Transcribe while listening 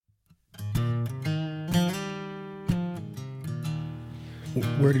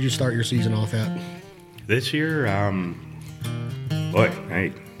Where did you start your season off at? This year,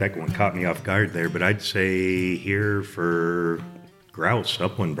 that one caught me off guard there, but I'd say here for grouse,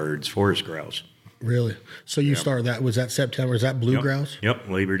 upland birds, forest grouse. Really? So you started that, was that September? Is that blue Yep. grouse? Yep,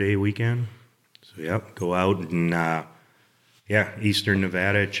 Labor Day weekend. So, go out and, eastern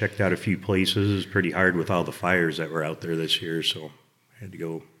Nevada, checked out a few places. It was pretty hard with all the fires that were out there this year, so I had to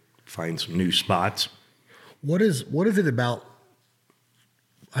go find some new spots. What is it about?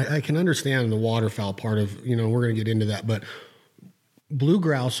 I can understand the waterfowl part of, we're going to get into that, but blue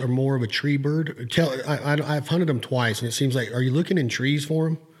grouse are more of a tree bird. I've hunted them twice, and it seems like, are you looking in trees for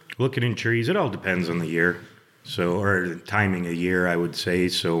them? Looking in trees, it all depends on the year. So, or the timing of year, I would say.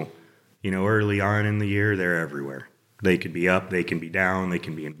 So, early on in the year, they're everywhere. They could be up, they can be down, they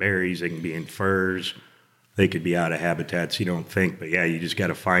can be in berries, they can be in firs, they could be out of habitats you don't think. But yeah, you just got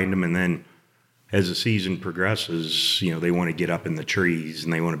to find them. And then as the season progresses, they want to get up in the trees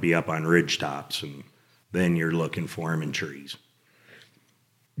and they want to be up on ridge tops. And then you're looking for them in trees.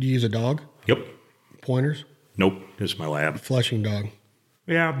 Do you use a dog? Yep. Pointers? Nope, just my lab. Flushing dog.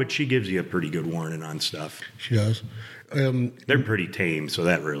 Yeah, but she gives you a pretty good warning on stuff. She does. They're pretty tame, so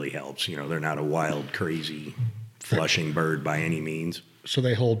that really helps. They're not a wild, crazy flushing bird by any means. So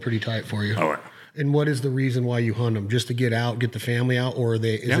they hold pretty tight for you. Oh, yeah. And what is the reason why you hunt them? Just to get out, get the family out, or are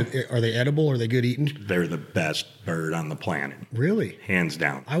they edible? Are they good eating? They're the best bird on the planet. Really? Hands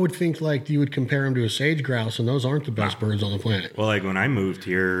down. I would think like you would compare them to a sage grouse, and those aren't the best birds on the planet. Well, like when I moved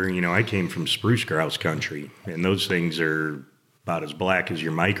here, I came from spruce grouse country, and those things are about as black as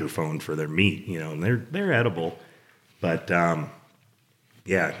your microphone for their meat, and they're edible. But,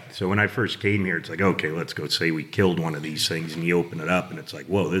 so when I first came here, it's like, okay, let's go say we killed one of these things, and you open it up, and it's like,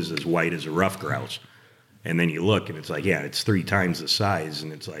 whoa, this is as white as a rough grouse. And then you look, and it's like, yeah, it's 3 times the size,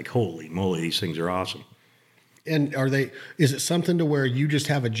 and it's like, holy moly, these things are awesome. And is it something to where you just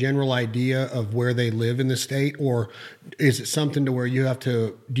have a general idea of where they live in the state, or is it something to where you have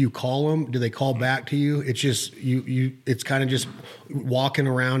to, do you call them? Do they call back to you? It's just, it's kind of just walking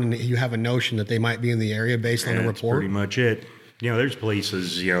around and you have a notion that they might be in the area based on a report? That's pretty much it. There's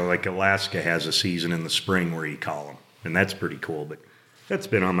places, like Alaska has a season in the spring where you call them, and that's pretty cool, but that's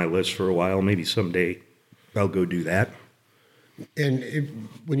been on my list for a while. Maybe someday I'll go do that. And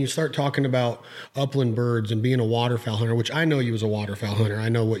when you start talking about upland birds and being a waterfowl hunter, which I know you as a waterfowl hunter, I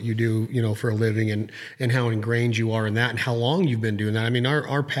know what you do, for a living and how ingrained you are in that and how long you've been doing that. I mean,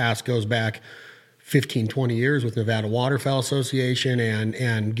 our past goes back 15, 20 years with Nevada Waterfowl Association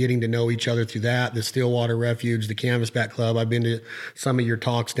and getting to know each other through that, the Stillwater Refuge, the Canvasback Club. I've been to some of your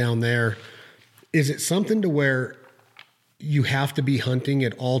talks down there. Is it something to where you have to be hunting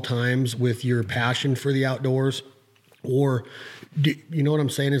at all times with your passion for the outdoors? Or, you know what I'm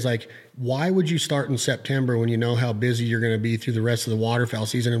saying is like, why would you start in September when you know how busy you're going to be through the rest of the waterfowl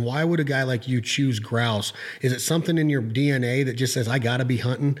season? And why would a guy like you choose grouse? Is it something in your DNA that just says, I got to be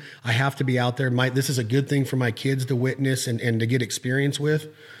hunting? I have to be out there. This is a good thing for my kids to witness and to get experience with.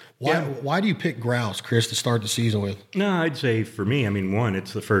 Why do you pick grouse, Chris, to start the season with? No, I'd say for me, one,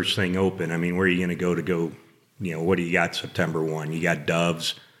 it's the first thing open. Where are you going to go, what do you got September 1? You got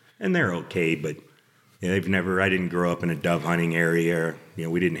doves, and they're okay, but I didn't grow up in a dove hunting area.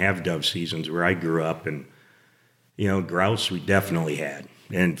 We didn't have dove seasons where I grew up, and, grouse we definitely had.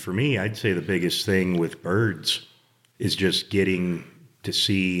 And for me, I'd say the biggest thing with birds is just getting to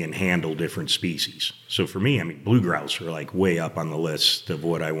see and handle different species. So for me, blue grouse were like way up on the list of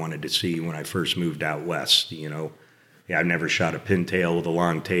what I wanted to see when I first moved out west, I've never shot a pintail with a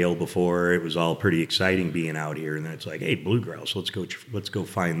long tail before. It was all pretty exciting being out here. And then it's like, hey, blue grouse, let's go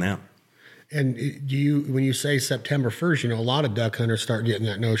find them. And when you say September 1st, a lot of duck hunters start getting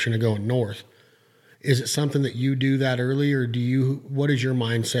that notion of going north. Is it something that you do that early, or what is your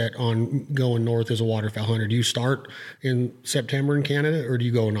mindset on going north as a waterfowl hunter? Do you start in September in Canada, or do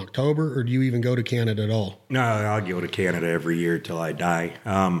you go in October, or do you even go to Canada at all? No, I'll go to Canada every year till I die.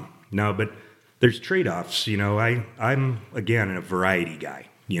 No, but there's trade-offs. I'm, again, a variety guy.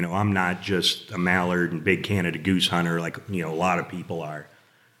 I'm not just a mallard and big Canada goose hunter like, a lot of people are.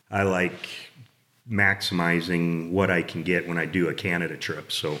 I like maximizing what I can get when I do a Canada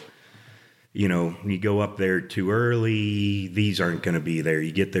trip. So, you go up there too early, these aren't going to be there.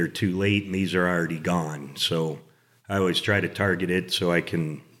 You get there too late, and these are already gone. So I always try to target it so I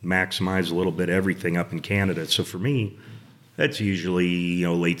can maximize a little bit of everything up in Canada. So for me, that's usually,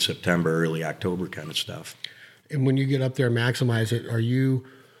 late September, early October kind of stuff. And when you get up there and maximize it, are you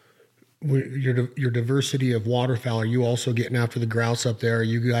your diversity of waterfowl, are you also getting after the grouse up there? Are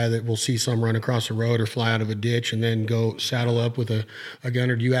you a guy that will see some run across the road or fly out of a ditch and then go saddle up with a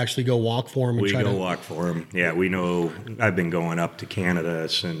gun, or do you actually go walk for them? We go walk for them. Yeah, we know. I've been going up to Canada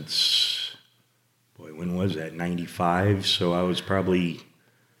since, when was that? 95. So I was probably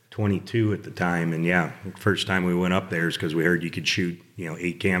 22 at the time. And yeah, the first time we went up there is because we heard you could shoot,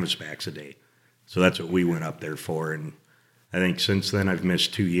 8 canvasbacks a day. So that's what we went up there for. And I think since then I've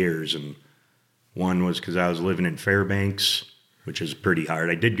missed 2 years, and one was because I was living in Fairbanks, which is pretty hard.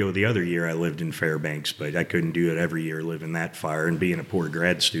 I did go the other year I lived in Fairbanks, but I couldn't do it every year living that far and being a poor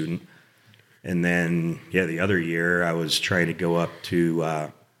grad student. And then, the other year I was trying to go up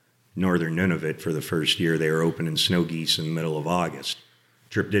to northern Nunavut for the first year. They were opening snow geese in the middle of August.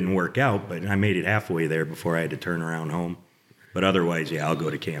 Trip didn't work out, but I made it halfway there before I had to turn around home. But otherwise, I'll go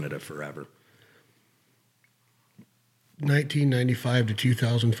to Canada forever. 1995 to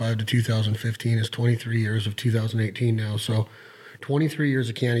 2005 to 2015 is 23 years of 2018 now. So 23 years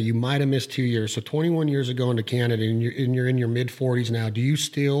of Canada. You might have missed 2 years. So 21 years of going to Canada, and you're in your mid-40s now. Do you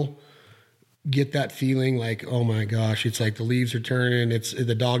still get that feeling like, oh my gosh, it's like the leaves are turning, it's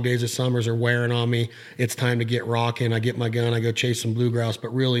the dog days of summers are wearing on me, it's time to get rocking, I get my gun, I go chase some blue grouse?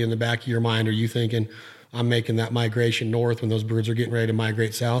 But really in the back of your mind, are you thinking, I'm making that migration north when those birds are getting ready to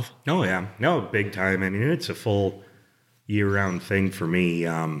migrate south? Oh yeah, no, big time. I mean, it's a full year-round thing for me.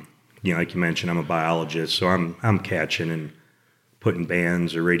 Like you mentioned, I'm a biologist, so I'm catching and putting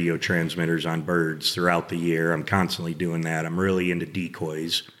bands or radio transmitters on birds throughout the year. I'm constantly doing that. I'm really into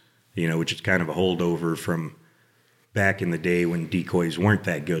decoys, which is kind of a holdover from back in the day when decoys weren't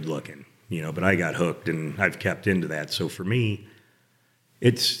that good looking, but I got hooked and I've kept into that. So for me,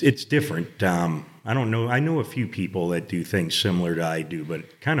 it's different. I don't know. I know a few people that do things similar to I do,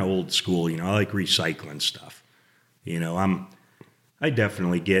 but kind of old school. I like recycling stuff. I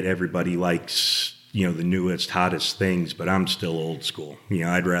definitely get everybody likes, the newest, hottest things, but I'm still old school.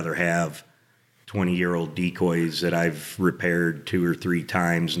 I'd rather have 20-year-old decoys that I've repaired 2 or 3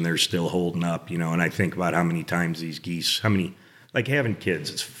 times and they're still holding up, and I think about how many times these geese, like having kids,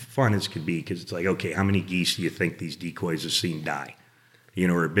 it's fun as could be, because it's like, okay, how many geese do you think these decoys have seen die?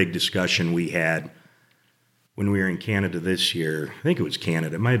 Or a big discussion we had when we were in Canada this year. I think it was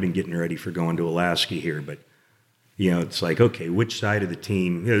Canada. It might have been getting ready for going to Alaska here, but it's like, okay, which side of the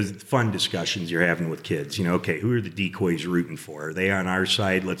team? There's fun discussions you're having with kids. Okay, who are the decoys rooting for? Are they on our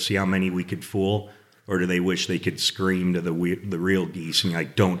side? Let's see how many we could fool. Or do they wish they could scream to the real geese and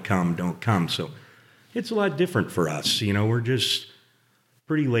like, don't come, don't come? So it's a lot different for us. We're just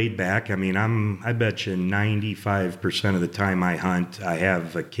pretty laid back. I mean, I bet you 95% of the time I hunt, I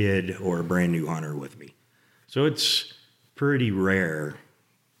have a kid or a brand new hunter with me. So it's pretty rare.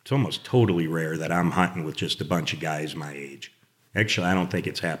 It's almost totally rare that I'm hunting with just a bunch of guys my age. Actually, I don't think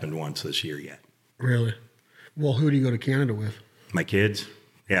it's happened once this year yet. Really? Well, who do you go to Canada with? My kids.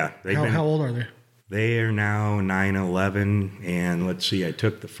 Yeah. How old are they? They are now 9, 11. And let's see, I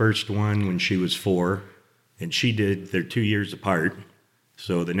took the first one when she was 4. And they're 2 years apart.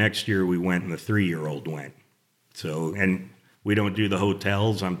 So the next year we went and the 3-year-old went. So, and we don't do the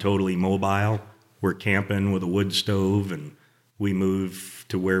hotels. I'm totally mobile. We're camping with a wood stove, and we move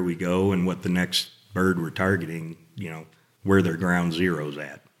to where we go and what the next bird we're targeting, where their ground zero's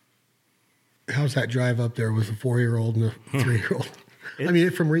at. How's that drive up there with a 4-year-old and a 3-year-old? I mean,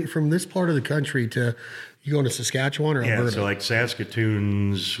 from this part of the country to, you going to Saskatchewan or Alberta? Yeah, so like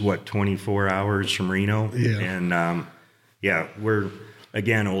Saskatoon's, 24 hours from Reno? Yeah. And, we're,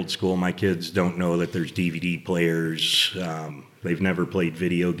 again, old school. My kids don't know that there's DVD players. They've never played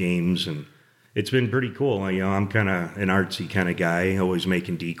video games, and it's been pretty cool. I'm kind of an artsy kind of guy, always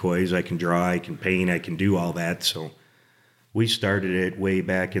making decoys. I can draw, I can paint, I can do all that. So we started it way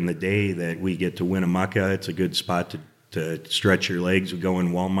back in the day that we get to Winnemucca. It's a good spot to stretch your legs. We go in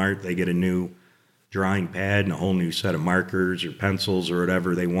Walmart, they get a new drawing pad and a whole new set of markers or pencils or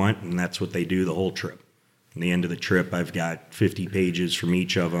whatever they want, and that's what they do the whole trip. At the end of the trip, I've got 50 pages from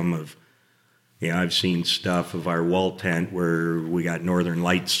each of them of, I've seen stuff of our wall tent where we got northern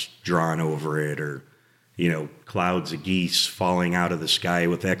lights drawn over it, or, clouds of geese falling out of the sky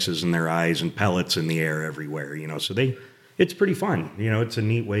with X's in their eyes and pellets in the air everywhere, so it's pretty fun. It's a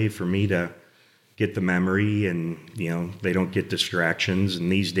neat way for me to get the memory, and, they don't get distractions.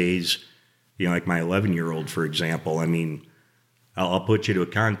 And these days, like my 11-year-old, for example, I mean, I'll put you to a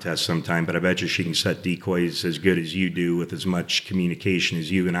contest sometime, but I bet you she can set decoys as good as you do with as much communication as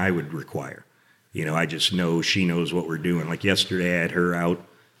you and I would require. I just know she knows what we're doing. Like yesterday, I had her out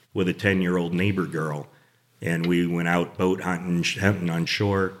with a 10-year-old neighbor girl, and we went out boat hunting on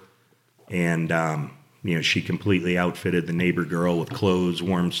shore. And She completely outfitted the neighbor girl with clothes,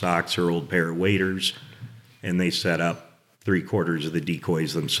 warm socks, her old pair of waders, and they set up 3/4 of the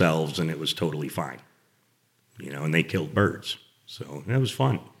decoys themselves, and it was totally fine. And they killed birds. So that was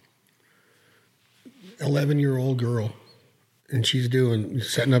fun. 11-year-old girl, and she's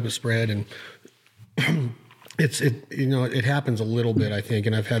setting up a spread, and it happens a little bit, I think,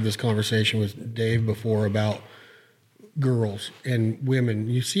 and I've had this conversation with Dave before about girls and women.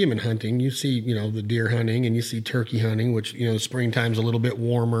 You see them in hunting. You see, the deer hunting, and you see turkey hunting, which, springtime's a little bit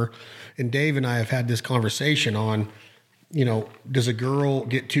warmer. And Dave and I have had this conversation on, does a girl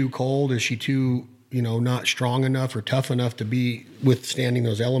get too cold? Is she too, not strong enough or tough enough to be withstanding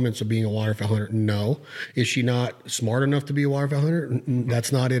those elements of being a waterfowl hunter? No. Is she not smart enough to be a waterfowl hunter?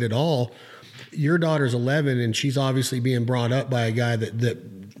 That's not it at all. Your daughter's 11, and she's obviously being brought up by a guy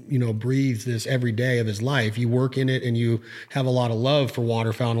that breathes this every day of his life. You work in it, and you have a lot of love for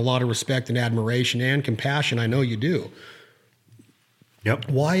waterfowl and a lot of respect and admiration and compassion. I know you do. Yep.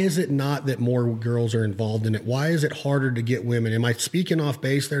 Why is it not that more girls are involved in it? Why is it harder to get women? Am I speaking off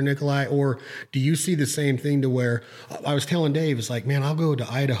base there, Nikolai? Or do you see the same thing to where I was telling Dave, it's like, man, I'll go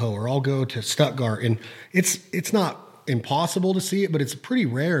to Idaho or I'll go to Stuttgart, and it's not impossible to see it, but it's pretty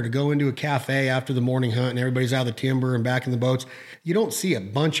rare to go into a cafe after the morning hunt and everybody's out of the timber and back in the boats. You don't see a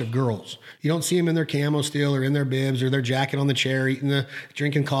bunch of girls. You don't see them in their camo still or in their bibs or their jacket on the chair,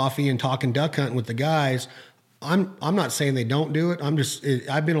 drinking coffee and talking duck hunting with the guys. I'm not saying they don't do it.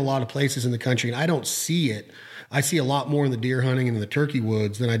 I've been a lot of places in the country and I don't see it. I see a lot more in the deer hunting and in the turkey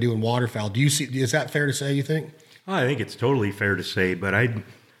woods than I do in waterfowl. Is that fair to say, you think? I think it's totally fair to say, but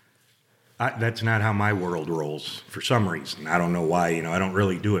that's not how my world rolls for some reason. I don't know why. I don't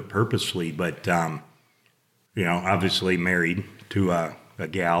really do it purposely, but obviously married to a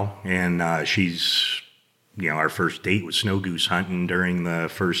gal, and she's, our first date was snow goose hunting during the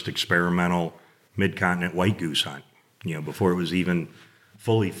first experimental mid-continent white goose hunt, before it was even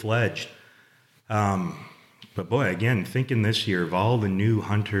fully fledged. But boy, again, thinking this year of all the new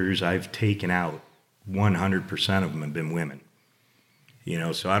hunters I've taken out, 100% of them have been women.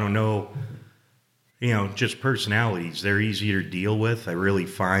 So I don't know, just personalities. They're easier to deal with. I really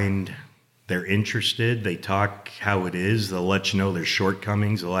find they're interested. They talk how it is. They'll let you know their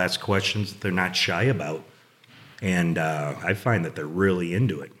shortcomings. They'll ask questions that they're not shy about. And I find that they're really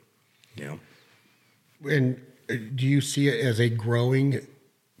into it, And do you see it as a growing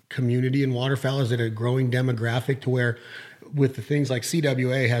community in waterfowl? Is it a growing demographic to where with the things like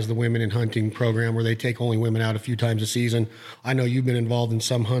CWA has the women in hunting program where they take only women out a few times a season? I know you've been involved in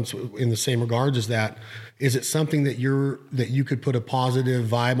some hunts in the same regards as that. Is it something that you could put a positive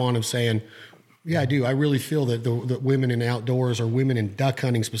vibe on of saying, yeah, I do. I really feel that the women in outdoors or women in duck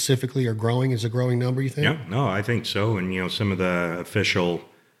hunting specifically are growing as a growing number, you think? Yeah, no, I think so. And, some of the official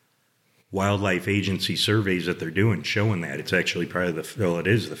wildlife agency surveys that they're doing showing that it's actually it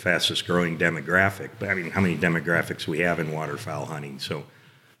is the fastest growing demographic. But I mean, how many demographics we have in waterfowl hunting? So,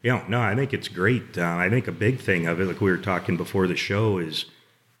 no, I think it's great. I think a big thing of it, like we were talking before the show, is,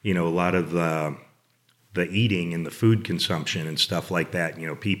 a lot of the eating and the food consumption and stuff like that.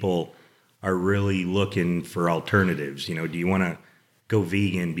 People are really looking for alternatives. Do you want to go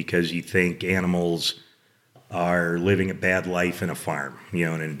vegan because you think animals are living a bad life in a farm,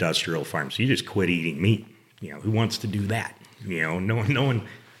 an industrial farm? So you just quit eating meat. Who wants to do that? No one,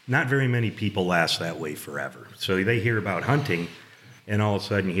 not very many people last that way forever. So they hear about hunting, and all of a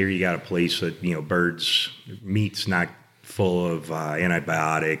sudden here you got a place that, birds, meat's not full of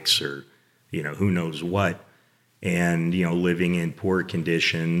antibiotics or, who knows what. And, living in poor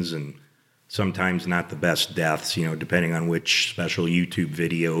conditions and sometimes not the best deaths, depending on which special YouTube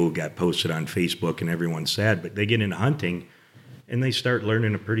video got posted on Facebook and everyone's sad. But they get into hunting and they start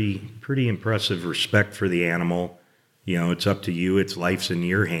learning a pretty impressive respect for the animal. It's up to you. Its life's in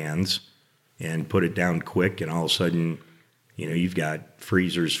your hands, and put it down quick. And all of a sudden, you've got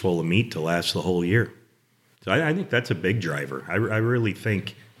freezers full of meat to last the whole year. So I think that's a big driver. I really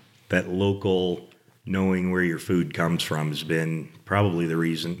think that local knowing where your food comes from has been probably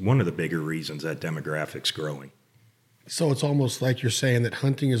one of the bigger reasons that demographic's growing. So it's almost like you're saying that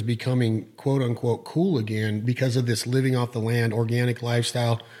hunting is becoming quote unquote cool again because of this living off the land, organic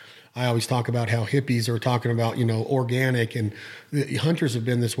lifestyle. I always talk about how hippies are talking about, organic, and the hunters have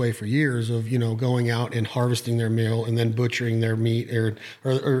been this way for years of, going out and harvesting their meal and then butchering their meat or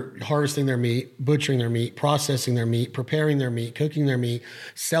harvesting their meat, butchering their meat, processing their meat, preparing their meat, cooking their meat,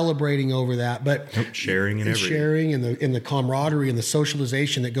 celebrating over that. But sharing and everything. Sharing and the camaraderie and the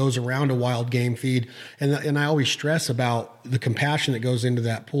socialization that goes around a wild game feed. And I always stress about the compassion that goes into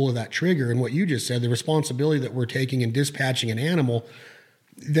that pull of that trigger. And what you just said, the responsibility that we're taking in dispatching an animal.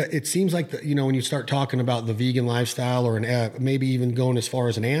 it seems like when you start talking about the vegan lifestyle or maybe even going as far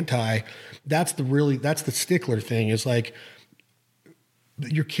as an anti, that's the stickler thing. Is like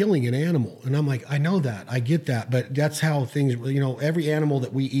you're killing an animal, and I'm like, I know that, I get that, but that's how things. Every animal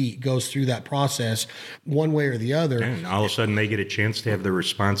that we eat goes through that process, one way or the other. And all of a sudden, they get a chance to have the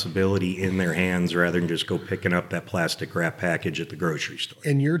responsibility in their hands rather than just go picking up that plastic wrap package at the grocery store.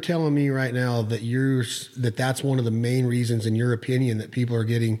 And you're telling me right now that that's one of the main reasons, in your opinion, that people are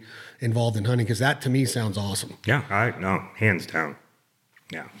getting involved in hunting? Because that to me sounds awesome. Yeah, no, hands down.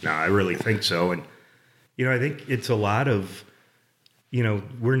 Yeah, no, I really think so. And, I think it's a lot of,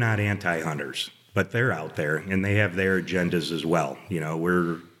 we're not anti-hunters, but they're out there and they have their agendas as well.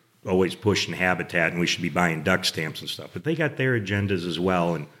 We're always pushing habitat and we should be buying duck stamps and stuff, but they got their agendas as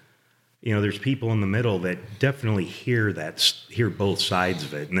well. And, there's people in the middle that definitely hear both sides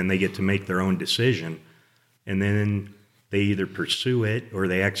of it, and then they get to make their own decision. And then they either pursue it or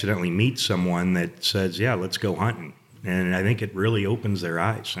they accidentally meet someone that says, yeah, let's go hunting. And I think it really opens their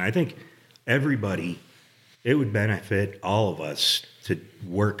eyes. And I think it would benefit all of us to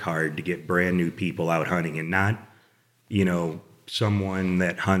work hard to get brand new people out hunting, and not, someone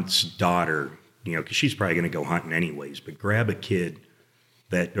that hunts daughter, because she's probably going to go hunting anyways, but grab a kid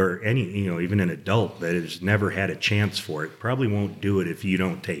or any, even an adult that has never had a chance for it, probably won't do it if you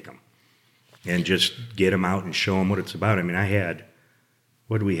don't take them and just get them out and show them what it's about. I mean,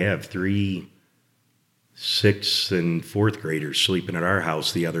 what do we have? 3 6th and 4th graders sleeping at our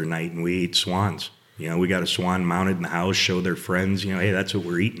house the other night, and we ate swans. We got a swan mounted in the house, show their friends, hey, that's what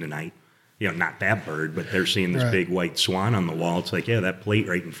we're eating tonight. Not that bird, but they're seeing this big white swan on the wall. It's like, yeah, that plate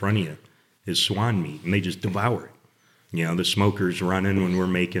right in front of you is swan meat, and they just devour it. The smoker's running when we're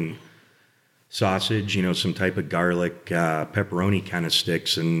making sausage, some type of garlic, pepperoni kind of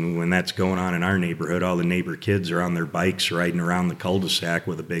sticks. And when that's going on in our neighborhood, all the neighbor kids are on their bikes riding around the cul-de-sac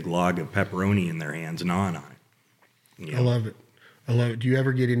with a big log of pepperoni in their hands and gnawing on it. I love it. Do you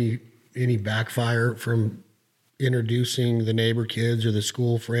ever get any backfire from introducing the neighbor kids or the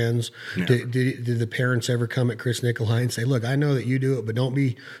school friends? Did the parents ever come at Chris Nicolai and say, look, I know that you do it, but don't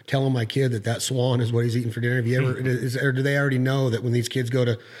be telling my kid that swan is what he's eating for dinner? Have you ever, or do they already know that when these kids go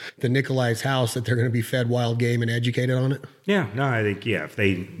to the Nicolai's house that they're going to be fed wild game and educated on it? Yeah, no, I think, if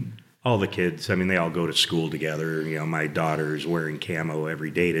all the kids, they all go to school together. My daughter's wearing camo every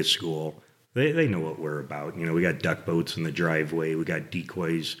day to school. They know what we're about. We got duck boats in the driveway. We got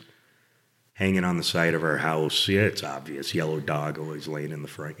decoys hanging on the side of our house. Yeah, it's obvious. Yellow dog always laying in the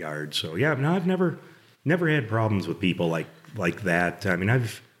front yard. So yeah, no, I've never had problems with people like that.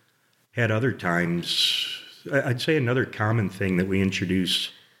 I've had other times. I'd say another common thing that we introduce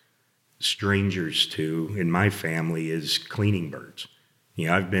strangers to in my family is cleaning birds.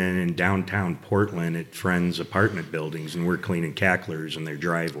 I've been in downtown Portland at friends' apartment buildings, and we're cleaning cacklers in their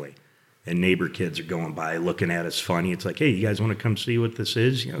driveway. And neighbor kids are going by looking at us funny. It's like, hey, you guys want to come see what this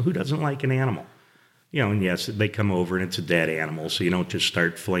is? Who doesn't like an animal? And yes, they come over and it's a dead animal, so you don't just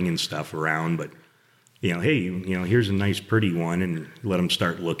start flinging stuff around. But, hey, here's a nice pretty one, and let them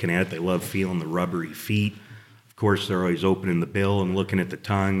start looking at it. They love feeling the rubbery feet. Of course, they're always opening the bill and looking at the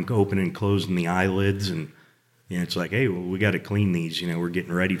tongue, opening and closing the eyelids. And it's like, hey, well, we got to clean these. We're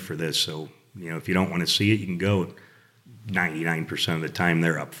getting ready for this. So, if you don't want to see it, you can go. 99% of the time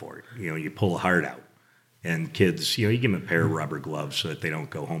they're up for it. You pull a heart out, and kids, you give them a pair of rubber gloves so that they don't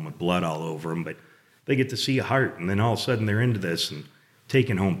go home with blood all over them, but they get to see a heart, and then all of a sudden they're into this and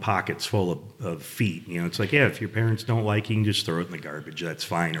taking home pockets full of feet. It's like, yeah, if your parents don't like it, you can just throw it in the garbage. That's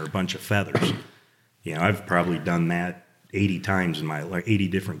fine. Or a bunch of feathers. I've probably done that 80 times in my life, 80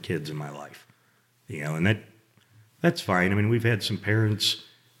 different kids in my life. And that's fine. We've had some parents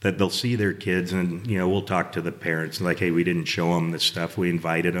that they'll see their kids, and we'll talk to the parents like, hey, we didn't show them this stuff, we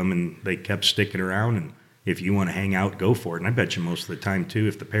invited them, and they kept sticking around, and if you want to hang out, go for it. And I bet you most of the time too,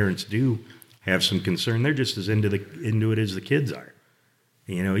 if the parents do have some concern, they're just as into it as the kids are.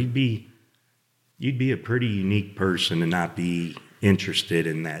 You'd be a pretty unique person to not be interested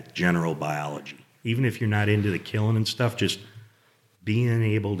in that general biology, even if you're not into the killing and stuff. Just being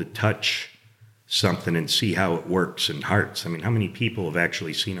able to touch something and see how it works in hearts. How many people have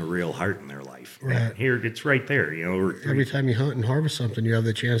actually seen a real heart in their life? Right. Here, it's right there. Every time you hunt and harvest something, you have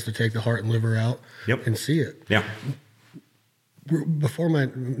the chance to take the heart and liver out and see it. Yeah. Before my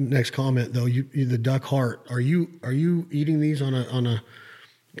next comment, though, the duck heart, are you eating these on a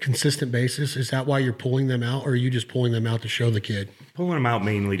consistent basis? Is that why you're pulling them out, or are you just pulling them out to show the kid? Pulling them out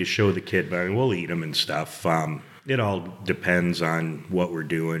mainly to show the kid, but we'll eat them and stuff. It all depends on what we're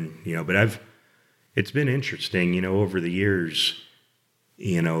doing, but it's been interesting, over the years,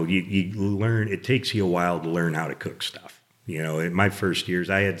 you learn, it takes you a while to learn how to cook stuff. You know, in my first years,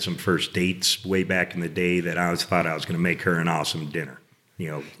 I had some first dates way back in the day that I always thought I was going to make her an awesome dinner.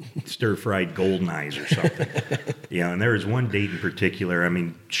 You know, stir-fried golden eyes or something. You know, and there was one date in particular, I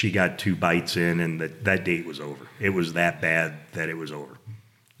mean, she got 2 bites in and that date was over. It was that bad that it was over.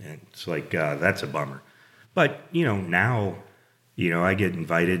 And it's like, that's a bummer. But, you know, now, you know, I get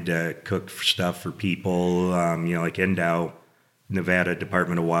invited to cook stuff for people, you know, like Endow, Nevada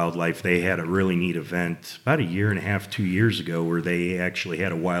Department of Wildlife. They had a really neat event about 1.5 years, 2 years ago where they actually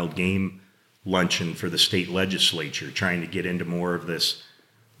had a wild game luncheon for the state legislature, trying to get into more of this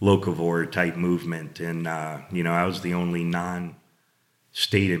locavore type movement. And, you know, I was the only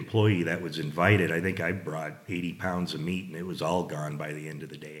non-state employee that was invited. I think I brought 80 pounds of meat and it was all gone by the end of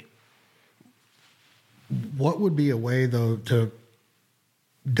the day. What would be a way, though, to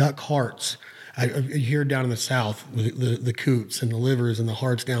duck hearts? I hear down in the South, the coots and the livers and the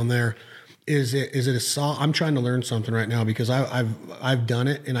hearts down there. Is it a saw? I'm trying to learn something right now because I've done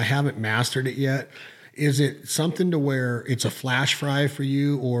it and I haven't mastered it yet. Is it something to where it's a flash fry for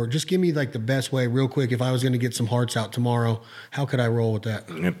you, or just give me like the best way real quick? If I was going to get some hearts out tomorrow, how could I roll with that?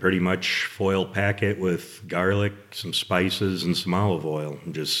 And pretty much foil packet with garlic, some spices, and some olive oil,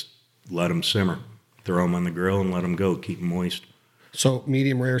 and just let them simmer. Throw them on the grill and let them go. Keep them moist. So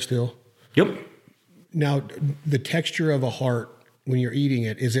medium rare still. Yep. Now, the texture of a heart when you're eating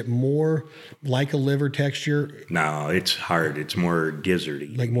it, is it more like a liver texture? No, it's hard. It's more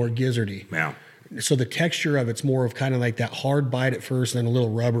gizzardy. Like more gizzardy. Yeah. So the texture of it's more of kind of like that hard bite at first, and then a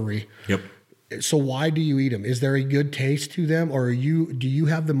little rubbery. Yep. So why do you eat them? Is there a good taste to them, or do you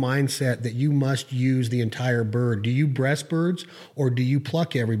have the mindset that you must use the entire bird? Do you breast birds, or do you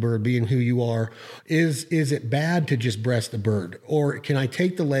pluck every bird, being who you are? Is it bad to just breast the bird, or can I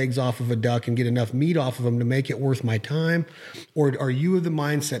take the legs off of a duck and get enough meat off of them to make it worth my time? Or are you of the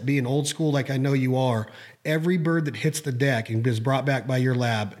mindset, being old school like I know you are, every bird that hits the deck and is brought back by your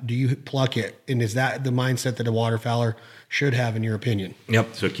lab, do you pluck it? And is that the mindset that a waterfowler should have, in your opinion?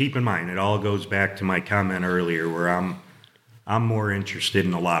 Yep. So keep in mind, it all goes back to my comment earlier where I'm more interested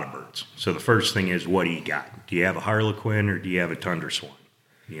in a lot of birds. So the first thing is, what do you got? Do you have a harlequin or do you have a tundra swan?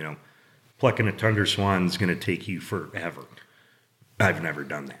 You know, plucking a tundra swan is going to take you forever. I've never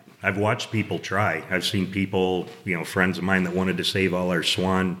done that. I've watched people try. I've seen people, you know, friends of mine that wanted to save all our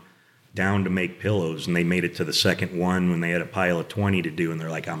swan down to make pillows, and they made it to the second one when they had a pile of 20 to do, and they're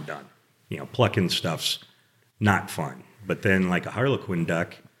like, I'm done. You know, plucking stuff's not fun. But then, like a harlequin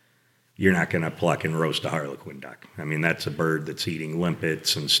duck, you're not going to pluck and roast a harlequin duck. I mean, that's a bird that's eating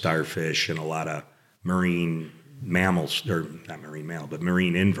limpets and starfish and a lot of marine mammals, or not marine mammal, but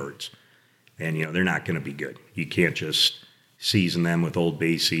marine inverts. And, you know, they're not going to be good. You can't just season them with Old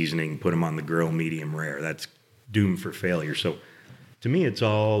Bay seasoning, put them on the grill medium rare. That's doomed for failure. So to me, it's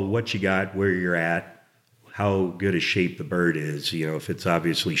all what you got, where you're at, how good a shape the bird is. You know, if it's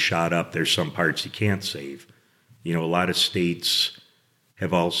obviously shot up, there's some parts you can't save. You know, a lot of states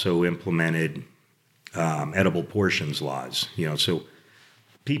have also implemented edible portions laws. You know, so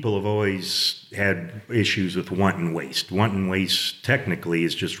people have always had issues with wanton waste. Wanton waste technically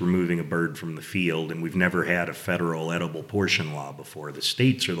is just removing a bird from the field, and we've never had a federal edible portion law before. The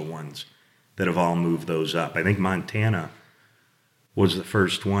states are the ones that have all moved those up. I think Montana was the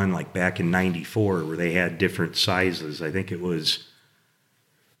first one, like back in '94, where they had different sizes. I think it was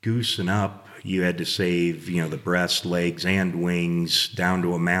goose and up, you had to save, you know, the breast, legs, and wings. Down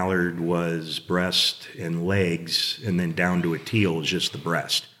to a mallard was breast and legs, and then down to a teal is just the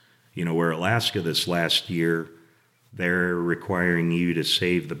breast. You know, where Alaska this last year, they're requiring you to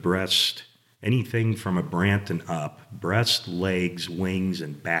save the breast, anything from a brant and up, breast, legs, wings,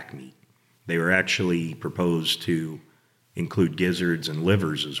 and back meat. They were actually proposed to include gizzards and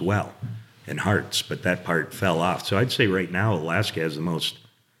livers as well, and hearts, but that part fell off. So I'd say right now Alaska has the most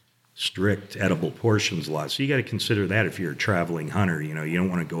strict edible portions law. So you got to consider that if you're a traveling hunter. You know, you don't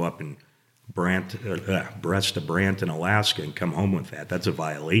want to go up and breast a brant in Alaska and come home with that. That's a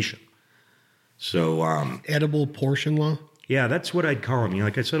violation. So edible portion law? Yeah, that's what I'd call them. You know,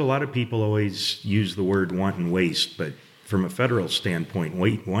 like I said, a lot of people always use the word wanton waste, but from a federal standpoint,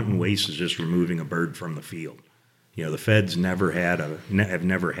 wanton waste is just removing a bird from the field. You know, the feds have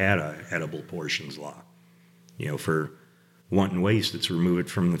never had a edible portions law. You know, for wanton waste, it's remove it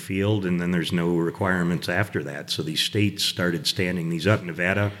from the field, and then there's no requirements after that. So these states started standing these up.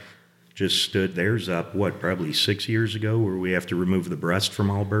 Nevada just stood theirs up, probably 6 years ago, where we have to remove the breast from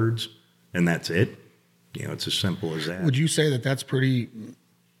all birds, and that's it. You know, it's as simple as that. Would you say that that's pretty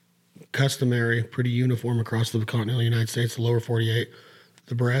customary, pretty uniform across the continental United States, the lower 48,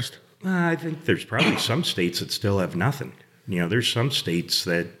 the breast? I think there's probably some states that still have nothing. You know, there's some states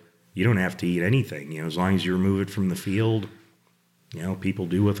that you don't have to eat anything. You know, as long as you remove it from the field, People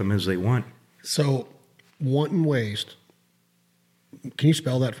do with them as they want. So, wanton waste. Can you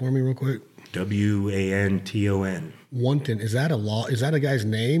spell that for me real quick? Wanton. Wanton. Is that a law? Is that a guy's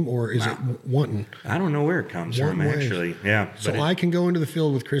name, or is it wanton? I don't know where it comes from, actually. Yeah. So I can go into the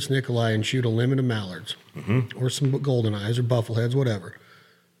field with Chris Nicolai and shoot a limit of mallards, or some golden eyes, or buffleheads, whatever.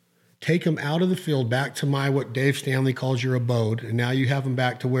 Take them out of the field back to what Dave Stanley calls your abode, and now you have them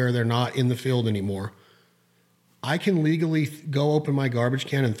back to where they're not in the field anymore. I can legally go open my garbage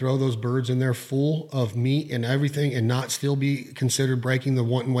can and throw those birds in there full of meat and everything and not still be considered breaking the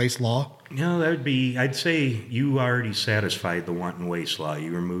wanton waste law? No, that would be, I'd say you already satisfied the wanton waste law.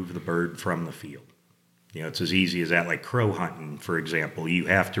 You remove the bird from the field. It's as easy as that. Like crow hunting, for example, you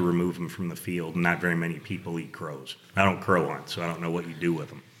have to remove them from the field. Not very many people eat crows. I don't crow hunt, so I don't know what you do with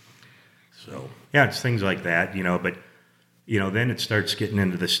them. So, yeah, it's things like that, but, then it starts getting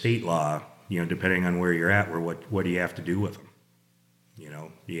into the state law, depending on where you're at, where what do you have to do with them?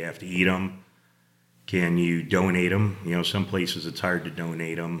 Do you have to eat them? Can you donate them? Some places it's hard to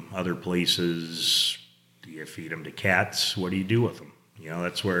donate them. Other places, do you feed them to cats? What do you do with them?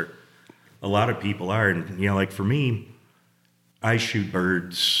 That's where a lot of people are. And, like for me, I shoot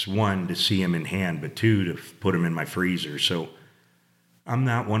birds, one, to see them in hand, but two, to put them in my freezer. So I'm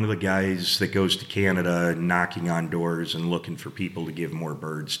not one of the guys that goes to Canada knocking on doors and looking for people to give more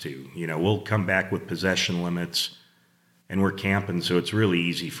birds to. We'll come back with possession limits, and we're camping, so it's really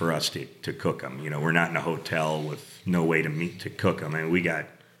easy for us to cook them. We're not in a hotel with no way to cook them. And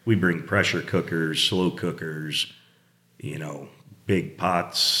we bring pressure cookers, slow cookers, big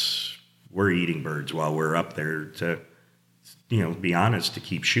pots. We're eating birds while we're up there to, be honest, to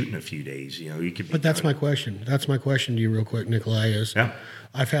keep shooting a few days. But that's my question. That's my question to you real quick, Nicolai, is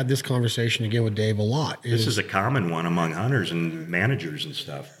I've had this conversation again with Dave a lot. This is a common one among hunters and managers and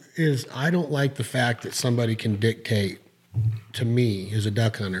stuff. Is I don't like the fact that somebody can dictate to me as a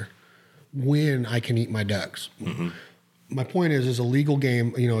duck hunter when I can eat my ducks. Mm-hmm. My point is a legal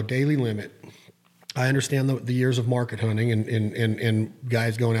game, a daily limit. I understand the years of market hunting and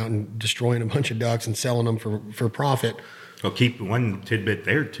guys going out and destroying a bunch of ducks and selling them for profit. Well, keep one tidbit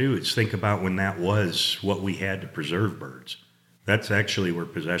there, too, is think about when that was what we had to preserve birds. That's actually where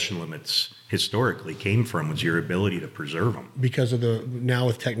possession limits historically came from, was your ability to preserve them. Because of now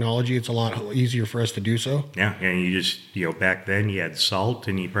with technology, it's a lot easier for us to do so? Yeah, and you just, back then you had salt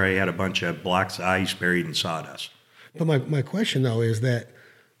and you probably had a bunch of blocks of ice buried in sawdust. But my question, though, is that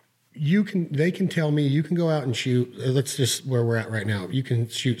they can tell me you can go out and shoot, let's just where we're at right now. You can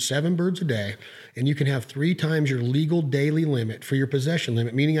shoot 7 birds a day, and you can have 3 times your legal daily limit for your possession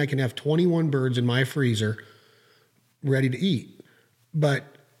limit, meaning I can have 21 birds in my freezer ready to eat. But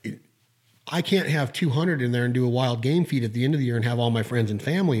I can't have 200 in there and do a wild game feed at the end of the year and have all my friends and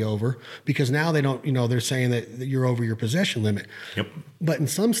family over, because now they don't, they're saying that you're over your possession limit. Yep. But in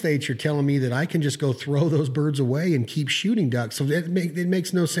some states, you're telling me that I can just go throw those birds away and keep shooting ducks. So it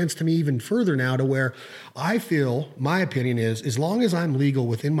makes no sense to me even further now, to where I feel, my opinion is, as long as I'm legal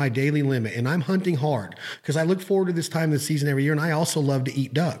within my daily limit and I'm hunting hard, because I look forward to this time of the season every year, and I also love to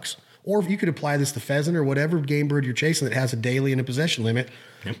eat ducks. Or if you could apply this to pheasant or whatever game bird you're chasing that has a daily and a possession limit.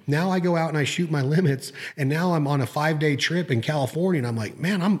 Yep. Now I go out and I shoot my limits, and now I'm on a 5-day trip in California, and I'm like,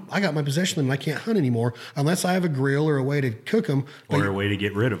 man, I got my possession limit. I can't hunt anymore unless I have a grill or a way to cook them. Or a way to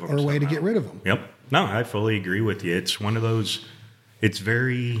get rid of them. Or a way to get rid of them. Yep. No, I fully agree with you. It's one of those, it's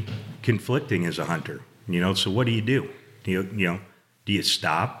very conflicting as a hunter. So what do you do? Do you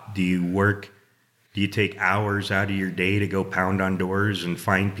stop? Do you work? Do you take hours out of your day to go pound on doors and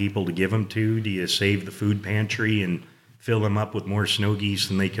find people to give them to? Do you save the food pantry and fill them up with more snow geese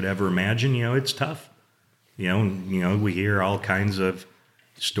than they could ever imagine? It's tough. We hear all kinds of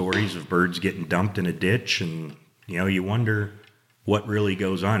stories of birds getting dumped in a ditch, and, you wonder what really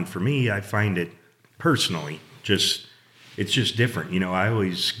goes on. For me, I find it personally it's just different. I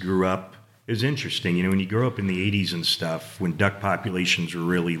always grew up, it was interesting, when you grow up in the 80s and stuff, when duck populations were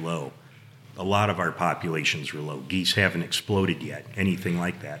really low. A lot of our populations were low. Geese haven't exploded yet, anything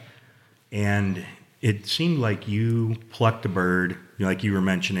like that. And it seemed like you plucked a bird, like you were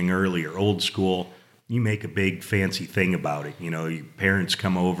mentioning earlier, old school. You make a big fancy thing about it. Your parents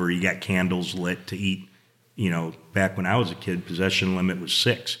come over, you got candles lit to eat. Back when I was a kid, possession limit was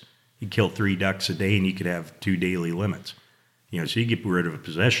 6. You kill 3 ducks a day and you could have 2 daily limits. So you get rid of a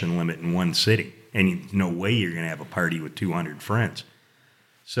possession limit in one sitting, and no way you're going to have a party with 200 friends.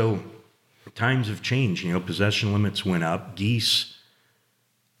 So times have changed. Possession limits went up. Geese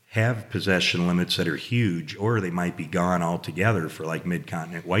have possession limits that are huge, or they might be gone altogether for like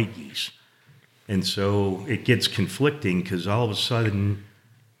mid-continent white geese. And so it gets conflicting, because all of a sudden,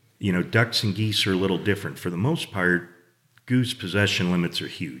 ducks and geese are a little different. For the most part, goose possession limits are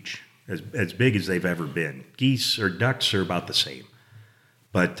huge, as big as they've ever been. Geese or ducks are about the same.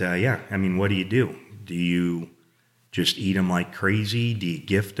 But, yeah, I mean, what do you do? Do you just eat them like crazy? Do you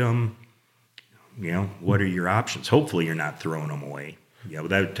gift them? You know, what are your options? Hopefully you're not throwing them away. Yeah, but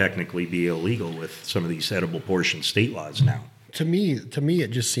that would technically be illegal with some of these edible portion state laws now. To me,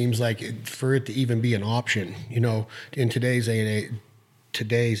 it just seems like for it to even be an option, you know, in today's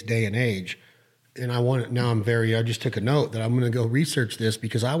day and age. And I just took a note that I'm going to go research this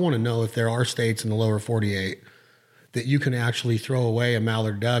because I want to know if there are states in the lower 48 that you can actually throw away a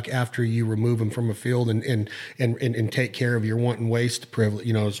mallard duck after you remove them from a field and take care of your wanton waste privilege,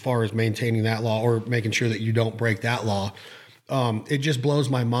 you know, as far as maintaining that law or making sure that you don't break that law. It just blows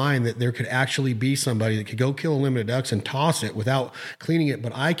my mind that there could actually be somebody that could go kill a limit of ducks and toss it without cleaning it,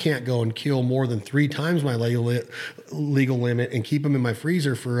 but I can't go and kill more than 3 times my legal limit and keep them in my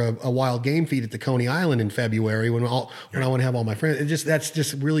freezer for a wild game feed at the Coney Island in February when I want to have all my friends. That's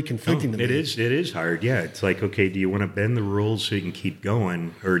just really conflicting to me. It is hard. Yeah, it's like, okay, do you want to bend the rules so you can keep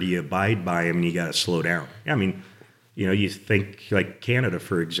going, or do you abide by them and you got to slow down? I mean, you know, you think like Canada,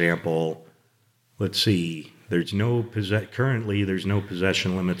 for example. Let's see. Currently, there's no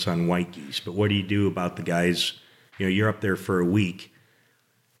possession limits on white geese. But what do you do about the guys? You know, you're up there for a week,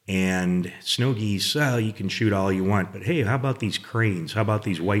 and snow geese, you can shoot all you want. But hey, how about these cranes? How about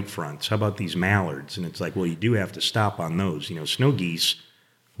these white fronts? How about these mallards? And it's like, well, you do have to stop on those. You know, snow geese,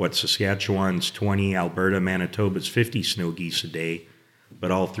 Saskatchewan's 20, Alberta, Manitoba's 50 snow geese a day.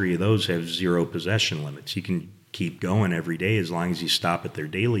 But all 3 of those have 0 possession limits. You can keep going every day as long as you stop at their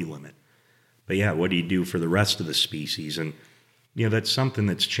daily limit. But yeah, what do you do for the rest of the species? And, you know, that's something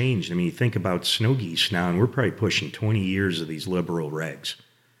that's changed. I mean, you think about snow geese now, and we're probably pushing 20 years of these liberal regs.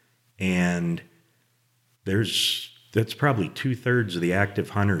 And that's probably 2/3 of the active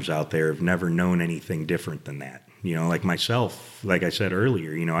hunters out there have never known anything different than that. You know, like myself, like I said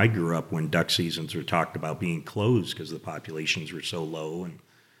earlier, you know, I grew up when duck seasons were talked about being closed because the populations were so low and,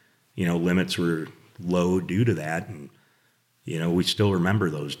 you know, limits were low due to that. And, you know, we still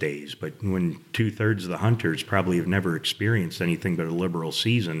remember those days, but when 2/3 of the hunters probably have never experienced anything but a liberal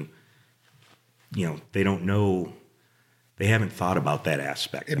season, you know, they don't know, they haven't thought about that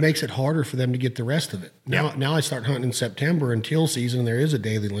aspect. It makes it harder for them to get the rest of it. Now I start hunting in September and teal season, there is a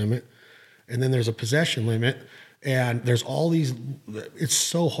daily limit, and then there's a possession limit, and there's all these, it's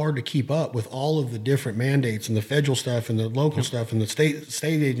so hard to keep up with all of the different mandates and the federal stuff and the local stuff and the state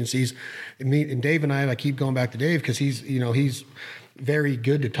agencies. And Dave and I keep going back to Dave because he's very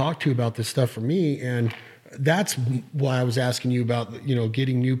good to talk to about this stuff for me. And that's why I was asking you about, you know,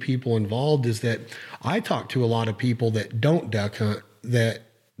 getting new people involved, is that I talk to a lot of people that don't duck hunt that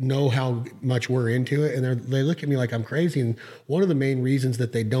know how much we're into it, and they look at me like I'm crazy. And one of the main reasons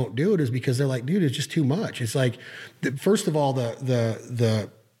that they don't do it is because they're like, dude, it's just too much. It's like, first of all, the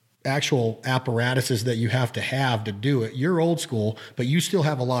actual apparatuses that you have to do it. You're old school, but you still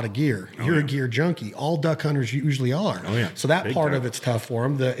have a lot of gear. You're a gear junkie. All duck hunters usually are. Oh, yeah. So that Big part time. of it's tough for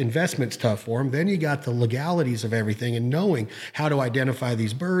them. The investment's tough for them. Then you got the legalities of everything and knowing how to identify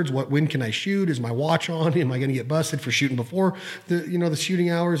these birds. When can I shoot? Is my watch on? Am I going to get busted for shooting before the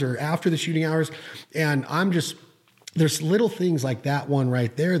shooting hours or after the shooting hours? And there's little things like that one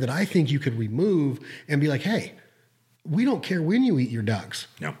right there that I think you could remove and be like, hey, we don't care when you eat your ducks.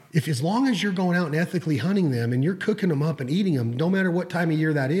 No. If as long as you're going out and ethically hunting them and you're cooking them up and eating them, no matter what time of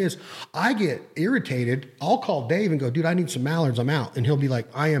year that is, I get irritated. I'll call Dave and go, dude, I need some mallards. I'm out. And he'll be like,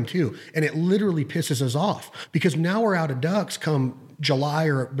 I am too. And it literally pisses us off because now we're out of ducks come July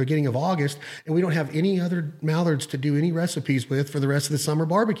or beginning of August, and we don't have any other mallards to do any recipes with for the rest of the summer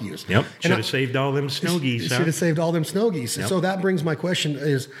barbecues. Yep. Should have saved all them snow geese. Should have saved all them snow geese. Yep. So that brings my question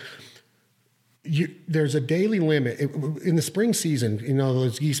is, there's a daily limit in the spring season. You know,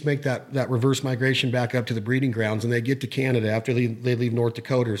 those geese make that reverse migration back up to the breeding grounds, and they get to Canada after they leave North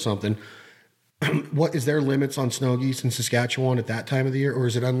Dakota or something. What is their limits on snow geese in Saskatchewan at that time of the year, or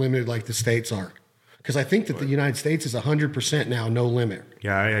is it unlimited like the states are? Because I think that the United States is 100% now, no limit.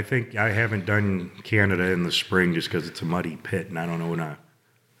 Yeah, I think I haven't done Canada in the spring just because it's a muddy pit, and I don't know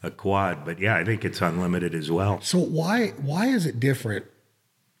a quad. But yeah, I think it's unlimited as well. So why is it different?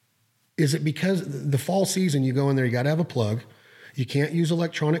 Is it because the fall season, you go in there, you got to have a plug. You can't use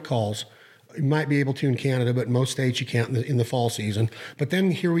electronic calls. You might be able to in Canada, but in most states you can't in the fall season. But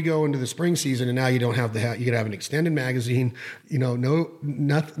then here we go into the spring season, and now you don't have you could have an extended magazine. You know,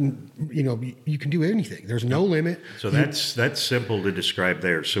 nothing. You know, you can do anything. There's no limit. So that's simple to describe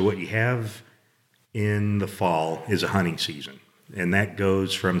there. So what you have in the fall is a hunting season, and that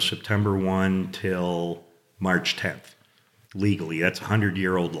goes from September 1 till March 10th. Legally, that's a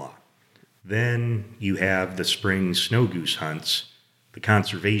 100-year-old law. Then you have the spring snow goose hunts, the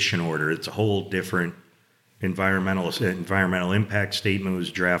conservation order. It's a whole different environmental impact statement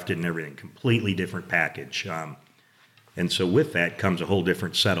was drafted and everything, completely different package. And so with that comes a whole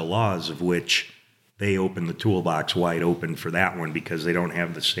different set of laws, of which they open the toolbox wide open for that one because they don't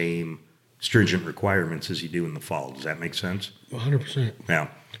have the same stringent requirements as you do in the fall. Does that make sense? 100%. Yeah.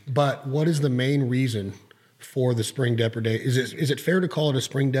 But what is the main reason for the spring depredation? Is it fair to call it a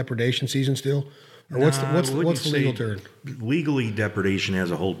spring depredation season still? Or what's the legal term? Legally, depredation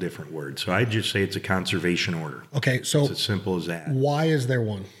has a whole different word. So I'd just say it's a conservation order. Okay, so it's as simple as that. Why is there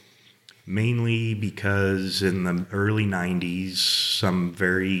one? Mainly because in the early 90s, some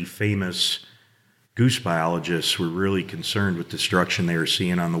very famous goose biologists were really concerned with destruction they were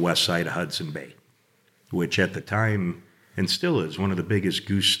seeing on the west side of Hudson Bay, which at the time, and still is, one of the biggest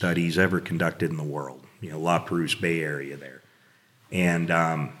goose studies ever conducted in the world, La Perouse Bay area there. And,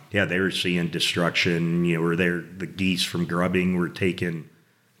 they were seeing destruction, where the geese from grubbing were taking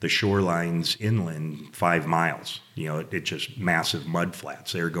the shorelines inland 5 miles. It just massive mud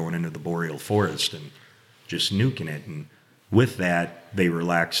flats. They were going into the boreal forest and just nuking it. And with that, they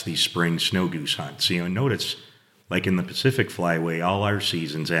relaxed these spring snow goose hunts. Notice, like in the Pacific Flyway, all our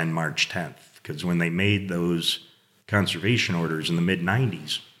seasons end March 10th, because when they made those conservation orders in the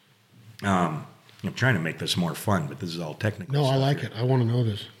mid-90s, I'm trying to make this more fun, but this is all technical. No, I like it. I want to know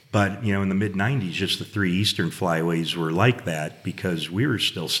this. But, in the mid-90s, just the 3 eastern flyways were like that because we were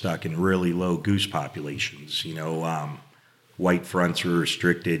still stuck in really low goose populations. White fronts were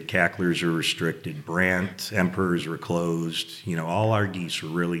restricted, cacklers were restricted, brant, emperors were closed. All our geese were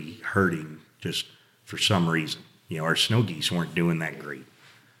really hurting just for some reason. Our snow geese weren't doing that great.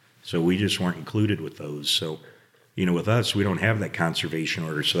 So we just weren't included with those. So, with us, we don't have that conservation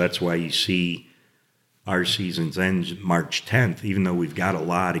order. So that's why you see our seasons end March 10th, even though we've got a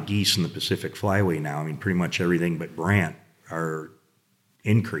lot of geese in the Pacific Flyway now. Pretty much everything but brant are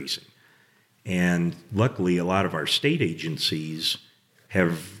increasing. And luckily, a lot of our state agencies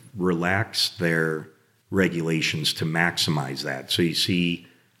have relaxed their regulations to maximize that. So you see,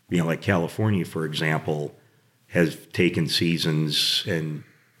 like California, for example, has taken seasons and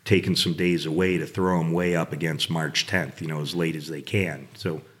taken some days away to throw them way up against March 10th, as late as they can.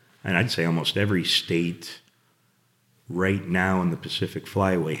 So, and I'd say almost every state right now in the Pacific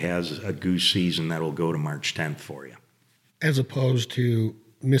Flyway has a goose season that'll go to March 10th for you. As opposed to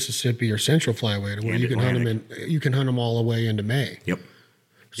Mississippi or Central Flyway, to where you can hunt them all the way into May. Yep.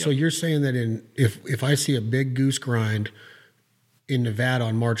 So you're saying that if I see a big goose grind in Nevada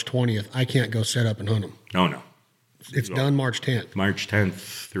on March 20th, I can't go set up and hunt them. Oh, no. It's done March 10th. March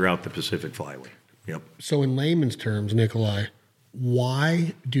 10th throughout the Pacific Flyway. Yep. So in layman's terms, Nikolai,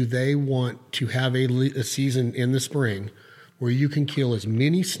 why do they want to have a season in the spring where you can kill as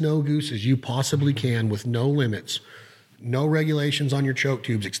many snow goose as you possibly can with no limits, no regulations on your choke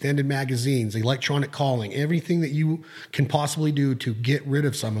tubes, extended magazines, electronic calling, everything that you can possibly do to get rid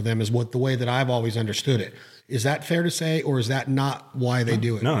of some of them is the way that I've always understood it. Is that fair to say, or is that not why they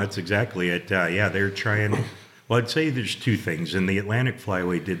do it? No, that's exactly it. They're trying. Well, I'd say there's 2 things, and the Atlantic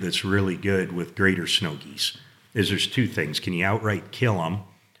Flyway did this really good with greater snow geese. There's 2 things. Can you outright kill them,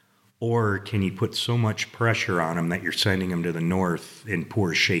 or can you put so much pressure on them that you're sending them to the north in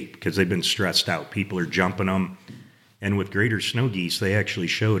poor shape because they've been stressed out? People are jumping them. And with greater snow geese, they actually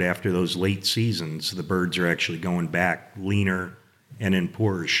showed after those late seasons, the birds are actually going back leaner and in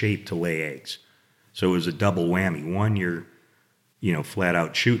poorer shape to lay eggs. So it was a double whammy. 1, you're, flat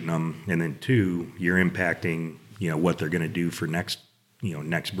out shooting them. And then 2, you're impacting, what they're going to do for next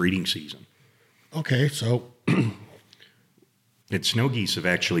breeding season. Okay, so greater snow geese have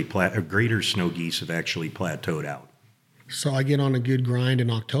actually plateaued out. So I get on a good grind in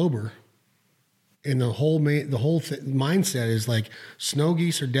October, and the whole mindset is like snow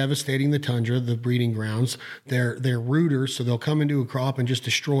geese are devastating the tundra, the breeding grounds. They're rooters, so they'll come into a crop and just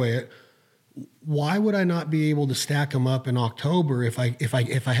destroy it. Why would I not be able to stack them up in October if I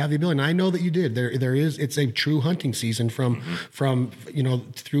have the ability? And I know that you did. It's a true hunting season from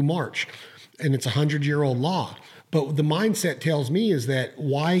through March, and it's 100-year-old law. But the mindset tells me is that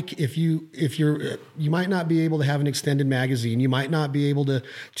why, if you might not be able to have an extended magazine, you might not be able to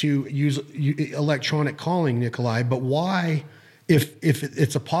use electronic calling, Nikolai. But why, if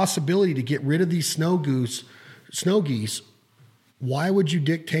it's a possibility to get rid of these snow geese, why would you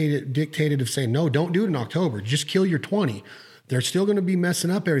dictate it of saying no? Don't do it in October. Just kill your 20. They're still going to be messing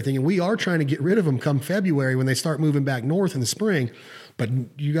up everything, and we are trying to get rid of them come February when they start moving back north in the spring. But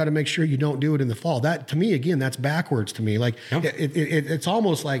you got to make sure you don't do it in the fall. That, to me, again, that's backwards to me. Like it's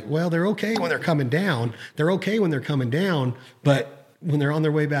almost like, well, they're okay when they're coming down. They're okay when they're coming down, but when they're on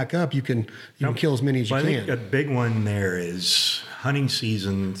their way back up, you can kill as many as you I can. think a big one there is hunting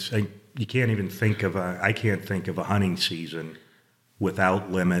seasons. You can't even think of I can't think of a hunting season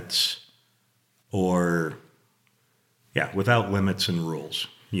without limits without limits and rules.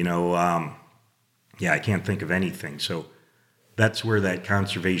 I can't think of anything. So that's where that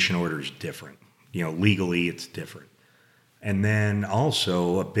conservation order is different. Legally it's different. And then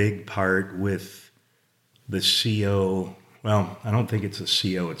also a big part with the CO, well, I don't think it's a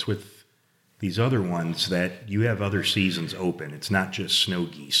CO, it's with these other ones that you have other seasons open. It's not just snow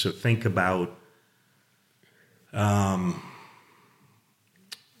geese. So think about, and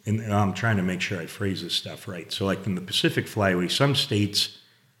I'm trying to make sure I phrase this stuff right. So like in the Pacific Flyway, some states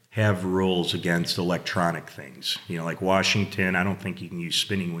have rules against electronic things. Like Washington, I don't think you can use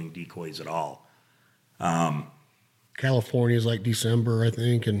spinning wing decoys at all. California is like December, I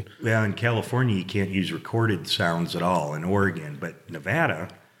think. And in California, you can't use recorded sounds at all. In Oregon, but Nevada,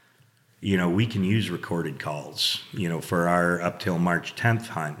 we can use recorded calls, for our up till March 10th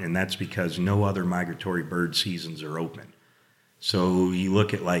hunt. And that's because no other migratory bird seasons are open. So you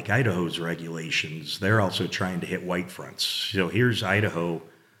look at like Idaho's regulations, they're also trying to hit white fronts. So here's Idaho,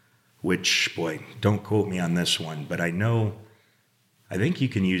 which, boy, don't quote me on this one, but I think you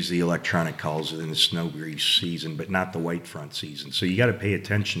can use the electronic calls in the snow goose season, but not the white front season. So you got to pay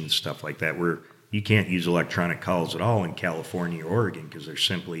attention to stuff like that, where you can't use electronic calls at all in California or Oregon because they're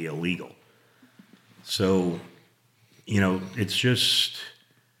simply illegal. So, it's just,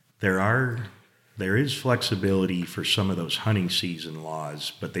 there is flexibility for some of those hunting season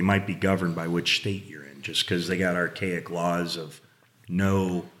laws, but they might be governed by which state you're in, just because they got archaic laws of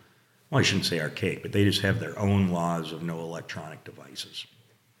I shouldn't say archaic, but they just have their own laws of no electronic devices.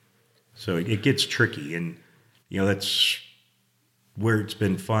 So it gets tricky, and that's where it's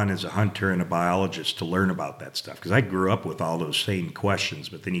been fun as a hunter and a biologist to learn about that stuff, because I grew up with all those same questions,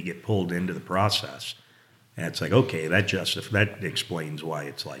 but then you get pulled into the process, and it's like, okay, that explains why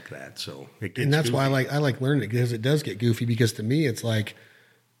it's like that. So it gets and that's goofy. why I like learning it, because it does get goofy. Because to me, it's like,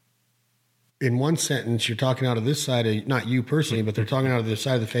 in one sentence, you're talking out of this side of, not you personally, but they're talking out of the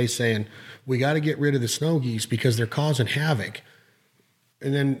side of the face saying, we got to get rid of the snow geese because they're causing havoc.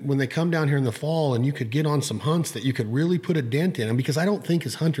 And then when they come down here in the fall and you could get on some hunts that you could really put a dent in them, because I don't think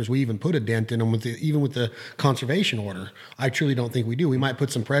as hunters we even put a dent in them even with the conservation order. I truly don't think we do. We might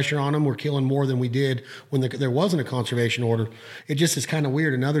put some pressure on them. We're killing more than we did when there wasn't a conservation order. It just is kind of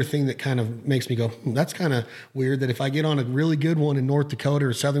weird. Another thing that kind of makes me go, that's kind of weird, that if I get on a really good one in North Dakota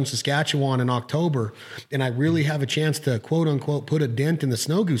or southern Saskatchewan in October and I really have a chance to quote unquote put a dent in the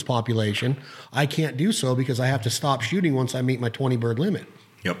snow goose population, I can't do so because I have to stop shooting once I meet my 20 bird limit.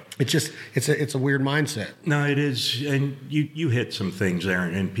 Yep. It's a weird mindset. No, it is. And you hit some things there,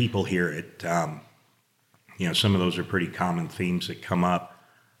 and people hear it. Some of those are pretty common themes that come up.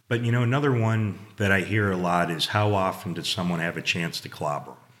 But, another one that I hear a lot is, how often does someone have a chance to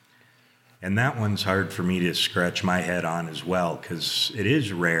clobber? And that one's hard for me to scratch my head on as well, because it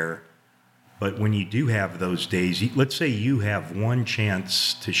is rare. But when you do have those days, let's say you have one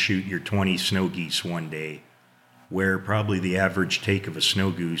chance to shoot your 20 snow geese one day, where probably the average take of a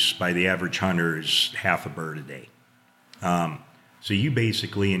snow goose by the average hunter is half a bird a day. So you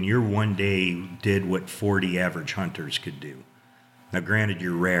basically, in your one day, did what 40 average hunters could do. Now, granted,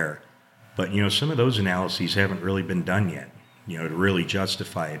 you're rare, but, some of those analyses haven't really been done yet, to really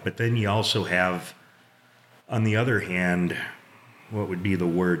justify it. But then you also have, on the other hand, what would be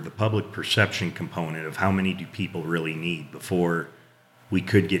the public perception component of how many do people really need before we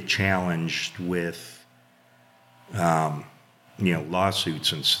could get challenged with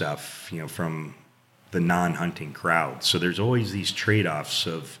lawsuits and stuff, from the non-hunting crowd. So there's always these trade-offs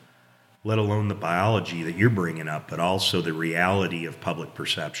of, let alone the biology that you're bringing up, but also the reality of public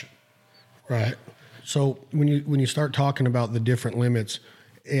perception. Right. So when you start talking about the different limits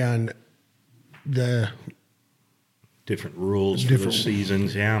and the different rules for the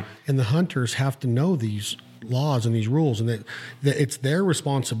seasons, yeah. And the hunters have to know these laws and these rules, and that it's their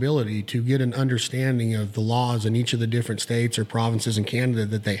responsibility to get an understanding of the laws in each of the different states or provinces in Canada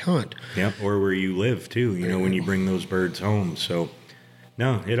that they hunt. Yep, or where you live too, when you bring those birds home. So,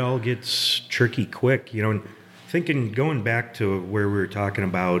 no, it all gets tricky quick. Thinking, going back to where we were talking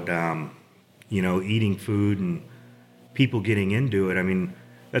about, eating food and people getting into it, I mean,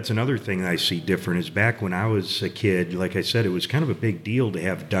 that's another thing that I see different is back when I was a kid, like I said, it was kind of a big deal to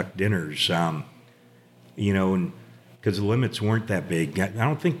have duck dinners. And because the limits weren't that big. I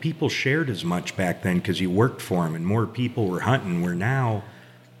don't think people shared as much back then because you worked for them and more people were hunting, where now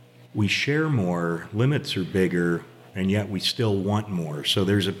we share more, limits are bigger, and yet we still want more. So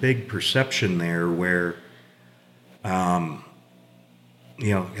there's a big perception there where,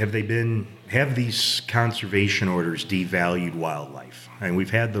 have these conservation orders devalued wildlife? And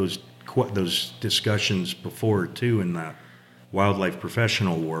we've had those discussions before too in the wildlife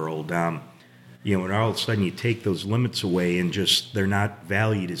professional world. And all of a sudden you take those limits away and just they're not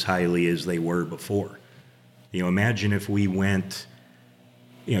valued as highly as they were before. Imagine if we went,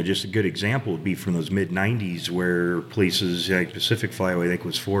 just a good example would be from those mid 90s where places like Pacific Flyway, I think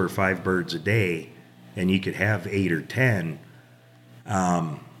was 4 or 5 birds a day, and you could have 8 or 10.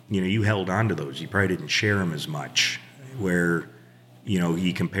 You held on to those. You probably didn't share them as much. Where,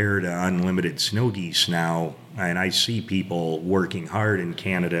 you compare to unlimited snow geese now, and I see people working hard in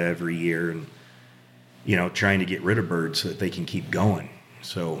Canada every year and, trying to get rid of birds so that they can keep going.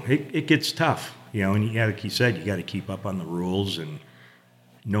 So it gets tough, and like you said, you got to keep up on the rules and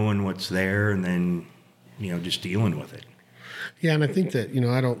knowing what's there and then, just dealing with it. Yeah, and I think that,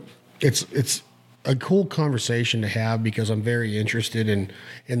 it's a cool conversation to have because I'm very interested in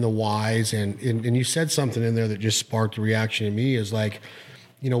the whys and you said something in there that just sparked a reaction in me is like,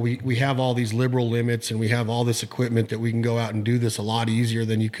 we have all these liberal limits and we have all this equipment that we can go out and do this a lot easier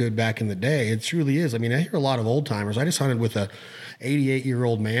than you could back in the day. It truly is. I mean, I hear a lot of old timers. I just hunted with a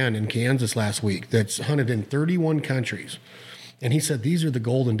 88-year-old man in Kansas last week that's hunted in 31 countries. And he said, these are the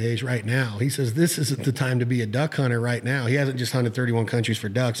golden days right now. He says, this isn't the time to be a duck hunter right now. He hasn't just hunted 31 countries for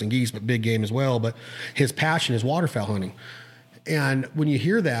ducks and geese, but big game as well. But his passion is waterfowl hunting. And when you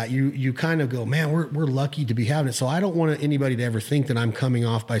hear that, you kind of go, man, we're lucky to be having it. So I don't want anybody to ever think that I'm coming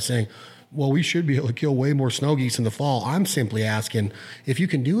off by saying, well, we should be able to kill way more snow geese in the fall. I'm simply asking if you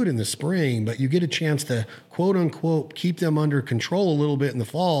can do it in the spring, but you get a chance to, quote unquote, keep them under control a little bit in the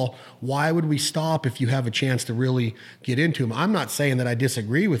fall. Why would we stop if you have a chance to really get into them? I'm not saying that I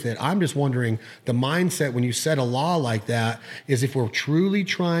disagree with it. I'm just wondering the mindset when you set a law like that is if we're truly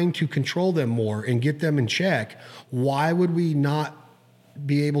trying to control them more and get them in check, why would we not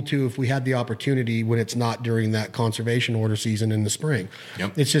be able to if we had the opportunity when it's not during that conservation order season in the spring?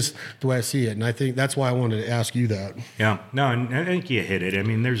 Yep. It's just the way I see it. And I think that's why I wanted to ask you that. Yeah, no, and I think you hit it. I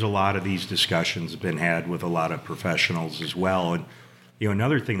mean, there's a lot of these discussions been had with a lot of professionals as well. And,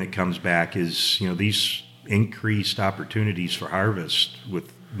 another thing that comes back is, these increased opportunities for harvest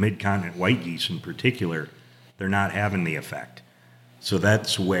with mid-continent white geese in particular, they're not having the effect. So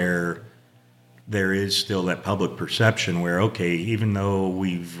that's where there is still that public perception where, okay, even though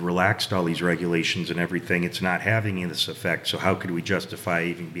we've relaxed all these regulations and everything, it's not having this effect. So how could we justify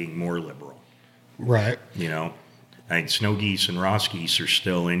even being more liberal? Right. I think snow geese and Ross geese are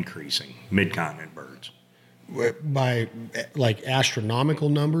still increasing, mid-continent birds. By like astronomical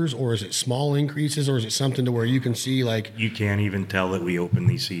numbers, or is it small increases, or is it something to where you can see like... You can't even tell that we open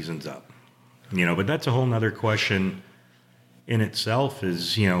these seasons up. But that's a whole nother question in itself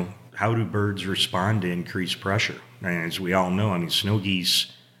is, how do birds respond to increased pressure? And as we all know, snow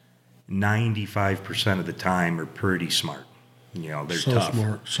geese, 95% of the time are pretty smart. They're so tough.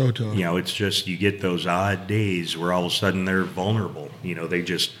 Smart, so tough. It's just you get those odd days where all of a sudden they're vulnerable. They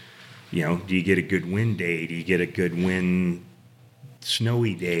just, do you get a good wind day? Do you get a good wind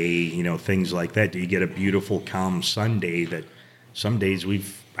snowy day? Things like that. Do you get a beautiful calm sun day? That some days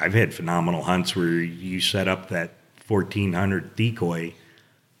I've had phenomenal hunts where you set up that 1400 decoy.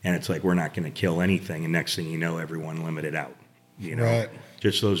 And it's like, we're not going to kill anything. And next thing you know, everyone limited out. Right.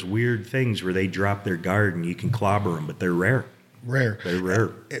 Just those weird things where they drop their guard and you can clobber them, but they're rare. They're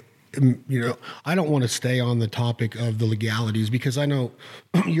rare. I don't want to stay on the topic of the legalities because I know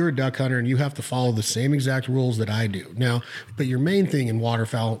you're a duck hunter and you have to follow the same exact rules that I do. Now, but your main thing in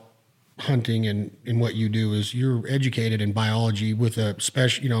waterfowl hunting and in what you do is you're educated in biology with a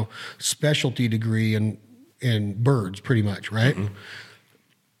specialty degree in birds, pretty much, right? Mm-hmm.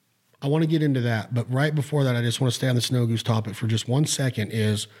 I want to get into that, but right before that, I just want to stay on the snow goose topic for just 1 second.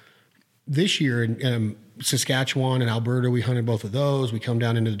 Is this year in Saskatchewan and Alberta, we hunted both of those. We come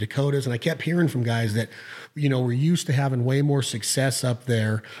down into the Dakotas, and I kept hearing from guys that, we're used to having way more success up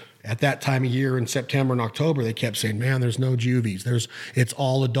there at that time of year in September and October. They kept saying, man, there's no juvies. It's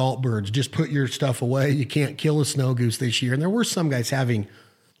all adult birds. Just put your stuff away. You can't kill a snow goose this year. And there were some guys having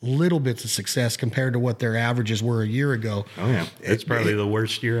little bits of success compared to what their averages were a year ago. Oh yeah, it's probably the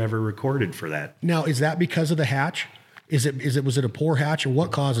worst year ever recorded for that. Now, is that because of the hatch? Was it a poor hatch, or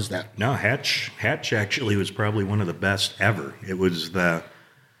what causes that? No, hatch actually was probably one of the best ever. It was I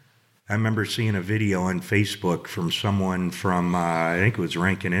remember seeing a video on Facebook from someone from I think it was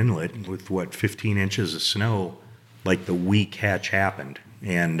Rankin Inlet with 15 inches of snow, like the week hatch happened,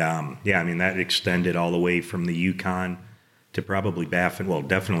 and that extended all the way from the Yukon to probably Baffin, well,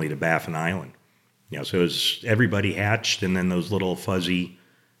 definitely to Baffin Island. So it was everybody hatched, and then those little fuzzy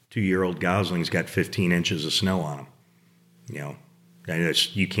 2-year-old goslings got 15 inches of snow on them.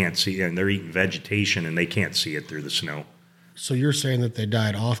 And you can't see, and they're eating vegetation, and they can't see it through the snow. So you're saying that they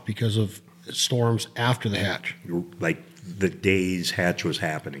died off because of storms after the hatch? Like the days hatch was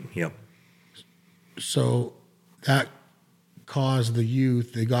happening. Yep. So that caused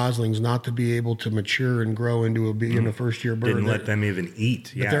the goslings, not to be able to mature and grow into being a first-year bird. Didn't let them even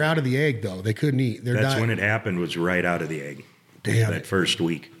eat. But they're out of the egg, though. They couldn't eat. That's when it happened, was right out of the egg. Damn. That first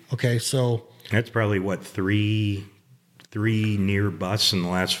week. Okay, so... That's probably, three near busts in the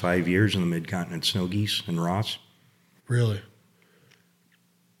last 5 years in the mid-continent snow geese and Ross. Really?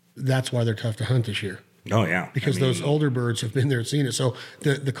 That's why they're tough to hunt this year. Oh, yeah. Because those older birds have been there and seen it. So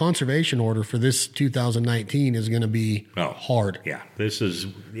the conservation order for this 2019 is going to be hard. Yeah.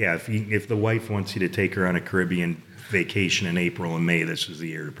 If the wife wants you to take her on a Caribbean vacation in April and May, this is the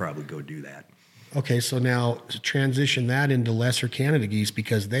year to probably go do that. Okay, so now transition that into lesser Canada geese,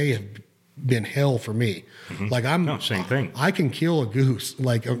 because they have been hell for me. Mm-hmm. Like same thing. I can kill a goose.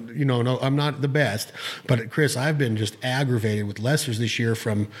 Like, no, I'm not the best, but Chris, I've been just aggravated with lessers this year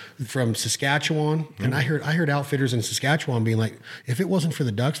from Saskatchewan. Mm-hmm. And I heard outfitters in Saskatchewan being like, if it wasn't for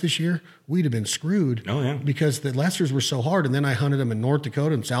the ducks this year, we'd have been screwed. Oh yeah. Because the lessers were so hard. And then I hunted them in North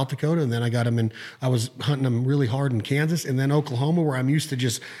Dakota and South Dakota. And then I was hunting them really hard in Kansas and then Oklahoma, where I'm used to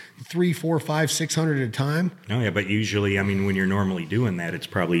just 300, 400, 500, 600 at a time. Oh yeah. But usually, when you're normally doing that, it's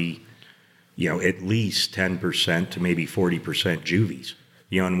probably, at least 10% to maybe 40% juvies.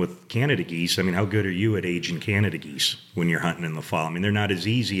 And with Canada geese, how good are you at aging Canada geese when you're hunting in the fall? They're not as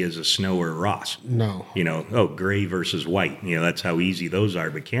easy as a snow or a Ross. No. Gray versus white. That's how easy those are.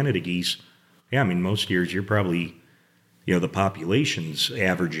 But Canada geese, most years you're probably, the population's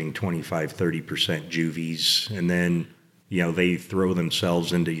averaging 25, 30% juvies. And then, they throw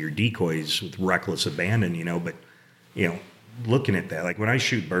themselves into your decoys with reckless abandon, But, looking at that, like when I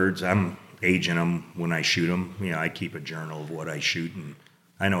shoot birds, I'm aging them when I shoot them. I keep a journal of what I shoot, and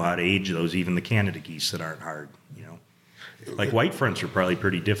I know how to age those, even the Canada geese that aren't hard. Like white fronts are probably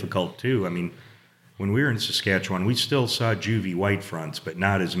pretty difficult too. When we were in Saskatchewan, we still saw juvie white fronts, but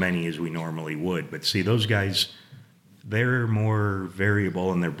not as many as we normally would. But see, those guys, they're more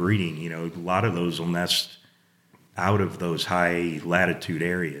variable in their breeding. A lot of those will nest out of those high latitude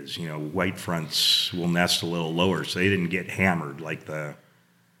areas. White fronts will nest a little lower, so they didn't get hammered like the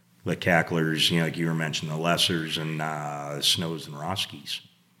cacklers, like you were mentioning, the lessers and snows and Ross geese.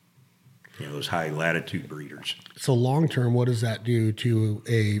 Those high latitude breeders. So long term, what does that do to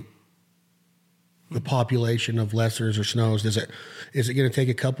the population of lessers or snows? Is it going to take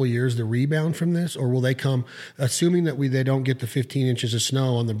a couple of years to rebound from this, or will they come, assuming that they don't get the 15 inches of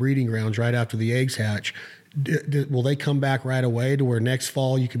snow on the breeding grounds right after the eggs hatch? Will they come back right away to where next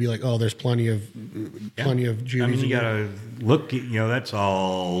fall you could be like, oh, there's plenty of juvies? You got to look, that's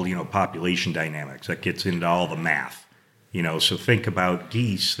all, population dynamics. That gets into all the math, so think about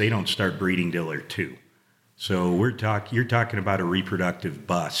geese. They don't start breeding till they're 2. So you're talking about a reproductive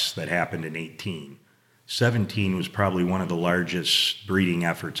bust that happened in 18. 17 was probably one of the largest breeding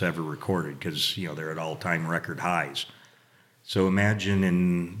efforts ever recorded because, they're at all-time record highs. So imagine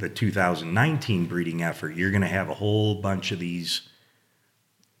in the 2019 breeding effort, you're going to have a whole bunch of these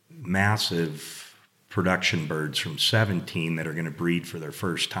massive production birds from 17 that are going to breed for their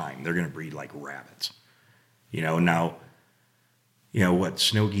first time. They're going to breed like rabbits. Now,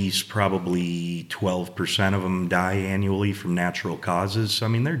 snow geese, probably 12% of them die annually from natural causes.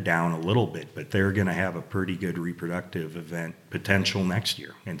 They're down a little bit, but they're going to have a pretty good reproductive event potential next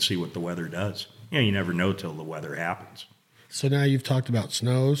year and see what the weather does. You never know till the weather happens. So now you've talked about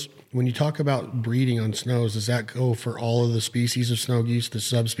snows. When you talk about breeding on snows, does that go for all of the species of snow geese, the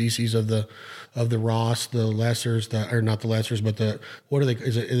subspecies of the Ross, the lessers, or not the lessers, but what are they?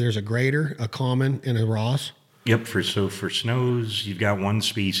 There's a greater, a common, and a Ross? Yep. For snows, you've got one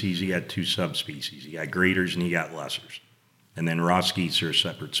species, you got 2 subspecies. You got graders and you got lessers. And then Ross geese are a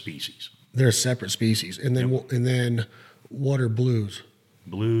separate species. They're a separate species. And then and then what are blues?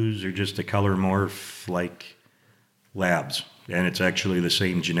 Blues are just a color morph like labs, and it's actually the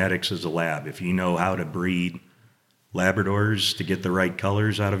same genetics as a lab. If you know how to breed Labradors to get the right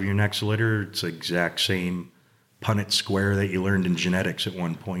colors out of your next litter, it's the exact same Punnett square that you learned in genetics at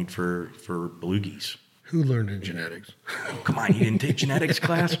one point for blue geese. Who learned in genetics? Oh, come on, you didn't take genetics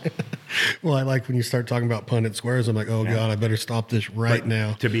class? Well, I like when you start talking about Punnett squares, I'm like, oh yeah. God, I better stop this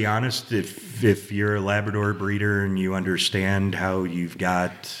now. To be honest, if you're a Labrador breeder and you understand how you've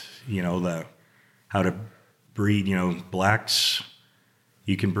got, how to breed, blacks,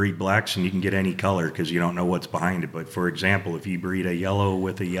 you can breed blacks and you can get any color because you don't know what's behind it. But for example, if you breed a yellow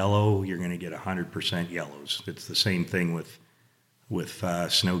with a yellow, you're going to get 100% yellows. It's the same thing with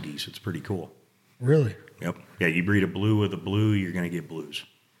snow geese. It's pretty cool. Really? Yep. Yeah, you breed a blue with a blue, you're going to get blues.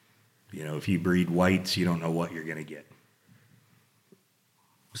 You know, if you breed whites, you don't know what you're going to get.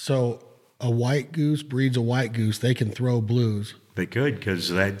 So a white goose breeds a white goose. They can throw blues. They could,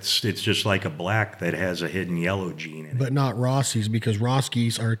 because it's just like a black that has a hidden yellow gene in it. But not Rossies, because Ross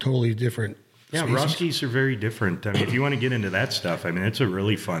geese are totally different. Yeah, species. Ross geese are very different. I mean, if you want to get into that stuff, I mean, it's a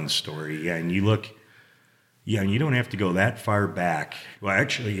really fun story. Yeah, and you look, yeah, and you don't have to go that far back. Well,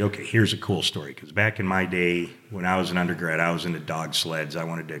 actually, okay, here's a cool story. Because back in my day, when I was an undergrad, I was into dog sleds. I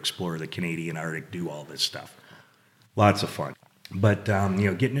wanted to explore the Canadian Arctic, do all this stuff. Lots of fun. But, you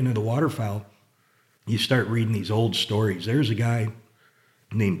know, getting into the waterfowl, you start reading these old stories. There's a guy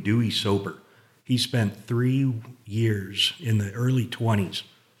named Dewey Soper. He spent 3 years in the early 20s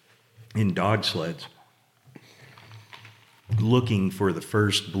in dog sleds looking for the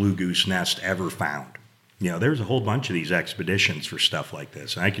first blue goose nest ever found. You know, there's a whole bunch of these expeditions for stuff like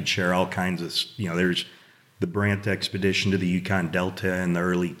this. And I could share all kinds of, you know, there's the Brant expedition to the Yukon Delta in the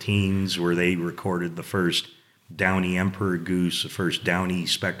early teens where they recorded the first downy emperor goose, the first downy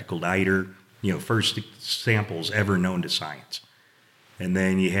spectacled eider, you know, first samples ever known to science. And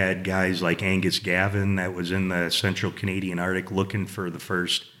then you had guys like Angus Gavin that was in the central Canadian Arctic looking for the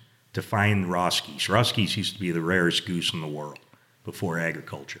first to find Ross geese. Ross geese used to be the rarest goose in the world before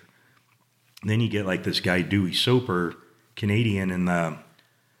agriculture. And then you get like this guy Dewey Soper, Canadian in the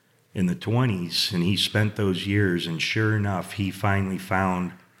 20s, and he spent those years, and sure enough, he finally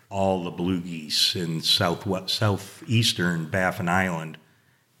found all the blue geese in southeastern Baffin Island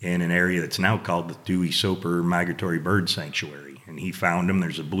in an area that's now called the Dewey Soper Migratory Bird Sanctuary. And he found them.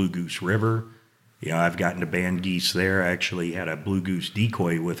 There's a Blue Goose River. You know, I've gotten to band geese there. I actually had a blue goose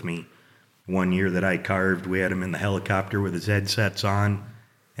decoy with me one year that I carved. We had him in the helicopter with his headsets on,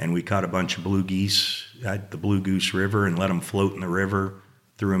 and we caught a bunch of blue geese at the Blue Goose River and let them float in the river,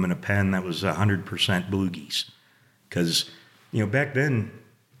 threw them in a pen that was 100% blue geese. Because, you know, back then,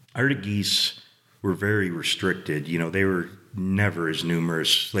 Arctic geese were very restricted. You know, they were never as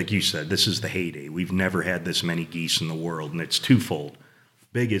numerous. Like you said, this is the heyday. We've never had this many geese in the world, and it's twofold.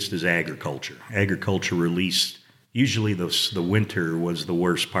 Biggest is agriculture. Agriculture released, usually the winter was the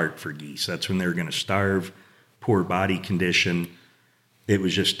worst part for geese. That's when they were going to starve, poor body condition. It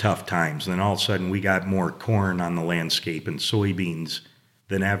was just tough times. And then all of a sudden we got more corn on the landscape and soybeans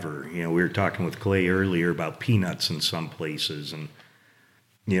than ever. You know, we were talking with Clay earlier about peanuts in some places, and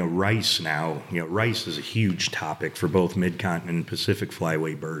you know, rice now, you know, rice is a huge topic for both mid-continent and Pacific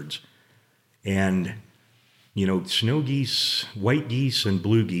flyway birds. And, you know, snow geese, white geese, and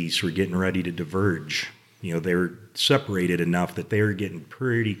blue geese were getting ready to diverge. You know, they were separated enough that they were getting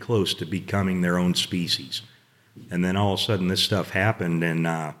pretty close to becoming their own species. And then all of a sudden this stuff happened, and,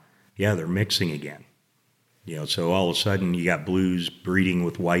 yeah, they're mixing again. You know, so all of a sudden you got blues breeding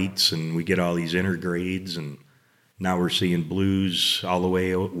with whites, and we get all these intergrades, and now we're seeing blues all the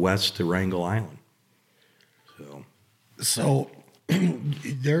way west to Wrangel Island. So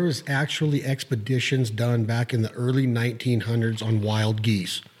there was actually expeditions done back in the early 1900s on wild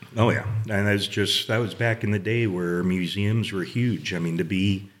geese. Oh, yeah. And that was back in the day where museums were huge. I mean, to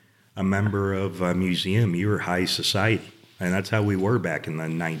be a member of a museum, you were high society. And that's how we were back in the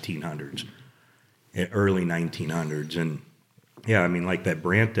 1900s, early 1900s. And yeah, I mean, like that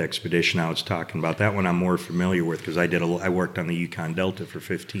Brant expedition I was talking about, that one I'm more familiar with because I worked on the Yukon Delta for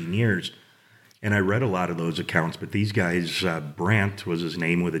 15 years, and I read a lot of those accounts. But these guys, Brant was his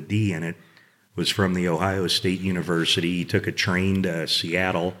name with a D in it, was from the Ohio State University. He took a train to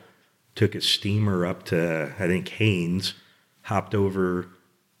Seattle, took a steamer up to, I think, Haines, hopped over,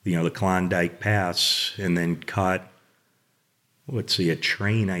 you know, the Klondike Pass, and then caught a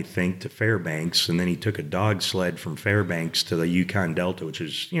train, I think, to Fairbanks, and then he took a dog sled from Fairbanks to the Yukon Delta, which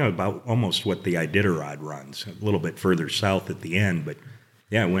is, you know, about almost what the Iditarod runs, a little bit further south at the end. But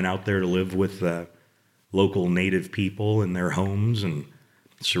yeah, I went out there to live with local native people in their homes and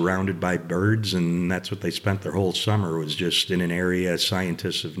surrounded by birds, and that's what they spent their whole summer, was just in an area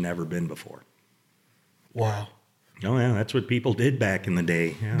scientists have never been before. Wow. Oh, yeah, that's what people did back in the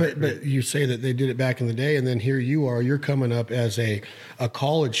day. Yeah. But you say that they did it back in the day, and then here you are, you're coming up as a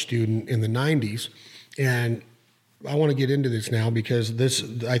college student in the 90s, and I want to get into this now because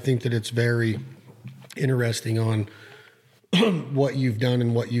I think that it's very interesting on what you've done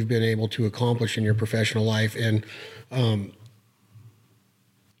and what you've been able to accomplish in your professional life. And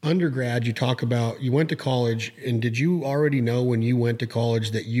undergrad, you talk about you went to college, and did you already know when you went to college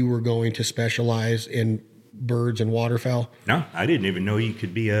that you were going to specialize in birds and waterfowl? No, I didn't even know you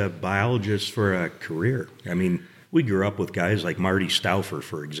could be a biologist for a career. I mean, we grew up with guys like Marty Stauffer,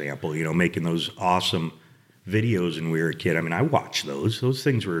 for example, you know, making those awesome videos when we were a kid. I mean, I watched those. Those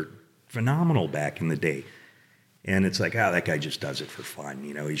things were phenomenal back in the day. And it's like, that guy just does it for fun.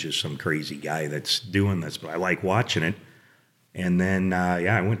 He's just some crazy guy that's doing this. But I like watching it. And then,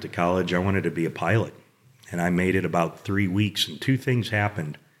 I went to college. I wanted to be a pilot. And I made it about 3 weeks. And 2 things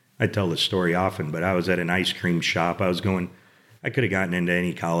happened. I tell this story often, but I was at an ice cream shop. I could have gotten into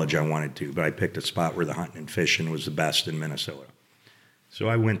any college I wanted to, but I picked a spot where the hunting and fishing was the best in Minnesota. So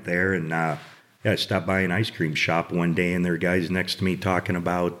I went there and I stopped by an ice cream shop one day, and there were guys next to me talking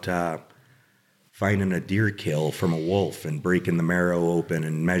about finding a deer kill from a wolf and breaking the marrow open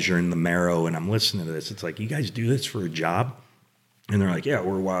and measuring the marrow. And I'm listening to this. It's like, you guys do this for a job? And they're like, yeah,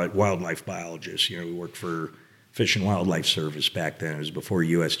 we're wildlife biologists. We worked for Fish and Wildlife Service back then. It was before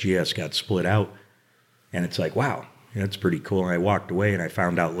USGS got split out. And it's like, wow, that's pretty cool. And I walked away and I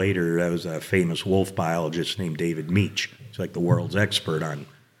found out later that was a famous wolf biologist named David Meach. He's like the world's expert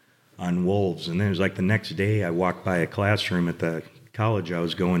on wolves. And then it was like the next day I walked by a classroom at the college I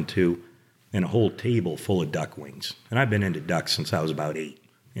was going to, and a whole table full of duck wings. And I've been into ducks since I was about 8.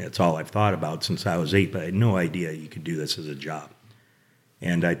 It's all I've thought about since I was 8, but I had no idea you could do this as a job.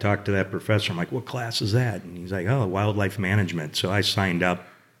 And I talked to that professor. I'm like, what class is that? And he's like, wildlife management. So I signed up,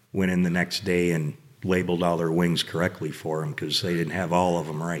 went in the next day and labeled all their wings correctly for them because they didn't have all of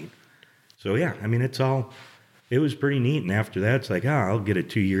them right. So, it was pretty neat. And after that, it's like, I'll get a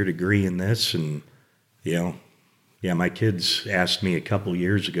 2-year degree in this. And, my kids asked me a couple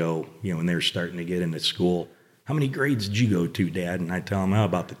years ago, when they were starting to get into school, how many grades did you go to, Dad? And I tell them,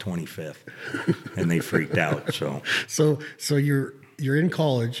 about the 25th. And they freaked out. So you're in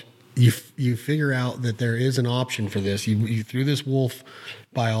college. You figure out that there is an option for this. You through this wolf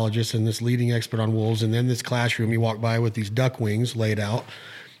biologist and this leading expert on wolves, and then this classroom you walk by with these duck wings laid out.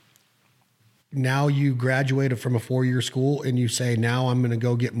 Now you graduated from a 4-year school and you say, now I'm going to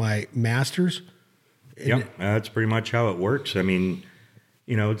go get my master's. Yep, that's pretty much how it works. I mean,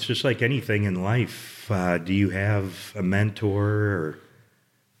 it's just like anything in life. Do you have a mentor or,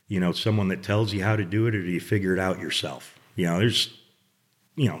 someone that tells you how to do it, or do you figure it out yourself?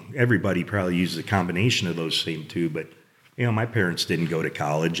 Everybody probably uses a combination of those same two, but, my parents didn't go to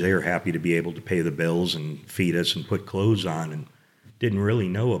college. They were happy to be able to pay the bills and feed us and put clothes on, and didn't really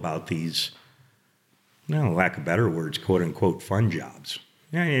know about these, lack of better words, quote unquote, fun jobs.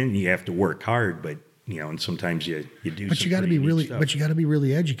 And you have to work hard, but, and sometimes you do. But you got to be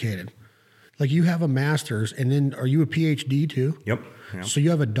really educated. Like, you have a master's, and then are you a PhD too? Yep. So you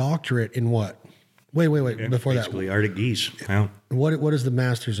have a doctorate in what? Wait. Yeah, before basically that, Arctic geese. Yeah. What is the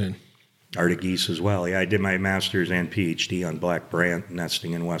master's in? Arctic geese as well. Yeah, I did my master's and PhD on black brant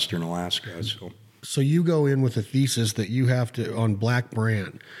nesting in western Alaska. So you go in with a thesis that you have to, on black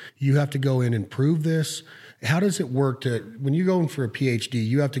brant, you have to go in and prove this. How does it work when you go in for a PhD,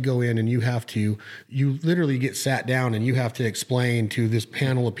 you have to go in and you literally get sat down and you have to explain to this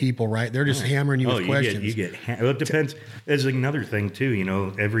panel of people, right? They're just hammering you with questions. Well, it depends. There's another thing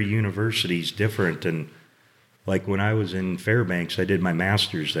too, every university's different. And like when I was in Fairbanks, I did my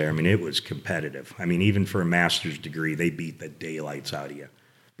master's there. I mean, it was competitive. I mean, even for a master's degree, they beat the daylights out of you.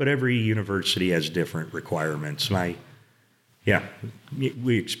 But every university has different requirements. We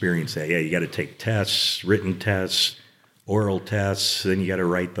experienced that. Yeah, you got to take tests, written tests, oral tests. Then you got to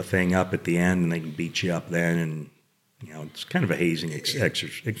write the thing up at the end, and they can beat you up then. And, it's kind of a hazing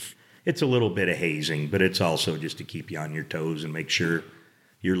exercise. It's a little bit of hazing, but it's also just to keep you on your toes and make sure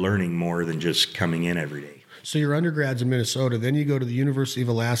you're learning more than just coming in every day. So your undergrad's in Minnesota, then you go to the University of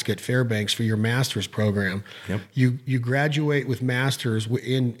Alaska at Fairbanks for your master's program. Yep. You graduate with masters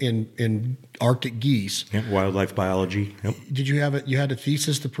in Arctic geese. Yep, wildlife biology. Yep. Did you had a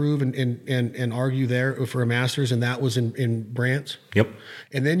thesis to prove and argue there for a master's, and that was in Brant's? Yep.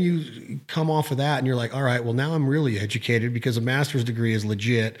 And then you come off of that and you're like, all right, well, now I'm really educated because a master's degree is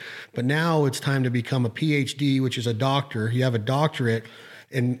legit, but now it's time to become a PhD, which is a doctor. You have a doctorate.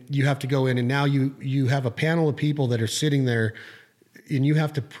 And you have to go in, and now you have a panel of people that are sitting there, and you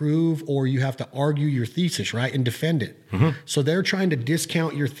have to prove or you have to argue your thesis, right, and defend it. Mm-hmm. So they're trying to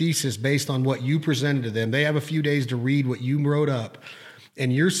discount your thesis based on what you presented to them. They have a few days to read what you wrote up,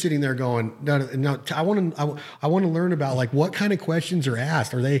 and you're sitting there going, no, I want to learn about, like, what kind of questions are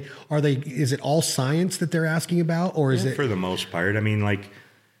asked. Are they? Is it all science that they're asking about, or is it? For the most part, I mean, like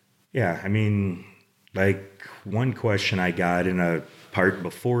one question I got in a part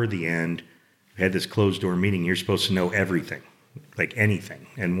before the end, we had this closed door meeting. You're supposed to know everything, like anything.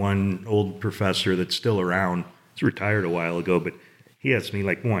 And one old professor that's still around, he's retired a while ago, but he asked me,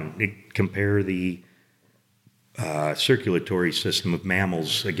 compare the circulatory system of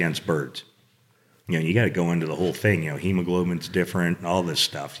mammals against birds. You got to go into the whole thing. Hemoglobin's different, and all this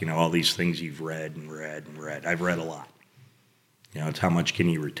stuff. All these things you've read and read and read. I've read a lot. It's how much can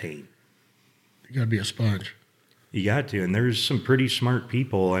you retain. You got to be a sponge. You got to, and there's some pretty smart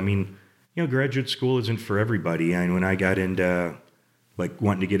people. I mean, graduate school isn't for everybody. And when I got into like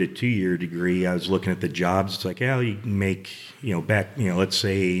wanting to get a 2-year degree, I was looking at the jobs. It's like, yeah, you can make, back, let's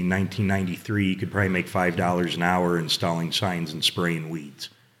say 1993, you could probably make $5 an hour installing signs and spraying weeds.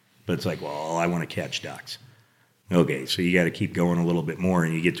 But it's like, well, I want to catch ducks. Okay, so you got to keep going a little bit more,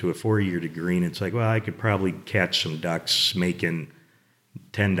 and you get to a 4-year degree, and it's like, well, I could probably catch some ducks making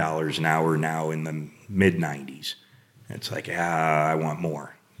 $10 an hour now in the mid-90s. It's like, I want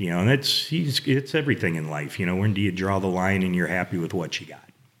more. And it's everything in life. When do you draw the line and you're happy with what you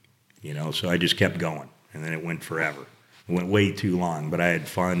got? So I just kept going, and then it went forever. It went way too long, but I had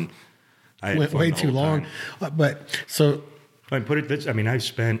fun. Went way too long. But so I put it this, I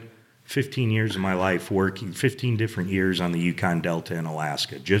spent 15 years of my life working 15 different years on the Yukon Delta in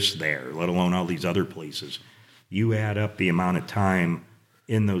Alaska, just there, let alone all these other places. You add up the amount of time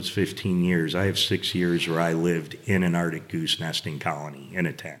in those 15 years. I have 6 years where I lived in an Arctic goose nesting colony in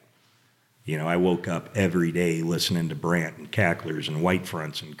a tent. I woke up every day listening to brant and cacklers and white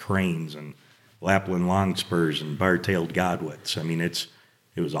fronts and cranes and Lapland longspurs and bar-tailed godwits.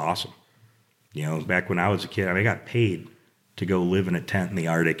 It was awesome. Back when I was a kid, I got paid to go live in a tent in the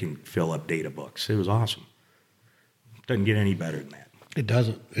Arctic and fill up data books. It was awesome. Doesn't get any better than that. It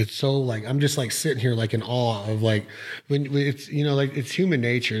doesn't. It's so like, I'm just like sitting here like in awe of like, when it's, like it's human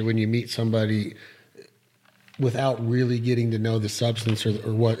nature when you meet somebody without really getting to know the substance or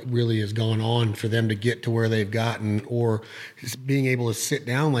what really has gone on for them to get to where they've gotten, or just being able to sit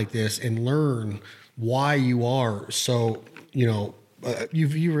down like this and learn why you are so, you're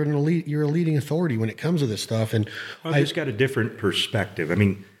a leading authority when it comes to this stuff. And I just got a different perspective.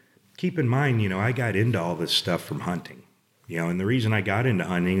 Keep in mind, I got into all this stuff from hunting. And the reason I got into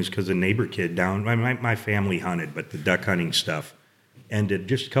hunting is because a neighbor kid down, my family hunted, but the duck hunting stuff ended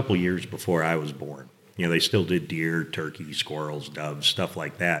just a couple years before I was born. They still did deer, turkey, squirrels, doves, stuff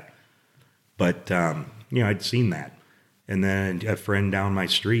like that. But, I'd seen that. And then a friend down my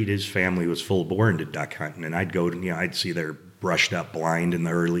street, his family was full bore into duck hunting. And I'd go to, I'd see their brushed up blind in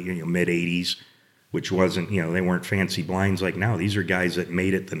the early, mid 80s, which wasn't, they weren't fancy blinds like now. These are guys that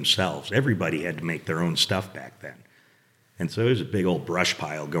made it themselves. Everybody had to make their own stuff back then. And so there's a big old brush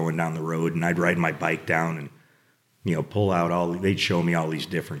pile going down the road, and I'd ride my bike down and, pull out they'd show me all these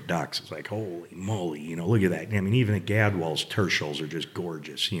different ducks. It's like, holy moly, look at that. Even the Gadwall's tertials are just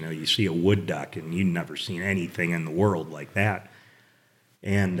gorgeous. You see a wood duck, and you've never seen anything in the world like that.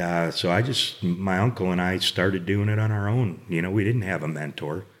 And so my uncle and I started doing it on our own. We didn't have a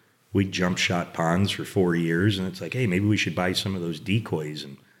mentor. We jump shot ponds for 4 years, and it's like, hey, maybe we should buy some of those decoys,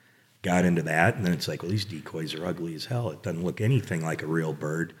 and got into that. And then it's like, well, these decoys are ugly as hell. It doesn't look anything like a real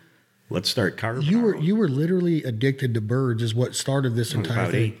bird. Let's start carving. You were literally addicted to birds is what started this entire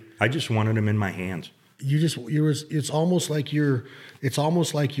thing. 8. I just wanted them in my hands. It's almost like you're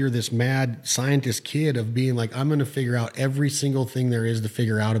this mad scientist kid of being like, I'm going to figure out every single thing there is to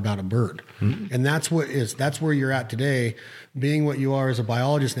figure out about a bird. Mm-hmm. And that's where you're at today, being what you are as a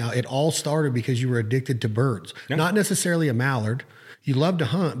biologist now. It all started because you were addicted to birds, not necessarily a mallard. You love to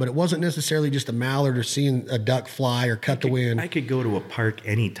hunt, but it wasn't necessarily just a mallard or seeing a duck fly or cut the wind. I could go to a park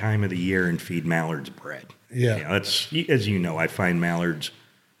any time of the year and feed mallards bread. Yeah. That's, as I find mallards,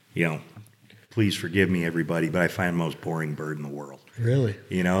 please forgive me, everybody, but I find the most boring bird in the world. Really?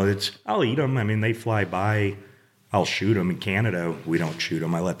 I'll eat them. They fly by. I'll shoot them. In Canada, we don't shoot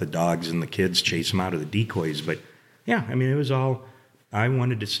them. I let the dogs and the kids chase them out of the decoys. But, yeah, it was all, I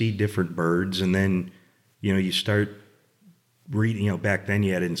wanted to see different birds. And then, you start reading, back then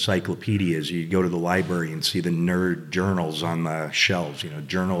you had encyclopedias. You'd go to the library and see the nerd journals on the shelves,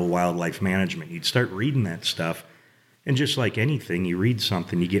 Journal of Wildlife Management. You'd start reading that stuff. And just like anything, you read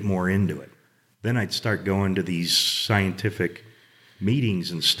something, you get more into it. Then I'd start going to these scientific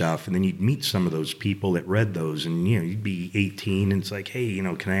meetings and stuff, and then you'd meet some of those people that read those, and, you'd be 18, and it's like, hey,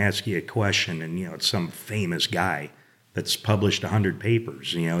 can I ask you a question? And, it's some famous guy that's published 100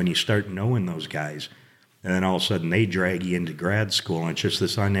 papers, and you start knowing those guys. And then all of a sudden they drag you into grad school, and it's just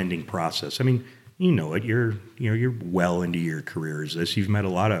this unending process. You're well into your career as this. You've met a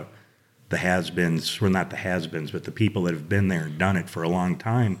lot of the has-beens, well, not the has-beens, but the people that have been there and done it for a long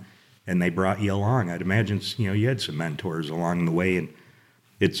time, and they brought you along. I'd imagine, you had some mentors along the way, and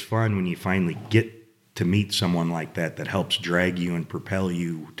it's fun when you finally get to meet someone like that helps drag you and propel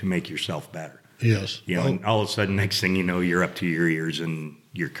you to make yourself better. Yes. And all of a sudden, next thing you know, you're up to your ears in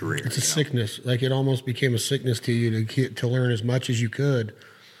your career. It's a sickness. Like, it almost became a sickness to you to learn as much as you could.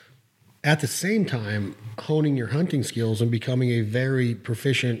 At the same time, honing your hunting skills and becoming a very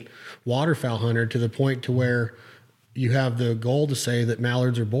proficient waterfowl hunter to the point to where you have the goal to say that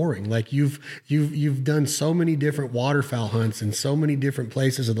mallards are boring. Like you've done so many different waterfowl hunts in so many different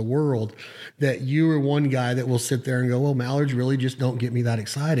places of the world that you are one guy that will sit there and go, well, mallards really just don't get me that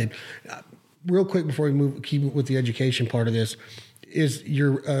excited. Real quick before we keep with the education part of this, is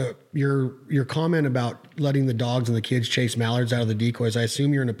your comment about letting the dogs and the kids chase mallards out of the decoys. I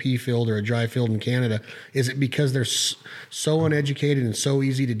assume you're in a pea field or a dry field in Canada. Is it because they're so uneducated and so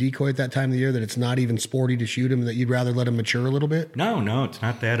easy to decoy at that time of the year that it's not even sporty to shoot them, that you'd rather let them mature a little bit? No, it's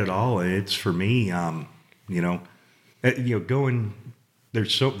not that at all. It's for me, going.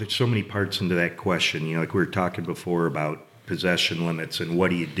 There's so many parts into that question. You know, like we were talking before about possession limits and what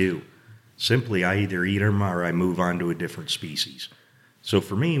do you do? Simply, I either eat them or I move on to a different species. So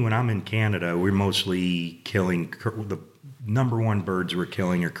for me, when I'm in Canada, we're mostly killing, the number one birds we're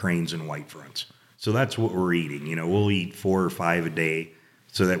killing are cranes and white fronts. So that's what we're eating. You know, we'll eat 4 or 5 a day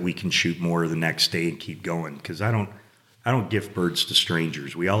so that we can shoot more the next day and keep going. Because I don't gift birds to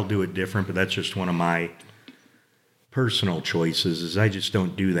strangers. We all do it different, but that's just one of my personal choices, is I just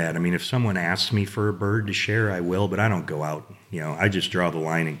don't do that. I mean, if someone asks me for a bird to share, I will, but I don't go out. You know, I just draw the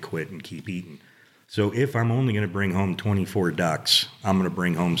line and quit and keep eating. So if I'm only going to bring home 24 ducks, I'm going to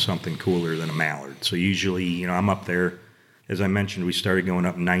bring home something cooler than a mallard. So usually, you know, I'm up there. As I mentioned, we started going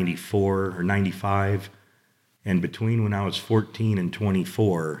up 94 or 95. And between when I was 14 and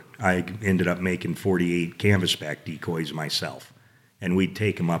 24, I ended up making 48 canvasback decoys myself. And we'd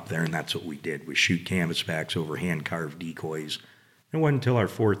take them up there, and that's what we did. We shoot canvasbacks over hand-carved decoys. It wasn't until our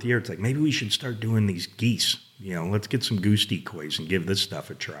 4th year, it's like, maybe we should start doing these geese. You know, let's get some goose decoys and give this stuff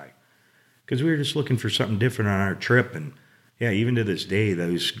a try. Because we were just looking for something different on our trip. And, yeah, even to this day,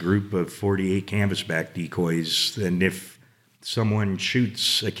 those group of 48 canvasback decoys, and if someone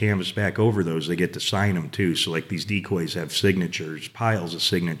shoots a canvasback over those, they get to sign them, too. So, like, these decoys have signatures, piles of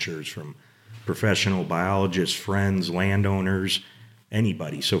signatures from professional biologists, friends, landowners,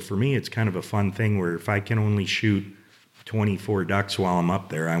 anybody. So for me, it's kind of a fun thing where if I can only shoot 24 ducks while I'm up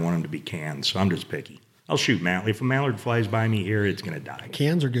there, I want them to be cans. So I'm just picky. I'll shoot mallard. If a mallard flies by me here, it's going to die.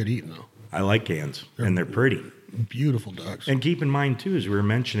 Cans are good eating, though. I like cans, and they're pretty. Beautiful ducks. And keep in mind, too, as we were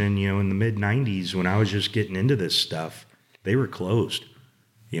mentioning, you know, in the mid-'90s, when I was just getting into this stuff, they were closed.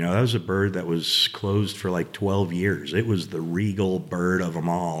 You know, that was a bird that was closed for like 12 years. It was the regal bird of them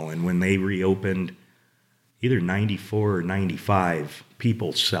all. And when they reopened, either 94 or 95,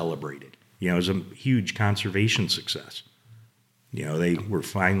 people celebrated. You know, it was a huge conservation success. You know, they were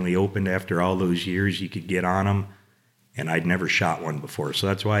finally opened after all those years. You could get on them, and I'd never shot one before. So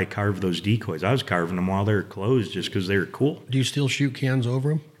that's why I carved those decoys. I was carving them while they were closed just because they were cool. Do you still shoot cans over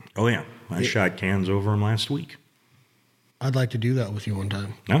them? Oh, yeah. I shot cans over them last week. I'd like to do that with you one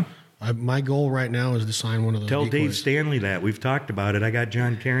time. No? My goal right now is to sign one of those Tell decoys. Dave Stanley that. We've talked about it. I got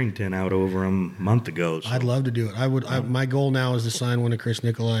John Carrington out over him a month ago. So. I'd love to do it. My goal now is to sign one of Chris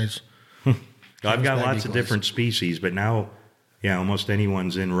Nicolai's. I've got lots of different species, but now, yeah, almost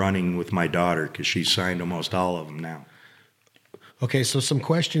anyone's in running with my daughter because she's signed almost all of them now. Okay, so some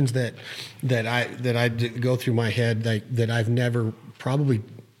questions that I go through my head that I've never probably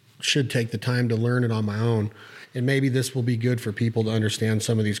should take the time to learn it on my own. And maybe this will be good for people to understand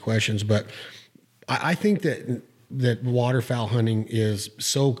some of these questions. But I think that waterfowl hunting is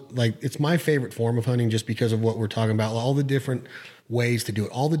so, like, it's my favorite form of hunting just because of what we're talking about. All the different ways to do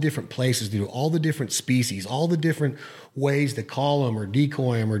it, all the different places to do it, all the different species, all the different ways to call them or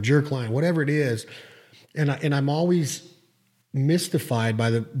decoy them or jerk line, whatever it is. And I'm always mystified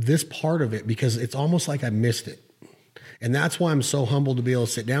by this part of it because it's almost like I missed it. And that's why I'm so humbled to be able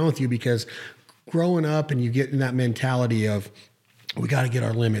to sit down with you, because growing up and you get in that mentality of, we got to get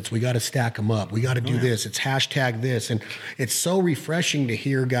our limits. We got to stack them up. We got to do this. It's hashtag this. And it's so refreshing to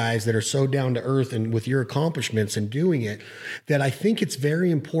hear guys that are so down to earth and with your accomplishments and doing it, that I think it's very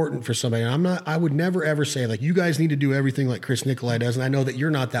important for somebody. And I would never ever say like, you guys need to do everything like Chris Nicolai does. And I know that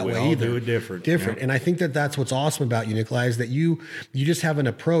you're not that way either. We all do it different. Different. Yeah. And I think that that's what's awesome about you, Nicolai, is that you just have an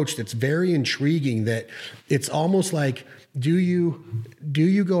approach that's very intriguing, that it's almost like, do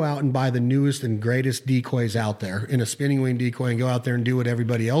you go out and buy the newest and greatest decoys out there in a spinning wing decoy and go out there and do what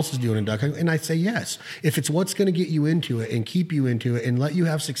everybody else is doing in duck hunting? And I say yes. If it's what's going to get you into it and keep you into it and let you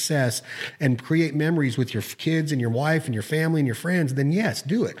have success and create memories with your kids and your wife and your family and your friends, then yes,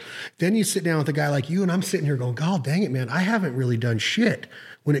 do it. Then you sit down with a guy like you and I'm sitting here going, God dang it, man, I haven't really done shit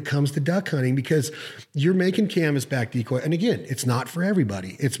when it comes to duck hunting, because you're making canvasback decoy. And again, it's not for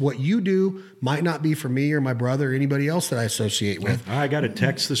everybody. It's what you do might not be for me or my brother or anybody else that I associate with. I got a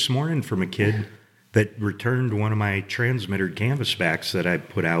text this morning from a kid that returned one of my transmitted canvasbacks that I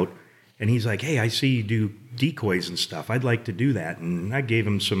put out. And he's like, hey, I see you do decoys and stuff. I'd like to do that. And I gave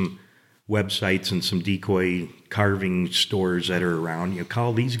him some websites and some decoy carving stores that are around.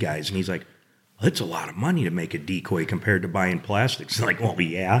 Call these guys. And he's like, well, it's a lot of money to make a decoy compared to buying plastics. Like, well,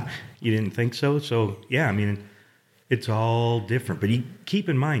 you didn't think so? So, yeah, I mean, it's all different. But keep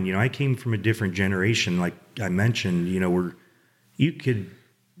in mind, I came from a different generation. Like I mentioned, where you could,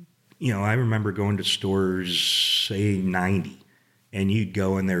 I remember going to stores, say, 90, and you'd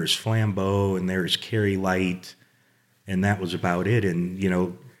go and there's Flambeau and there's Carry Light, and that was about it.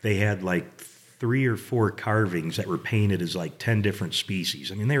 And, they had like 3 or 4 carvings that were painted as like 10 different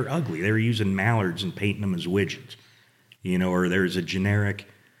species. I mean, they were ugly. They were using mallards and painting them as widgets, or there's a generic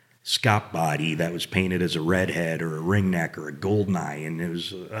scop body that was painted as a redhead or a ringneck or a goldeneye. And it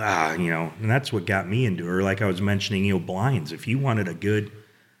was, and that's what got me into it. Or like I was mentioning, blinds. If you wanted a good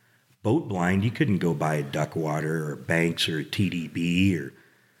boat blind, you couldn't go buy a Duckwater or a Banks or a TDB or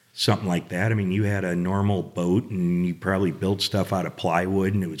something like that. I mean, you had a normal boat and you probably built stuff out of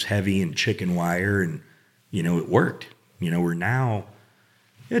plywood and it was heavy and chicken wire and, it worked. Where now,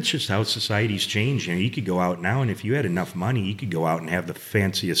 it's just how society's changed. You could go out now and if you had enough money, you could go out and have the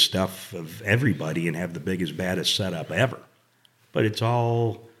fanciest stuff of everybody and have the biggest, baddest setup ever. But it's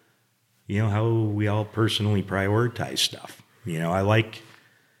all, how we all personally prioritize stuff. I like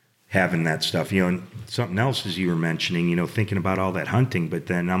having that stuff, and something else as you were mentioning, thinking about all that hunting, but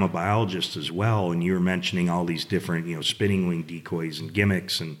then I'm a biologist as well, and you were mentioning all these different, spinning wing decoys and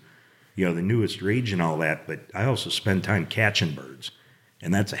gimmicks and, the newest rage and all that, but I also spend time catching birds,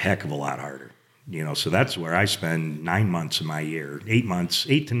 and that's a heck of a lot harder, so that's where I spend 9 months of my year, 8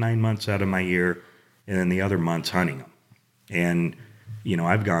 to 9 months out of my year, and then the other months hunting them. And,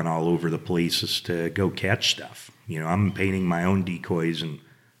 I've gone all over the places to go catch stuff. I'm painting my own decoys and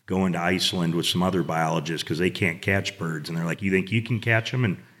going to Iceland with some other biologists because they can't catch birds. And they're like, you think you can catch them?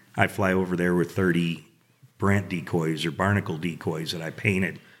 And I fly over there with 30 Brant decoys or barnacle decoys that I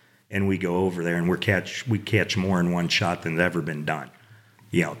painted. And we go over there and we catch more in one shot than's ever been done.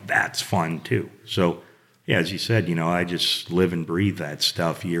 That's fun too. So, yeah, as you said, I just live and breathe that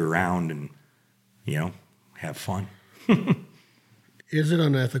stuff year round and, have fun. Is it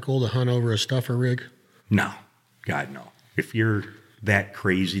unethical to hunt over a stuffer rig? No. God, no. If you're that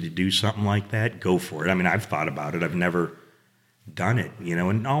crazy to do something like that, go for it. I mean, I've thought about it. I've never done it,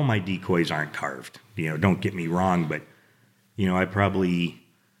 and all my decoys aren't carved. Don't get me wrong, but, I probably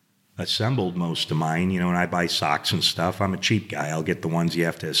assembled most of mine, and I buy socks and stuff. I'm a cheap guy. I'll get the ones you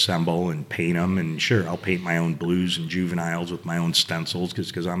have to assemble and paint them, and sure, I'll paint my own blues and juveniles with my own stencils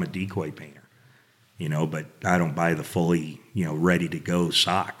because I'm a decoy painter, but I don't buy the fully, ready-to-go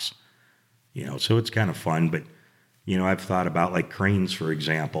socks, so it's kind of fun, but I've thought about like cranes, for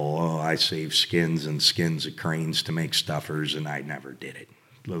example. Oh, I save skins and skins of cranes to make stuffers, and I never did it.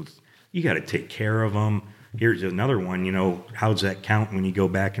 You got to take care of them. Here's another one, how's that count when you go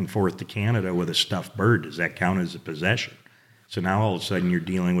back and forth to Canada with a stuffed bird? Does that count as a possession? So now all of a sudden you're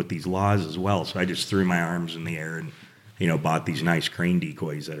dealing with these laws as well. So I just threw my arms in the air and, bought these nice crane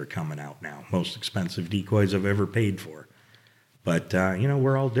decoys that are coming out now. Most expensive decoys I've ever paid for. But,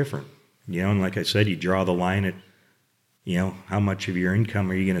 we're all different. And like I said, you draw the line at, how much of your income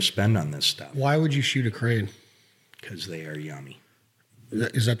are you going to spend on this stuff? Why would you shoot a crane? Because they are yummy.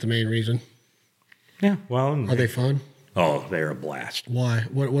 Is that the main reason? Yeah, well... Are they fun? Oh, they're a blast. Why?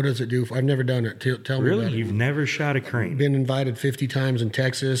 What does it do? I've never done it. Tell me Really? about it. You've never shot a crane? Been invited 50 times in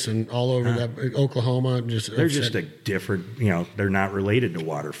Texas and all over Oklahoma. They're just a different, they're not related to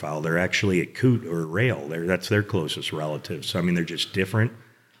waterfowl. They're actually a coot or a rail. That's their closest relative. So, I mean, they're just different.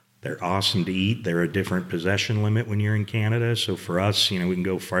 They're awesome to eat. They're a different possession limit when you're in Canada. So for us, we can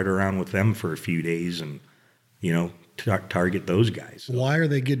go fight around with them for a few days and, target those guys. Why are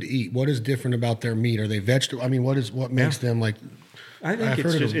they good to eat? What is different about their meat? Are they vegetable? I mean, what makes them like? I think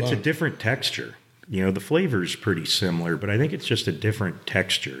it's a different texture. The flavor's pretty similar, but I think it's just a different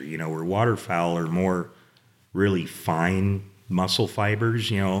texture. Where waterfowl are more really fine muscle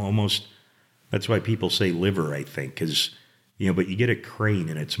fibers. Almost. That's why people say liver. I think because. But you get a crane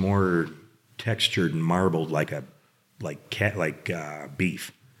and it's more textured and marbled like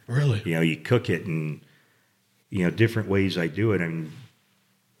beef. Really? You cook it and different ways I do it. I mean,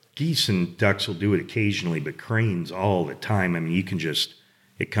 geese and ducks will do it occasionally, but cranes all the time. I mean,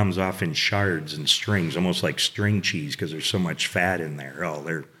 it comes off in shards and strings, almost like string cheese because there's so much fat in there. Oh,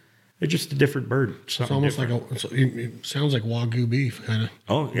 they're just a different bird. It's almost different. It sounds like Wagyu beef kind of.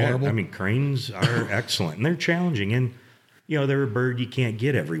 Oh yeah, marble. I mean, cranes are excellent and they're challenging and. They're a bird you can't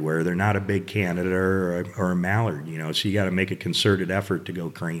get everywhere. They're not a big Canada or a mallard, so you got to make a concerted effort to go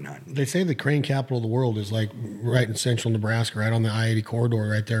crane hunting. They say the crane capital of the world is like right in central Nebraska, right on the I-80 corridor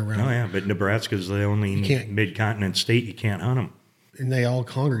right there around. Oh, yeah, but Nebraska's the only mid-continent state you can't hunt them. And they all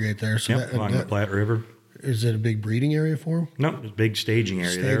congregate there. So Yep, along the Platte River. Is it a big breeding area for them? No, it's a big staging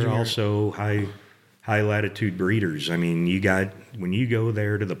area. They're also high latitude breeders. I mean, when you go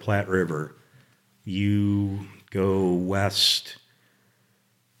there to the Platte River, you go west.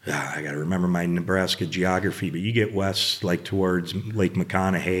 I got to remember my Nebraska geography, but you get west like towards Lake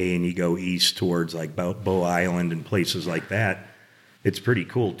McConaughey, and you go east towards like Bow Island and places like that. It's pretty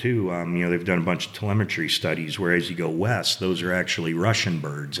cool too. They've done a bunch of telemetry studies where as you go west, those are actually Russian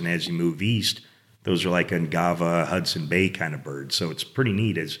birds, and as you move east, those are like Ungava, Hudson Bay kind of birds. So it's pretty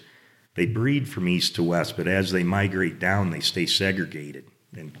neat as they breed from east to west, but as they migrate down, they stay segregated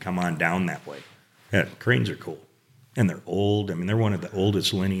and come on down that way. Yeah, cranes are cool. And they're old. I mean, they're one of the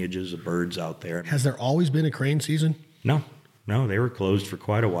oldest lineages of birds out there. Has there always been a crane season? No, they were closed for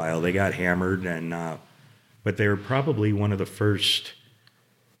quite a while. They got hammered, but they were probably one of the first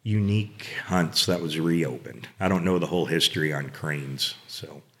unique hunts that was reopened. I don't know the whole history on cranes,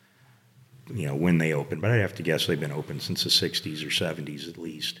 so when they opened, but I'd have to guess they've been open since the 60s or 70s at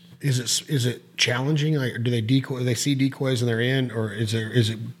least. Is it challenging? Like, do they see decoys and they're in, or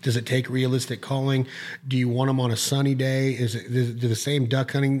does it take realistic calling? Do you want them on a sunny day? Do the same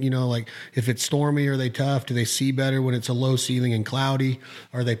duck hunting, like if it's stormy, are they tough? Do they see better when it's a low ceiling and cloudy?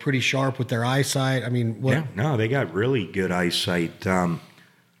 Are they pretty sharp with their eyesight? I mean, what? Yeah, no, they got really good eyesight. Yeah,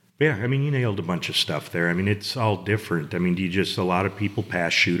 I mean, you nailed a bunch of stuff there. I mean, it's all different. I mean, a lot of people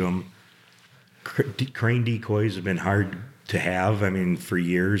pass shoot them. Crane decoys have been hard to have. I mean, for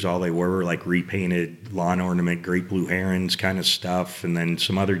years, all they were like repainted lawn ornament, great blue herons kind of stuff. And then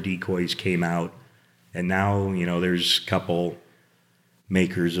some other decoys came out. And now, there's a couple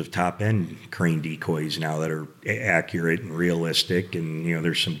makers of top-end crane decoys now that are accurate and realistic. And,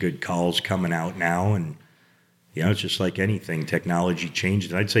 there's some good calls coming out now. And, it's just like anything. Technology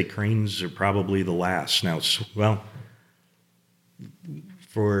changes. I'd say cranes are probably the last. Now, well,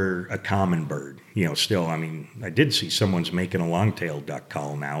 for a common bird, still, I mean, I did see someone's making a long-tailed duck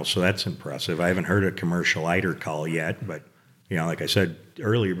call now, so that's impressive. I haven't heard a commercial eider call yet, but, like I said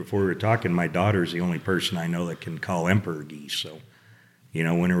earlier before we were talking, my daughter's the only person I know that can call emperor geese, so,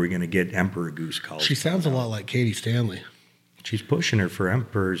 when are we going to get emperor goose calls? She sounds a lot like Katie Stanley. She's pushing her for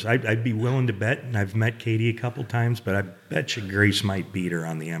emperors. I'd be willing to bet, and I've met Katie a couple times, but I bet you Grace might beat her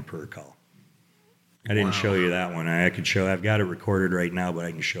on the emperor call. I didn't show you that one. I've got it recorded right now, but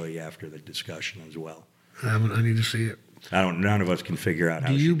I can show you after the discussion as well. I need to see it. None of us can figure out how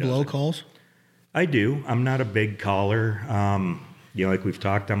she does it. Do you blow calls? I do. I'm not a big caller. Like we've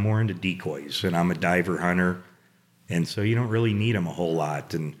talked, I'm more into decoys, and I'm a diver hunter, and so you don't really need them a whole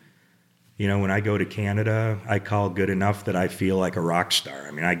lot. And, when I go to Canada, I call good enough that I feel like a rock star.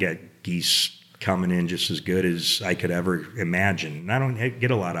 I mean, I get geese coming in just as good as I could ever imagine. And I don't get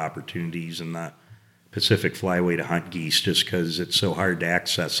a lot of opportunities in the Pacific Flyway to hunt geese just because it's so hard to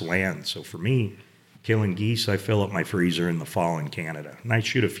access land. So for me, killing geese, I fill up my freezer in the fall in Canada. And I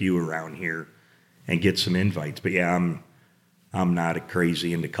shoot a few around here and get some invites. But yeah, I'm not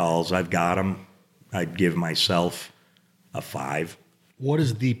crazy into calls. I've got them. I'd give myself a 5. What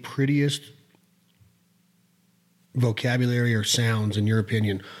is the prettiest vocabulary or sounds in your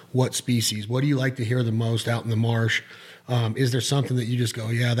opinion? What species? What do you like to hear the most out in the marsh? Is there something that you just go,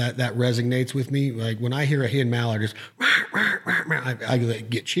 yeah, that resonates with me? Like when I hear a hen mallard, just I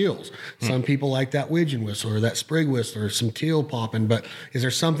get chills. Some people like that widgeon whistle or that sprig whistle or some teal popping. But is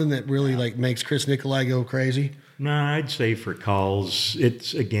there something that really like makes Chris Nicolai go crazy? No, I'd say for calls,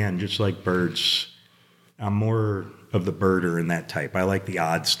 it's again just like birds. I'm more of the birder in that type. I like the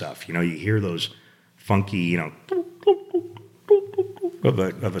odd stuff. You hear those funky,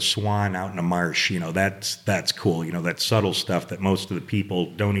 of a swan out in a marsh, that's cool. That subtle stuff that most of the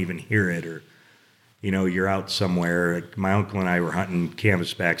people don't even hear it. Or, you're out somewhere. Like my uncle and I were hunting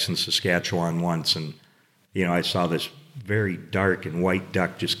canvasbacks in Saskatchewan once, and, I saw this very dark and white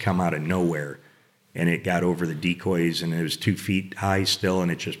duck just come out of nowhere. And it got over the decoys, and it was 2 feet high still,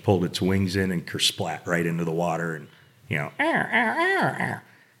 and it just pulled its wings in and kersplat right into the water. And,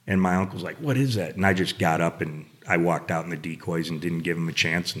 and my uncle's like, what is that? And I just got up and I walked out in the decoys and didn't give him a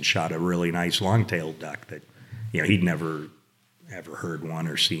chance and shot a really nice long-tailed duck that, he'd never ever heard one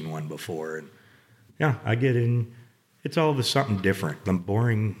or seen one before. And yeah, I get in. It's all of something different. The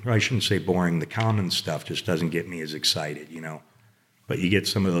boring, I shouldn't say boring, the common stuff just doesn't get me as excited, But you get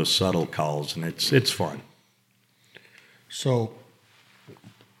some of those subtle calls, and it's fun. So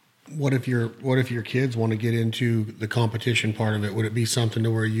what if your kids want to get into the competition part of it? Would it be something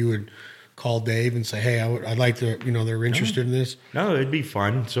to where you would call Dave and say, hey, I'd like to, they're interested in this? No, it'd be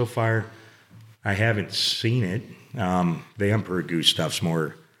fun. So far, I haven't seen it. The emperor goose stuff's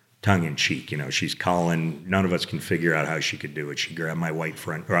more tongue in cheek. She's calling. None of us can figure out how she could do it. She grabbed my white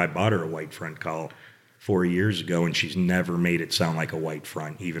front, or I bought her a white front call 4 years ago, and she's never made it sound like a white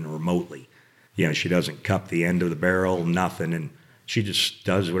front, even remotely. She doesn't cup the end of the barrel, nothing, and she just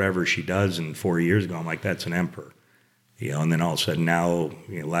does whatever she does. And 4 years ago, I'm like, that's an emperor. And then all of a sudden now,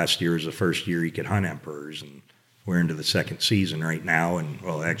 last year was the first year you could hunt emperors, and we're into the second season right now, and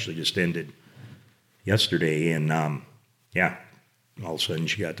well, it actually just ended yesterday, and all of a sudden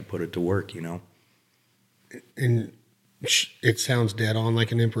she got to put it to work, And it sounds dead on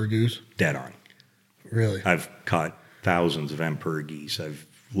like an emperor goose? Dead on. Really? I've caught thousands of emperor geese. I've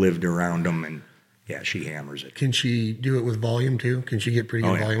lived around them, and she hammers it. Can she do it with volume too? Can she get pretty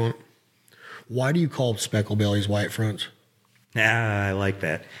good volume on it? Why do you call speckle bellies white fronts? I like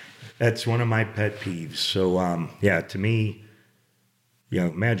that. That's one of my pet peeves. So, to me,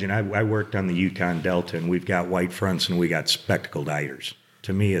 imagine I worked on the Yukon Delta, and we've got white fronts and we got spectacled eiders.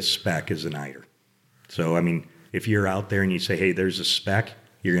 To me, a speck is an eider. So, I mean, if you're out there and you say, hey, there's a speck,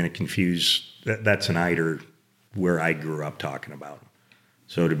 you're going to confuse, that's an eider where I grew up talking about.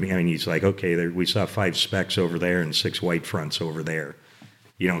 So to me, I mean, he's like, okay, we saw 5 specks over there and 6 white fronts over there.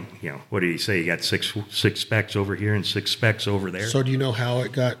 What did he say? You got six specks over here and 6 specks over there. So do you know how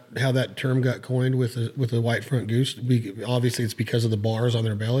that term got coined with the white front goose? Obviously, it's because of the bars on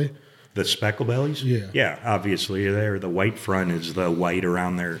their belly. The speckle bellies? Yeah. Yeah, obviously there. The white front is the white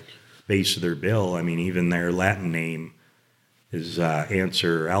around their base of their bill. I mean, even their Latin name is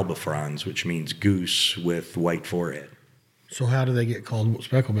Anser albifrons, which means goose with white forehead. So how do they get called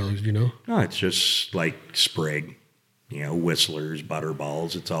speckle bellies? Do you know? No, it's just like sprig. Whistlers,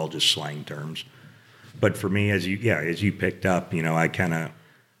 butterballs, it's all just slang terms. But for me, as you picked up,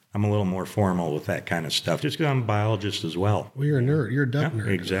 I'm a little more formal with that kind of stuff, just because I'm a biologist as well. Well, you're a nerd. You're a duck nerd.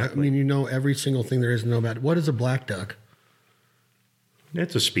 Exactly. I mean, you know every single thing there is to know about it. What is a black duck?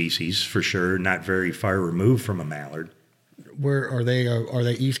 It's a species, for sure, not very far removed from a mallard. Where are they? Are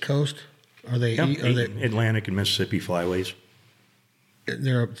they East Coast? Are they? Are they Atlantic and Mississippi flyways?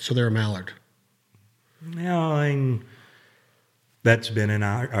 They're a mallard. No, that's been an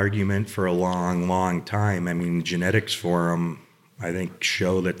argument for a long, long time. I mean, genetics for them, I think,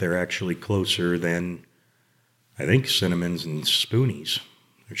 show that they're actually closer than, I think, cinnamons and spoonies.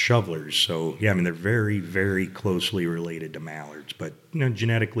 They're shovelers. So, I mean, they're very, very closely related to mallards. But,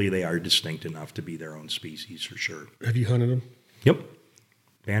 genetically, they are distinct enough to be their own species, for sure. Have you hunted them? Yep.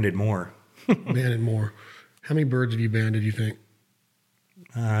 Banded more. Banded more. How many birds have you banded, you think?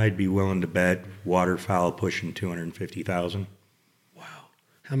 I'd be willing to bet waterfowl pushing 250,000. Wow.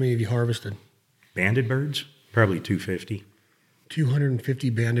 How many have you harvested? Banded birds? Probably 250. 250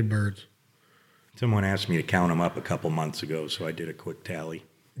 banded birds. Someone asked me to count them up a couple months ago, so I did a quick tally.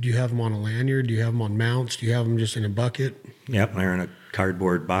 Do you have them on a lanyard? Do you have them on mounts? Do you have them just in a bucket? Yep, they're in a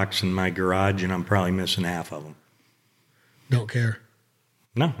cardboard box in my garage, and I'm probably missing half of them. Don't care.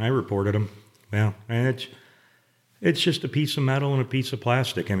 No, I reported them. Well, and it's just a piece of metal and a piece of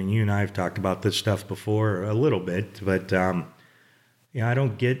plastic. I mean, you and I have talked about this stuff before a little bit, but I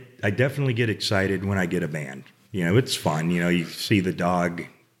definitely get excited when I get a band. It's fun. You see the dog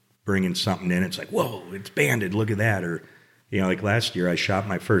bringing something in. It's like, whoa, it's banded. Look at that. Or, like last year, I shot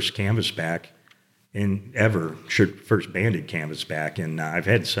my first canvasback first banded canvasback. And I've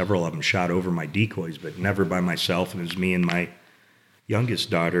had several of them shot over my decoys, but never by myself. And it was me and my youngest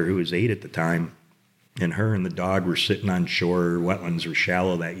daughter, who was 8 at the time. And her and the dog were sitting on shore. Wetlands were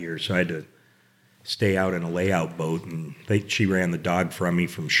shallow that year, so I had to stay out in a layout boat. And she ran the dog from me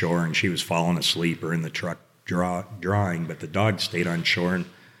from shore, and she was falling asleep or in the truck drawing. But the dog stayed on shore, and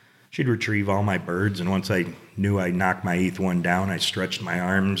she'd retrieve all my birds. And once I knew I knocked my 8th one down, I stretched my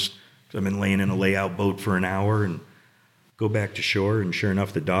arms. I've been laying in a layout boat for an hour and go back to shore. And sure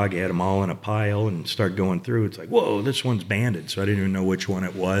enough, the dog had them all in a pile and start going through. It's like, whoa, this one's banded. So I didn't even know which one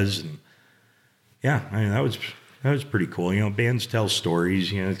it was. And yeah, I mean, that was pretty cool. Bands tell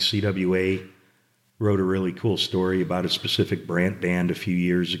stories. CWA wrote a really cool story about a specific Brant band a few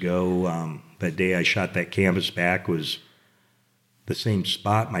years ago. That day I shot that canvasback was the same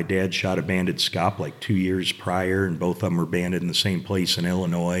spot. My dad shot a banded scop like 2 years prior, and both of them were banded in the same place in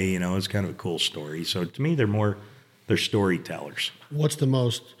Illinois. It's kind of a cool story. So to me, they're storytellers. What's the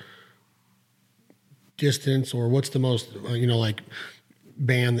most distance, or what's the most,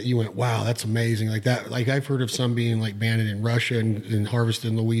 band that you went, wow, that's amazing, like that? Like, I've heard of some being like banded in Russia and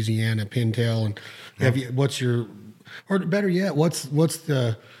harvested in Louisiana, pintail. And or better yet, what's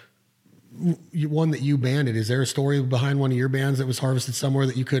the one that you banded? Is there a story behind one of your bands that was harvested somewhere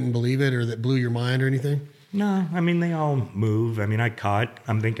that you couldn't believe it, or that blew your mind or anything? No, I mean, they all move. I mean, I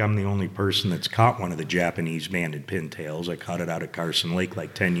think I'm the only person that's caught one of the Japanese banded pintails. I caught it out at Carson Lake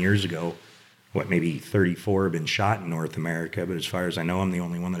like 10 years ago. Maybe 34 have been shot in North America, but as far as I know, I'm the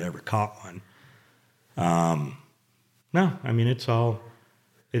only one that ever caught one. No, I mean, it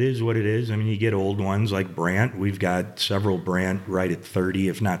is what it is. I mean, you get old ones like Brant. We've got several Brant right at 30,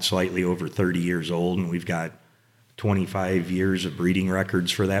 if not slightly over 30 years old, and we've got 25 years of breeding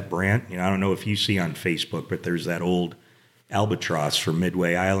records for that Brant. I don't know if you see on Facebook, but there's that old albatross from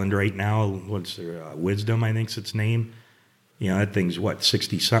Midway Island right now. What's their Wisdom, I think's its name. That thing's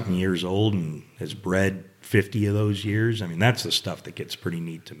 60-something years old and has bred 50 of those years. I mean, that's the stuff that gets pretty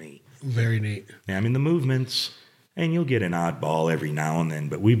neat to me. Very neat. Yeah, I mean, the movements, and you'll get an oddball every now and then,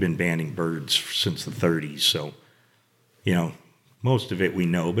 but we've been banding birds since the 30s, so, most of it we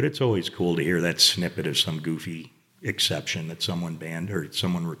know, but it's always cool to hear that snippet of some goofy exception that someone banned or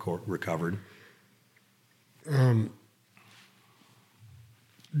someone recovered.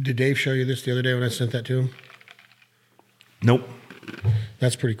 Did Dave show you this the other day when I sent that to him? Nope.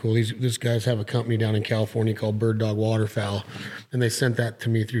 That's pretty cool. These guys have a company down in California called Bird Dog Waterfowl, and they sent that to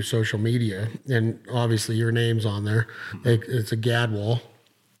me through social media. And obviously your name's on there. It's a gadwall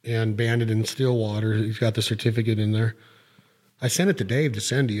and banded in Stillwater. He's got the certificate in there. I sent it to Dave to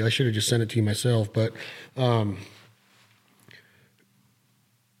send to you. I should have just sent it to you myself, but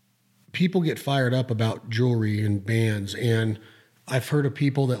people get fired up about jewelry and bands, and I've heard of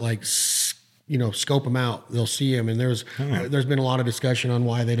people that scope them out. They'll see them, and there's been a lot of discussion on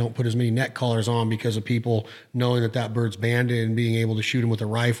why they don't put as many neck collars on because of people knowing that bird's banded and being able to shoot them with a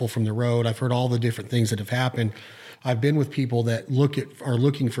rifle from the road. I've heard all the different things that have happened. I've been with people that are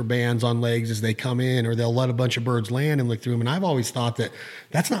looking for bands on legs as they come in, or they'll let a bunch of birds land and look through them. And I've always thought that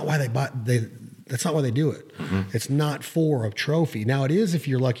that's not why that's not why they do it. Mm-hmm. It's not for a trophy. Now it is if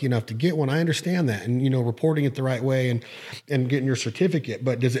you're lucky enough to get one. I understand that, and reporting it the right way and getting your certificate.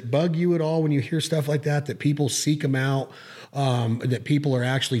 But does it bug you at all when you hear stuff like that people seek them out, that people are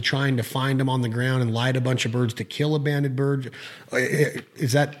actually trying to find them on the ground and light a bunch of birds to kill a banded bird?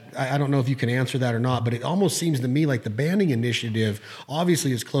 Is that, I don't know if you can answer that or not, but it almost seems to me like the banding initiative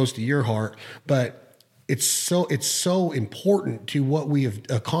obviously is close to your heart, but it's so important to what we have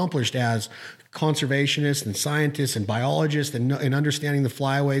accomplished as conservationists and scientists and biologists and understanding the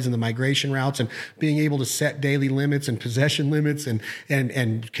flyways and the migration routes and being able to set daily limits and possession limits and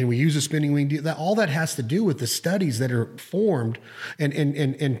can we use a spinning wing? That all that has to do with the studies that are formed and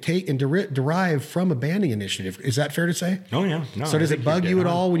derive from a banding initiative. Is that fair to say? Oh yeah. No, so does it bug you at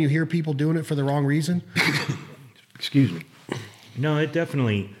all when you hear people doing it for the wrong reason? Excuse me. No, it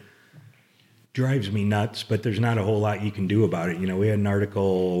definitely drives me nuts, but there's not a whole lot you can do about it. We had an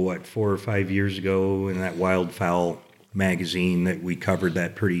article, 4 or 5 years ago in that Wildfowl magazine that we covered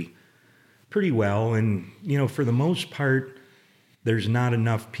that pretty well. And, for the most part, there's not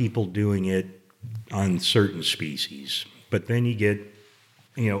enough people doing it on certain species. But then you get,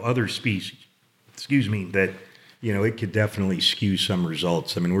 other species, that, it could definitely skew some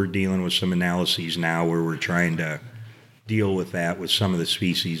results. I mean, we're dealing with some analyses now where we're trying to deal with that with some of the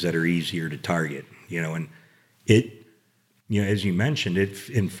species that are easier to target, and it, as you mentioned, it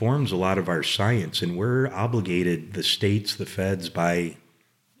informs a lot of our science, and we're obligated, the states, the feds, by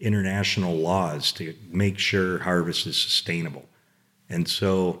international laws to make sure harvest is sustainable. And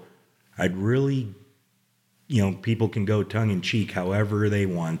so I'd really, people can go tongue in cheek however they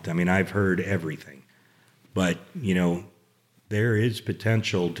want. I mean, I've heard everything, but, there is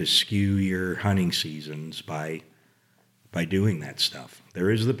potential to skew your hunting seasons by doing that stuff. There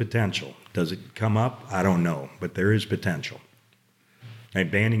is the potential. Does it come up? I don't know, but there is potential.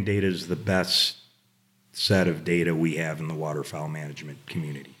 And banding data is the best set of data we have in the waterfowl management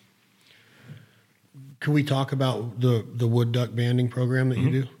community. Can we talk about the wood duck banding program that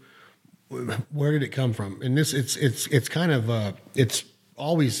you do? Where did it come from? And it's kind of it's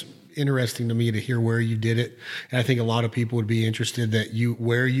always interesting to me to hear where you did it, and I think a lot of people would be interested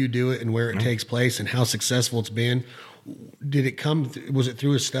where you do it and where it takes place and how successful it's been. Did it come? Was it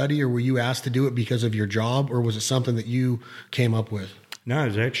through a study, or were you asked to do it because of your job, or was it something that you came up with? No, it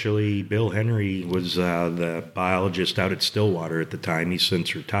was actually Bill Henry was the biologist out at Stillwater at the time. He's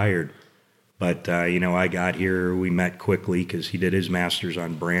since retired, but I got here. We met quickly because he did his master's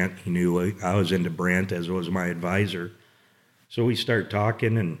on Brant. He knew I was into Brant, as was my advisor. So we start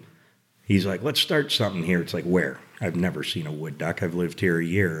talking, and he's like, "Let's start something here." It's like, where? I've never seen a wood duck. I've lived here a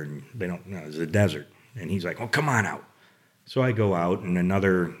year, and they don't know. It's a desert. And he's like, "Oh, come on out." So I go out, and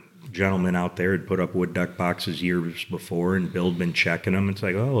another gentleman out there had put up wood duck boxes years before, and Bill had been checking them. It's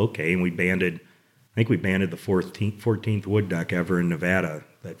like, oh, okay. And I think we banded the 14th wood duck ever in Nevada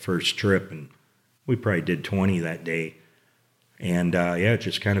that first trip. And We probably did 20 that day. And yeah, it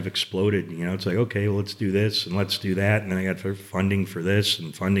just kind of exploded. You know, it's like, okay, well, let's do this and let's do that. And then I got funding for this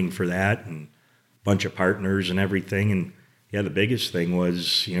and funding for that and a bunch of partners and everything. And yeah, the biggest thing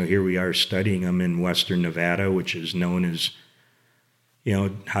was, you know, here we are studying them in Western Nevada, which is known as, you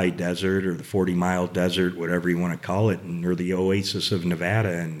know, high desert or the 40-mile desert, whatever you want to call it, and or the oasis of Nevada.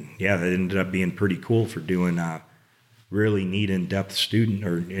 And yeah, that ended up being pretty cool for doing really neat in-depth student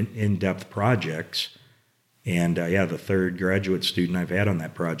or in-depth projects. And yeah, the third graduate student I've had on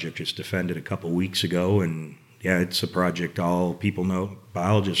that project just defended a couple weeks ago. And yeah, it's a project all people know,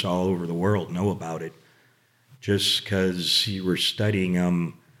 biologists all over the world know about it, just because you were studying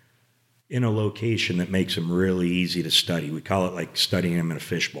them in a location that makes them really easy to study. We call it like studying them in a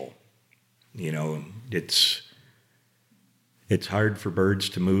fishbowl. You know, it's hard for birds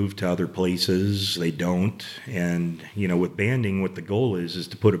to move to other places. They don't. And, you know, with banding, what the goal is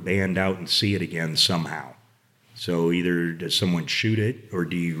to put a band out and see it again somehow. So either does someone shoot it, or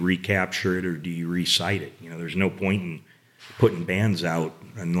do you recapture it, or do you recite it? You know, there's no point in putting bands out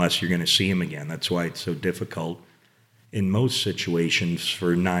unless you're going to see them again. That's why it's so difficult in most situations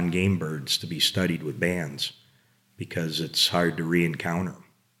for non-game birds to be studied with bands, because it's hard to re-encounter them.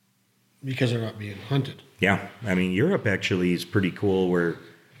 Because they're not being hunted. Yeah. I mean, Europe actually is pretty cool, where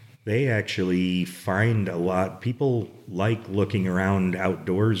they actually find a lot. People like looking around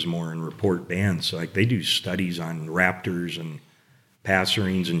outdoors more and report bands. So, like, they do studies on raptors and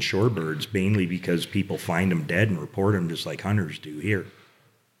passerines and shorebirds, mainly because people find them dead and report them just like hunters do here.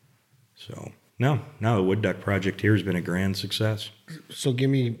 So, no, the wood duck project here has been a grand success. So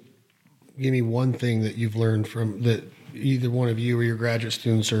give me one thing that you've learned from that, either one of you or your graduate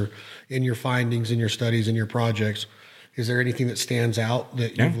students, or in your findings, in your studies, in your projects. Is there anything that stands out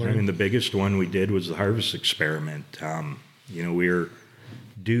that you've learned? I mean, the biggest one we did was the harvest experiment. You know, we're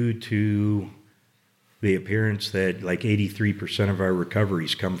due to the appearance that like 83% of our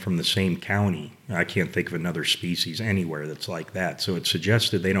recoveries come from the same county. I can't think of another species anywhere that's like that. So it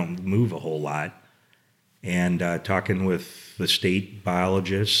suggested they don't move a whole lot. And talking with the state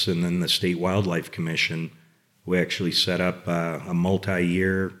biologists and then the State Wildlife Commission, we actually set up a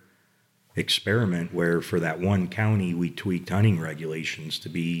multi-year experiment where for that one county we tweaked hunting regulations to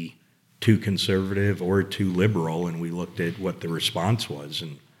be too conservative or too liberal, and we looked at what the response was,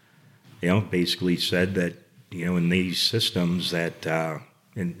 and you know, basically said that, you know, in these systems that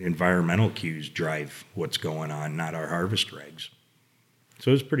environmental cues drive what's going on, not our harvest regs.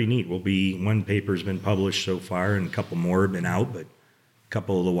 So it's pretty neat. One paper's been published so far, and a couple more have been out, but a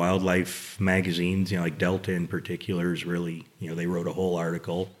couple of the wildlife magazines, you know, like Delta in particular, is really, you know, they wrote a whole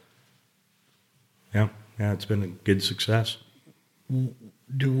article. Yeah, it's been a good success.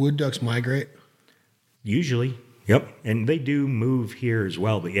 Do wood ducks migrate? Usually, yep. And they do move here as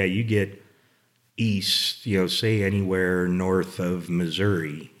well. But yeah, you get east, you know, say anywhere north of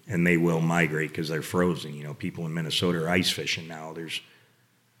Missouri, and they will migrate because they're frozen. You know, people in Minnesota are ice fishing now. There's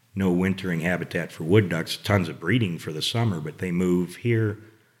no wintering habitat for wood ducks, tons of breeding for the summer, but they move here.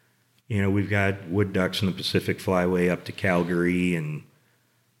 You know, we've got wood ducks in the Pacific Flyway up to Calgary and,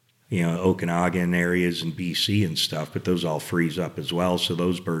 you know, Okanagan areas and BC and stuff, but those all freeze up as well, so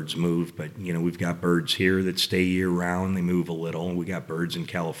those birds move. But, you know, we've got birds here that stay year-round. They move a little. We got birds in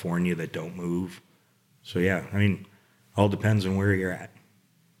California that don't move. So, yeah, I mean, all depends on where you're at.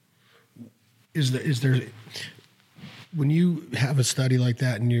 Is there when you have a study like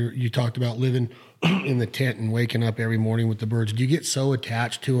that and you talked about living in the tent and waking up every morning with the birds, do you get so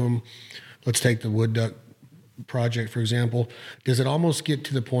attached to them? Let's take the wood duck project, for example. Does it almost get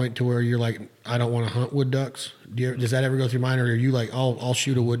to the point to where you're like, I don't want to hunt wood ducks? Does that ever go through your mind, or are you like, I'll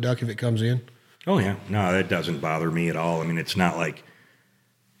shoot a wood duck if it comes in? Oh, yeah. No, that doesn't bother me at all. I mean, it's not like,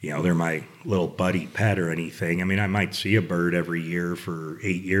 you know, they're my little buddy pet or anything. I mean, I might see a bird every year for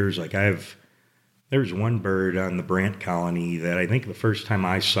 8 years. Like there's one bird on the Brant colony that I think the first time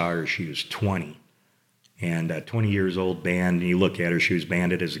I saw her, she was 20. And a 20 years old band, and you look at her, she was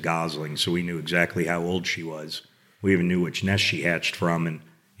banded as a gosling, so we knew exactly how old she was. We even knew which nest she hatched from, and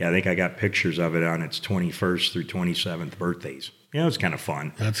yeah, I think I got pictures of it on its 21st through 27th birthdays. Yeah, it was kind of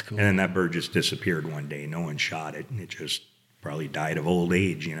fun. That's cool. And then that bird just disappeared one day. No one shot it, and it just probably died of old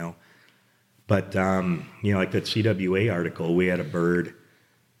age, you know. But, you know, like that CWA article, we had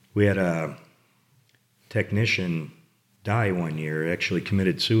a technician die one year, actually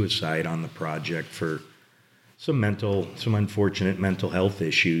committed suicide on the project for some unfortunate mental health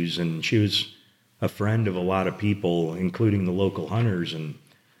issues, and she was a friend of a lot of people, including the local hunters, and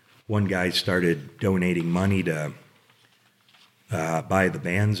one guy started donating money to buy the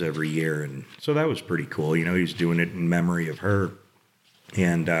bands every year, and so that was pretty cool. You know, he was doing it in memory of her,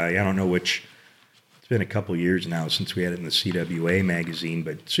 and I don't know which been a couple years now since we had it in the CWA magazine,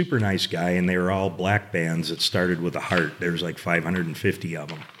 but super nice guy. And they were all black bands that started with a heart. There's like 550 of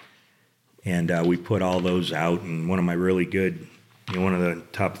them. And we put all those out. And one of my really good, one of the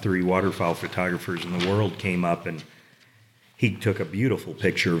top 3 waterfowl photographers in the world came up, and he took a beautiful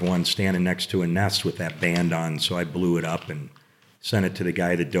picture of one standing next to a nest with that band on. So I blew it up and sent it to the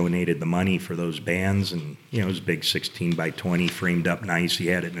guy that donated the money for those bands. And, it was a big 16 by 20, framed up nice. He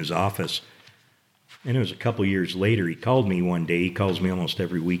had it in his office. And it was a couple years later, he called me one day. He calls me almost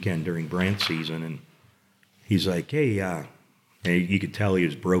every weekend during brant season. And he's like, hey, and you could tell he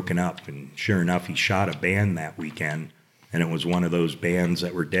was broken up. And sure enough, he shot a band that weekend. And it was one of those bands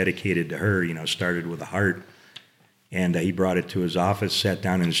that were dedicated to her, started with a heart. And he brought it to his office, sat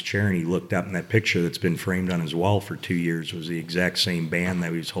down in his chair, and he looked up, and that picture that's been framed on his wall for 2 years was the exact same band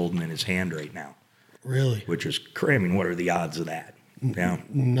that he was holding in his hand right now. Really? Which is crazy. I mean, what are the odds of that? Yeah.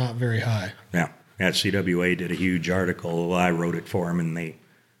 Not very high. Yeah. CWA did a huge article. Well, I wrote it for him, and they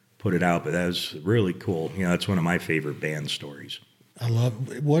put it out, but that was really cool. That's one of my favorite band stories. I love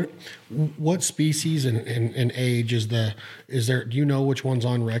what species and age is there? Do you know which one's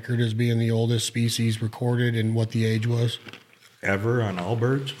on record as being the oldest species recorded and what the age was? Ever on all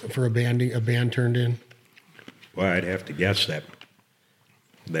birds? For a band turned in? Well, I'd have to guess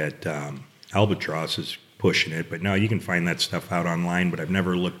that albatross is pushing it, but no, you can find that stuff out online, but I've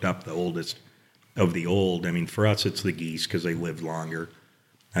never looked up the oldest of the old. I mean, for us, it's the geese because they lived longer.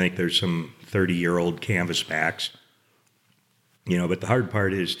 I think there's some 30-year-old canvasbacks. But the hard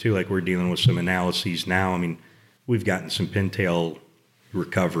part is, too, like we're dealing with some analyses now. I mean, we've gotten some pintail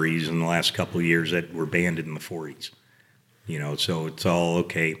recoveries in the last couple of years that were banded in the 40s. So it's all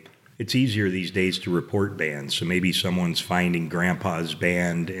okay. It's easier these days to report bands. So maybe someone's finding grandpa's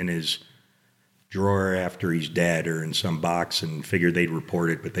band in his drawer after he's dead or in some box and figured they'd report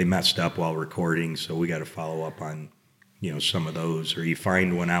it, but they messed up while recording. So we got to follow up on, some of those. Or you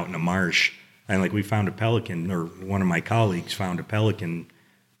find one out in a marsh. And like we found a pelican, or one of my colleagues found a pelican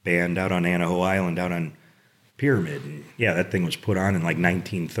band out on Anaho Island, out on Pyramid. And yeah, that thing was put on in like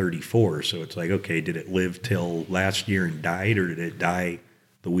 1934. So it's like, okay, did it live till last year and died, or did it die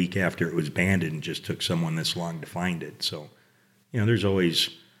the week after it was banded and just took someone this long to find it? So, there's always,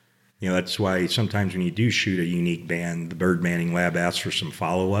 that's why sometimes when you do shoot a unique band, the bird banding lab asks for some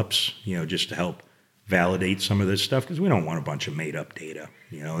follow-ups, just to help validate some of this stuff, because we don't want a bunch of made-up data.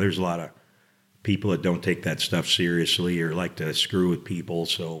 There's a lot of people that don't take that stuff seriously or like to screw with people.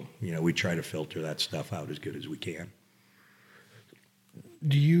 So, we try to filter that stuff out as good as we can.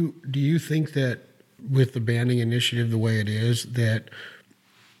 Do you think that with the banding initiative the way it is, that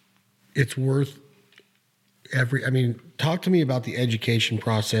it's worth talk to me about the education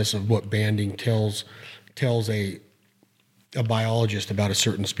process of what banding tells a biologist about a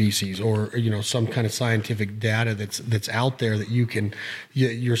certain species, or some kind of scientific data that's out there that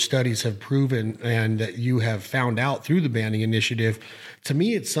your studies have proven and that you have found out through the banding initiative. To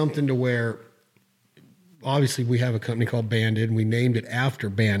me, it's something to where obviously we have a company called Banded, and we named it after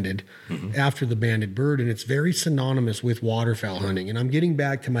Banded, after the banded bird, and it's very synonymous with waterfowl hunting. And I'm getting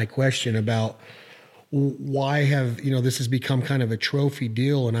back to my question about why have, this has become kind of a trophy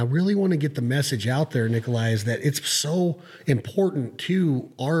deal. And I really want to get the message out there, Nikolai, is that it's so important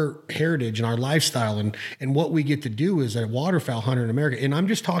to our heritage and our lifestyle and what we get to do as a waterfowl hunter in America. And I'm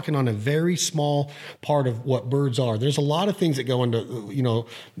just talking on a very small part of what birds are. There's a lot of things that go into,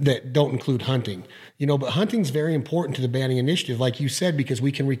 that don't include hunting, but hunting's very important to the banding initiative, like you said, because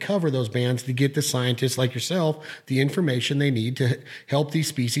we can recover those bands to get the scientists like yourself the information they need to help these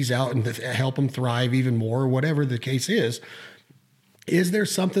species out and to help them thrive even more, or whatever the case is. Is there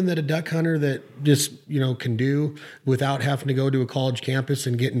something that a duck hunter that just, can do without having to go to a college campus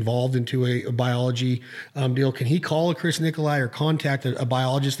and get involved into a biology deal? Can he call a Chris Nikolai or contact a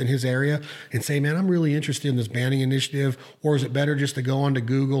biologist in his area and say, man, I'm really interested in this banding initiative? Or is it better just to go onto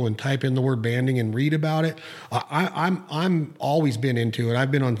Google and type in the word banding and read about it? I'm always been into it.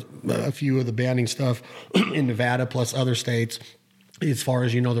 I've been on a few of the banding stuff in Nevada plus other states. As far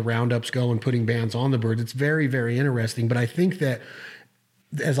as, the roundups go and putting bands on the birds, it's very, very interesting. But I think that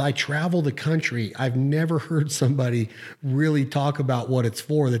as I travel the country, I've never heard somebody really talk about what it's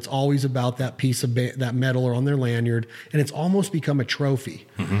for. That's always about that piece of that medal or on their lanyard, and it's almost become a trophy.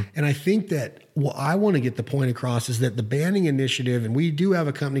 And I think that what I want to get the point across is that the banding initiative, and we do have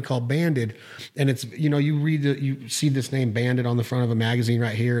a company called Banded, and it's, you see this name Banded on the front of a magazine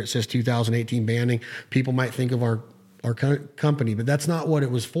right here. It says 2018 banding. People might think of our our company, but that's not what it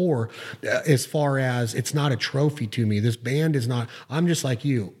was for. As far as it's not a trophy to me. This band is not, I'm just like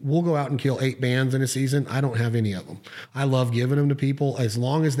you. We'll go out and kill 8 bands in a season. I don't have any of them. I love giving them to people as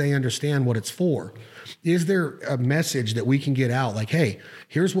long as they understand what it's for. Is there a message that we can get out? Like, hey,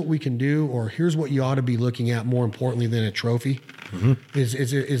 here's what we can do, or here's what you ought to be looking at more importantly than a trophy. Mm-hmm.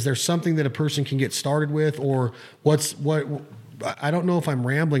 Is there something that a person can get started with, or what? I don't know if I'm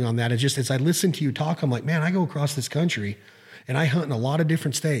rambling on that. It's just as I listen to you talk, I'm like, man, I go across this country and I hunt in a lot of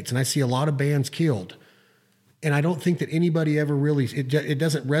different states and I see a lot of bands killed. And I don't think that anybody ever really, it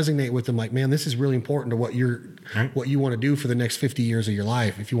doesn't resonate with them like, man, this is really important to what you want to do for the next 50 years of your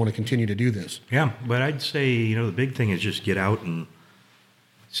life if you want to continue to do this. Yeah, but I'd say, the big thing is just get out and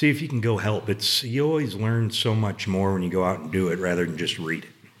see if you can go help. You always learn so much more when you go out and do it rather than just read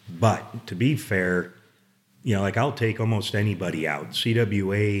it. But to be fair, like I'll take almost anybody out.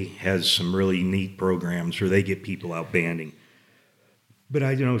 CWA has some really neat programs where they get people out banding. But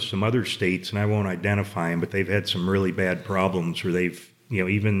I know some other states, and I won't identify them, but they've had some really bad problems where they've,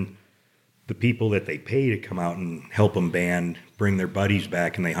 even the people that they pay to come out and help them band, bring their buddies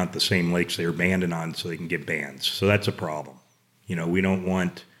back and they hunt the same lakes they were banding on so they can get bands. So that's a problem. We don't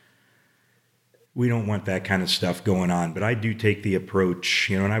want that kind of stuff going on. But I do take the approach,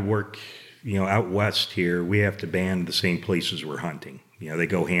 and I work, out west here, we have to band the same places we're hunting. They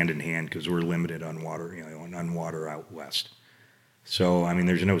go hand in hand because we're limited on water, on water out west. So,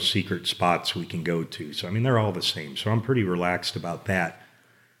 there's no secret spots we can go to. So, they're all the same. So I'm pretty relaxed about that.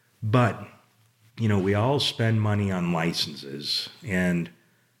 But, we all spend money on licenses. And,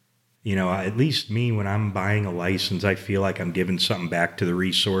 at least me, when I'm buying a license, I feel like I'm giving something back to the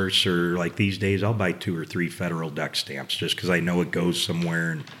resource. Or like these days, I'll buy 2 or 3 federal duck stamps just because I know it goes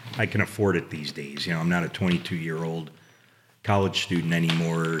somewhere and I can afford it these days. I'm not a 22-year-old college student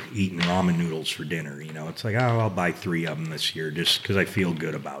anymore eating ramen noodles for dinner. It's like, I'll buy 3 of them this year just because I feel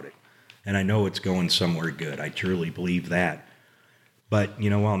good about it. And I know it's going somewhere good. I truly believe that. But,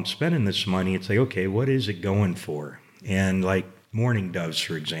 while I'm spending this money, it's like, okay, what is it going for? And like mourning doves,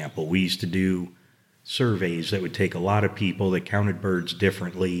 for example, we used to do surveys that would take a lot of people that counted birds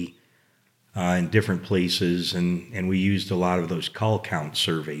differently in different places. And we used a lot of those call count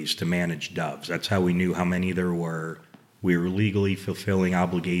surveys to manage doves. That's how we knew how many there were. We were legally fulfilling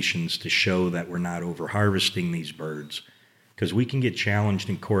obligations to show that we're not over-harvesting these birds, because we can get challenged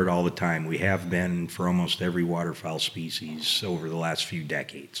in court all the time. We have been for almost every waterfowl species over the last few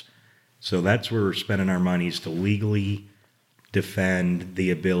decades. So that's where we're spending our money, is to legally defend the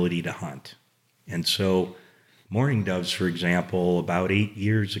ability to hunt. And so mourning doves, for example, about 8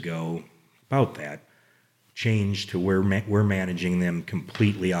 years ago, about that, changed to where we're managing them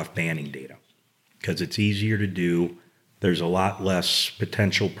completely off banding data because it's easier to do. There's a lot less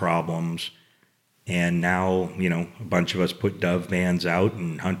potential problems. And now, a bunch of us put dove bands out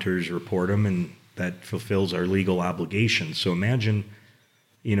and hunters report them, and that fulfills our legal obligations. So imagine,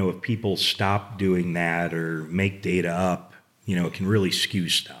 if people stop doing that or make data up, it can really skew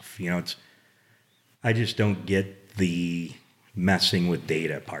stuff. I just don't get the messing with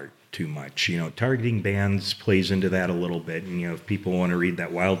data part too much. Targeting bands plays into that a little bit. And, if people want to read that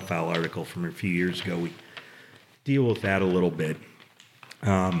wildfowl article from a few years ago, we deal with that a little bit.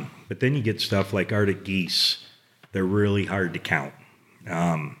 But then you get stuff like Arctic geese. They're really hard to count.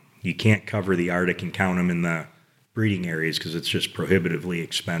 You can't cover the Arctic and count them in the breeding areas because it's just prohibitively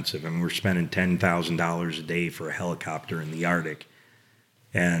expensive. We're spending $10,000 a day for a helicopter in the Arctic.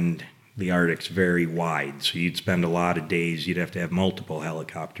 And the Arctic's very wide, so you'd spend a lot of days. You'd have to have multiple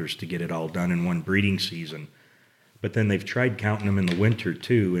helicopters to get it all done in one breeding season. But then they've tried counting them in the winter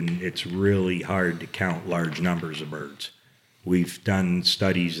too, and it's really hard to count large numbers of birds. We've done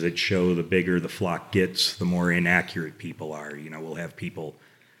studies that show the bigger the flock gets, the more inaccurate people are. We'll have people,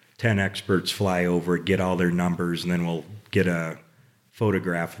 10 experts fly over, get all their numbers, and then we'll get a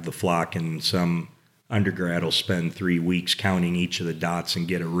photograph of the flock, and some undergrad will spend 3 weeks counting each of the dots and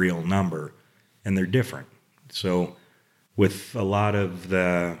get a real number, and they're different. So with a lot of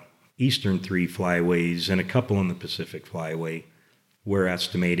the eastern 3 flyways and a couple in the Pacific flyway, we're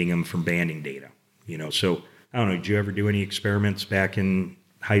estimating them from banding data. So I don't know, did you ever do any experiments back in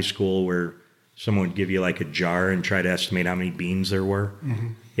high school where someone would give you like a jar and try to estimate how many beans there were? Mm-hmm.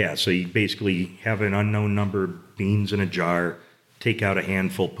 Yeah, so you basically have an unknown number of beans in a jar, take out a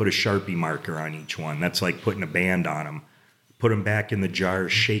handful, put a Sharpie marker on each one. That's like putting a band on them. Put them back in the jar,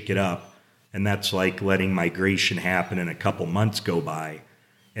 shake it up, and that's like letting migration happen and a couple months go by.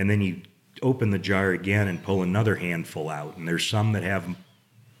 And then you open the jar again and pull another handful out. And there's some that have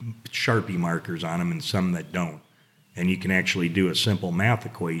Sharpie markers on them and some that don't. And you can actually do a simple math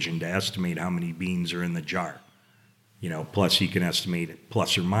equation to estimate how many beans are in the jar. plus you can estimate it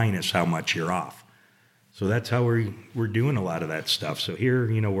plus or minus how much you're off. So that's how we're doing a lot of that stuff. So here,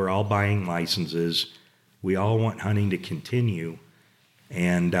 we're all buying licenses. We all want hunting to continue.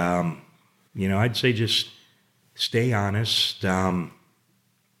 And, I'd say just stay honest, and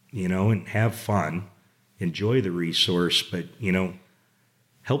have fun, enjoy the resource, but,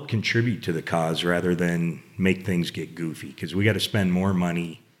 help contribute to the cause rather than make things get goofy, because we got to spend more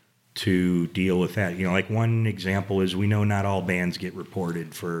money to deal with that. Like one example is we know not all bands get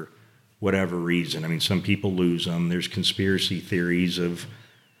reported for whatever reason. I mean, some people lose them. There's conspiracy theories of,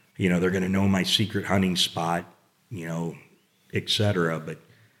 they're going to know my secret hunting spot, et cetera. But,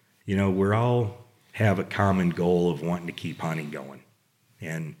 we're all have a common goal of wanting to keep hunting going.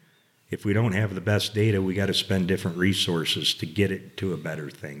 And if we don't have the best data, we got to spend different resources to get it to a better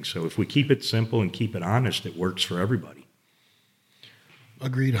thing. So if we keep it simple and keep it honest, it works for everybody.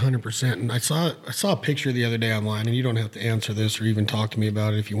 Agreed 100%. And I saw a picture the other day online, and you don't have to answer this or even talk to me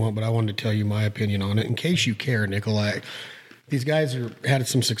about it if you want, but I wanted to tell you my opinion on it. In case you care, Nikolai, these guys had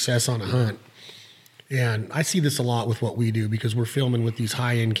some success on a hunt. And I see this a lot with what we do because we're filming with these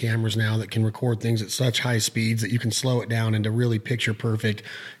high-end cameras now that can record things at such high speeds that you can slow it down into really picture-perfect,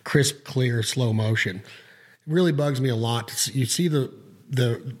 crisp, clear, slow motion. It really bugs me a lot. You see the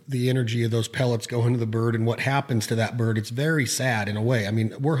energy of those pellets go into the bird and what happens to that bird. It's very sad in a way. I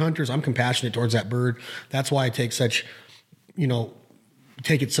mean, we're hunters. I'm compassionate towards that bird. That's why I take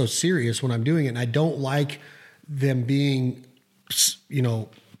it so serious when I'm doing it. And I don't like them being,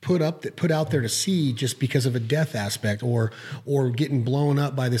 put out there to sea just because of a death aspect or getting blown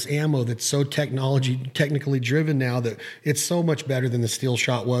up by this ammo that's so technically driven now that it's so much better than the steel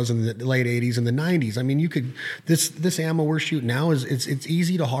shot was in the late 80s and the 90s. I mean, this ammo we're shooting now it's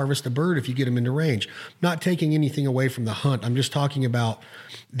easy to harvest a bird if you get them into range. Not taking anything away from the hunt. I'm just talking about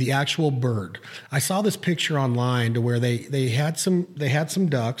the actual bird. I saw this picture online to where they had some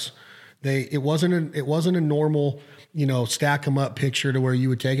ducks. It wasn't a normal, stack them up picture to where you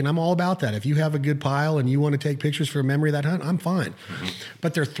would take. And I'm all about that. If you have a good pile and you want to take pictures for a memory of that hunt, I'm fine. Mm-hmm.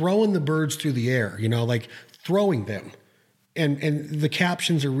 But they're throwing the birds through the air, like throwing them. And the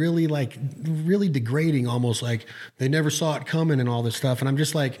captions are really degrading, almost like they never saw it coming and all this stuff. And I'm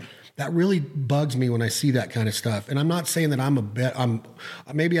just like, that really bugs me when I see that kind of stuff. And I'm not saying that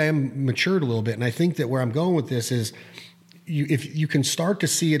maybe I am matured a little bit. And I think that where I'm going with this is, if you can start to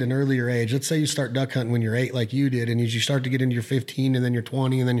see it at an earlier age, let's say you start duck hunting when you're 8 like you did, and as you start to get into your 15 and then you're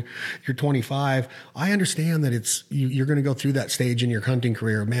 20 and then you're 25, I understand that you're going to go through that stage in your hunting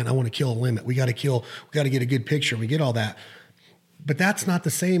career. Man, I want to kill a limit. We got to get a good picture. We get all that. But that's not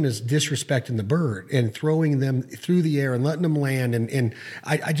the same as disrespecting the bird and throwing them through the air and letting them land. And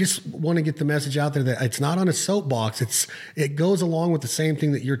I just want to get the message out there that it's not on a soapbox. It goes along with the same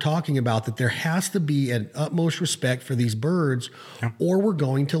thing that you're talking about, that there has to be an utmost respect for these birds, or we're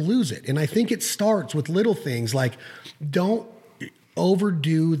going to lose it. And I think it starts with little things like, don't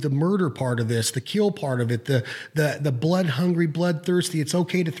overdo the murder part of this, the kill part of it, the blood hungry, bloodthirsty. It's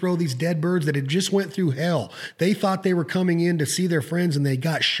okay to throw these dead birds that had just went through hell. They thought they were coming in to see their friends and they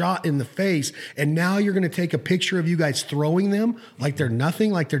got shot in the face. And now you're going to take a picture of you guys throwing them like they're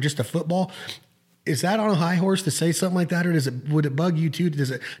nothing, like they're just a football. Is that on a high horse to say something like that? Or would it bug you too?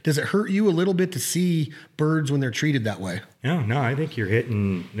 Does it hurt you a little bit to see birds when they're treated that way? No, I think you're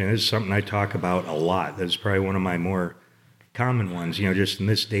hitting, this is something I talk about a lot. That's probably one of my more common ones, just in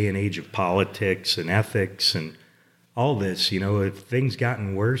this day and age of politics and ethics and all this, if things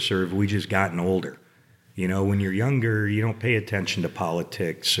gotten worse or have we just gotten older? When you're younger, you don't pay attention to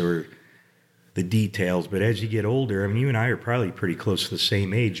politics or the details, but as you get older, I mean, you and I are probably pretty close to the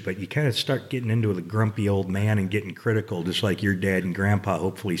same age, but you kind of start getting into the grumpy old man and getting critical, just like your dad and grandpa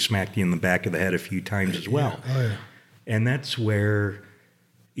hopefully smacked you in the back of the head a few times as well. Yeah. Oh, yeah. And that's where,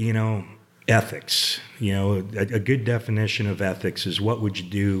 ethics, a good definition of ethics is what would you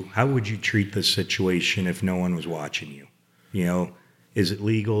do? How would you treat this situation if no one was watching you? Is it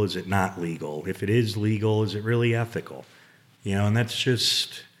legal? Is it not legal? If it is legal, is it really ethical? And that's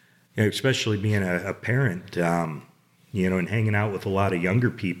just, especially being a parent, and hanging out with a lot of younger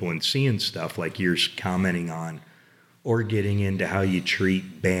people and seeing stuff like you're commenting on, or getting into how you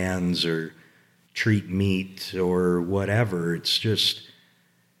treat bands or treat meat or whatever. It's just,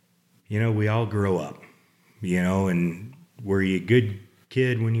 we all grow up, and were you a good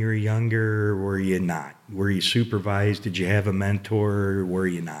kid when you were younger, or were you not? Were you supervised? Did you have a mentor, or were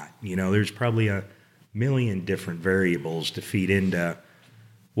you not? There's probably a million different variables to feed into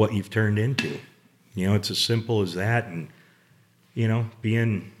what you've turned into. It's as simple as that. And,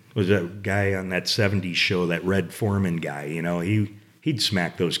 was a guy on that 70s show, that Red Foreman guy, he he'd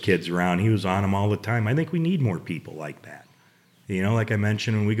smack those kids around. He was on them all the time. I think we need more people like that. You know, like I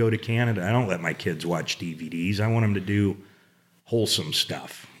mentioned, when we go to Canada, I don't let my kids watch DVDs. I want them to do wholesome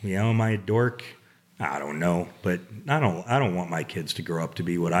stuff. You know, am I a dork? I don't know, but I don't want my kids to grow up to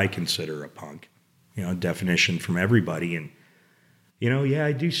be what I consider a punk. You know, definition from everybody. And, you know, yeah,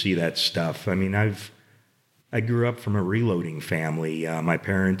 I do see that stuff. I mean, I grew up from a reloading family. My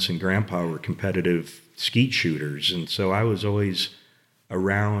parents and grandpa were competitive skeet shooters, and so I was always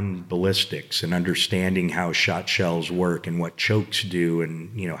around ballistics and understanding how shot shells work and what chokes do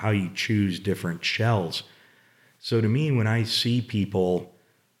and, you know, how you choose different shells. So to me, when I see people,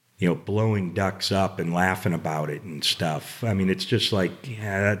 you know, blowing ducks up and laughing about it and stuff, I mean, it's just like,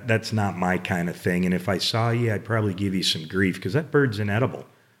 yeah, that's not my kind of thing. And if I saw you, I'd probably give you some grief because that bird's inedible.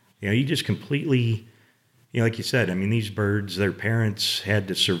 You know, you just completely, you know, like you said, I mean, these birds, their parents had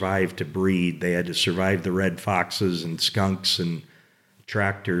to survive to breed. They had to survive the red foxes and skunks and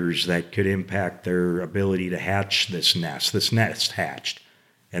tractors that could impact their ability to hatch this nest. This nest hatched.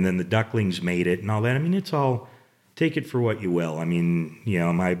 And then the ducklings made it and all that. I mean, it's all, take it for what you will. I mean, you know,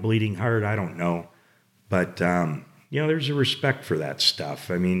 am I bleeding heart? I don't know. But, you know, there's a respect for that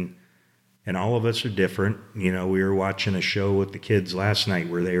stuff. I mean, and all of us are different. You know, we were watching a show with the kids last night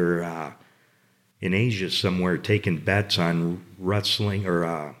where they were in Asia somewhere taking bets on wrestling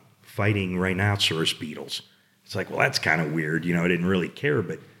or fighting rhinoceros beetles. It's like, well, that's kind of weird. You know, I didn't really care,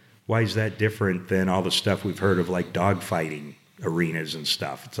 but why is that different than all the stuff we've heard of like dog fighting arenas and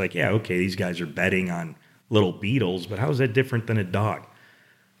stuff? It's like, yeah, okay, these guys are betting on little beetles, but how is that different than a dog?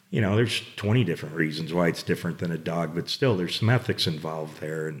 You know, there's 20 different reasons why it's different than a dog, but still there's some ethics involved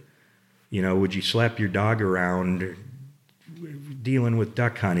there. And, you know, would you slap your dog around dealing with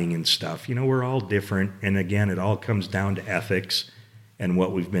duck hunting and stuff? You know, we're all different. And again, it all comes down to ethics and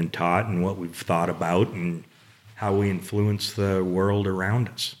what we've been taught and what we've thought about and how we influence the world around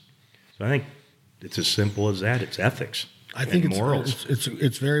us. So I think it's as simple as that. It's ethics. I think and morals.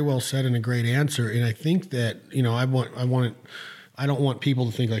 It's very well said and a great answer. And I think that, you know, I don't want people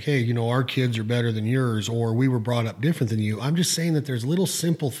to think like, hey, you know, our kids are better than yours or we were brought up different than you. I'm just saying that there's little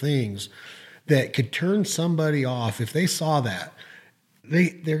simple things that could turn somebody off if they saw that.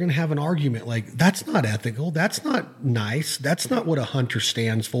 They're going to have an argument like, that's not ethical. That's not nice. That's not what a hunter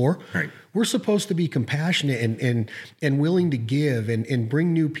stands for. Right. We're supposed to be compassionate and willing to give and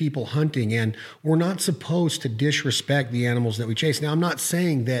bring new people hunting. And we're not supposed to disrespect the animals that we chase. Now, I'm not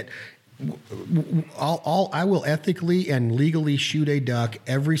saying that I will ethically and legally shoot a duck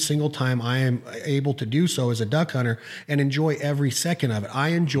every single time I am able to do so as a duck hunter and enjoy every second of it. I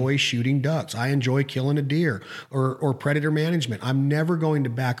enjoy shooting ducks. I enjoy killing a deer or predator management. I'm never going to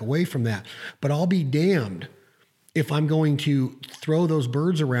back away from that. But I'll be damned if I'm going to throw those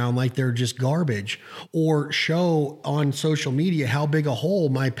birds around like they're just garbage or show on social media how big a hole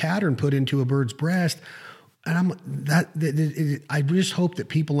my pattern put into a bird's breast. And I just hope that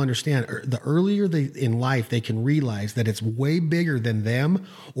people understand the earlier in life they can realize that it's way bigger than them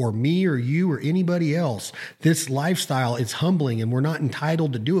or me or you or anybody else. This lifestyle is humbling and we're not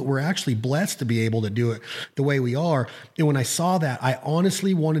entitled to do it. We're actually blessed to be able to do it the way we are. And when I saw that, I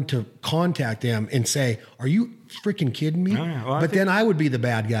honestly wanted to contact them and say, are you freaking kidding me? But then I would be the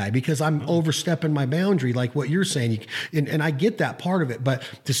bad guy because I'm overstepping my boundary like what you're saying. And I get that part of it. But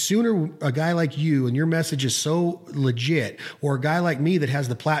the sooner a guy like you and your message is so legit or a guy like me that has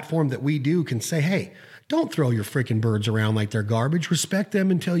the platform that we do can say, hey, don't throw your freaking birds around like they're garbage. Respect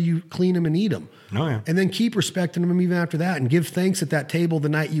them until you clean them and eat them. Oh, yeah. And then keep respecting them even after that and give thanks at that table the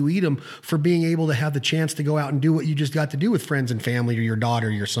night you eat them for being able to have the chance to go out and do what you just got to do with friends and family or your daughter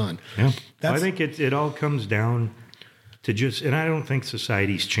or your son. Yeah. I think it all comes down to just, and I don't think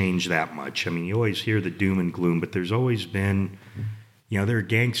society's changed that much. I mean, you always hear the doom and gloom, but there's always been, you know, there are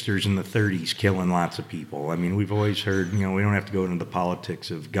gangsters in the 30s killing lots of people. I mean, we've always heard, you know, we don't have to go into the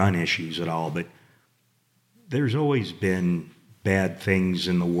politics of gun issues at all, but there's always been bad things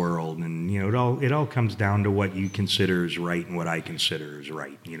in the world. And, you know, it all comes down to what you consider is right and what I consider is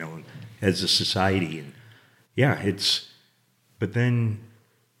right, you know, as a society. And yeah, but then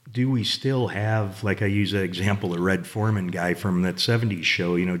do we still have, like I use that example, the Red Foreman guy from that 70s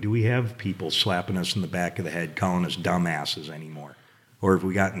show, you know, do we have people slapping us in the back of the head, calling us dumbasses anymore? Or have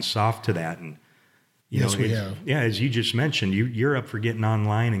we gotten soft to that? And yes, we have. Yeah, as you just mentioned, you're up for getting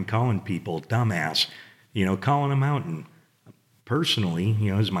online and calling people dumbass, you know, calling them out. And personally,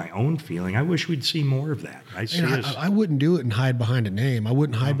 you know, as my own feeling, I wish we'd see more of that. I wouldn't do it and hide behind a name. I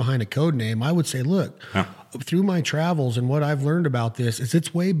wouldn't hide behind a code name. I would say, look, through my travels and what I've learned about this is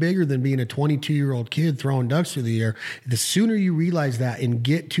it's way bigger than being a 22-year-old kid throwing ducks through the air. The sooner you realize that and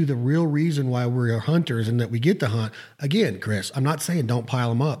get to the real reason why we're hunters and that we get to hunt, again, Chris, I'm not saying don't pile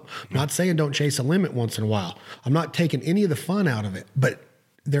them up. I'm not saying don't chase a limit once in a while. I'm not taking any of the fun out of it, but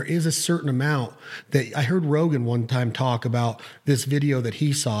there is a certain amount that I heard Rogan one time talk about this video that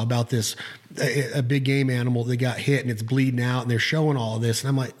he saw about this, a big game animal that got hit and it's bleeding out and they're showing all of this. And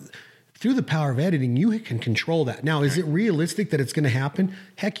I'm like, through the power of editing, you can control that. Now, is it realistic that it's going to happen?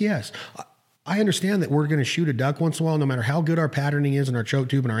 Heck yes. I understand that we're going to shoot a duck once in a while, no matter how good our patterning is and our choke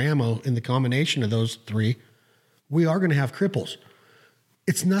tube and our ammo in the combination of those three, we are going to have cripples.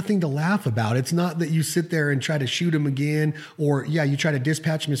 It's nothing to laugh about. It's not that you sit there and try to shoot them again, or you try to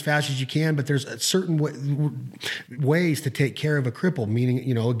dispatch them as fast as you can, but there's a certain ways to take care of a cripple,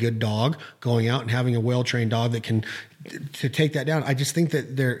 meaning, a good dog going out and having a well-trained dog that can to take that down. I just think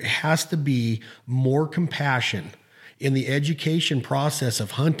that there has to be more compassion in the education process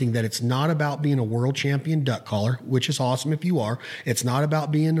of hunting, that it's not about being a world champion duck caller, which is awesome if you are. It's not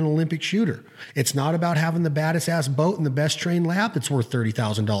about being an Olympic shooter. It's not about having the baddest ass boat and the best trained lab that's worth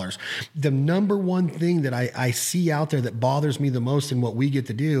 $30,000. The number one thing that I see out there that bothers me the most in what we get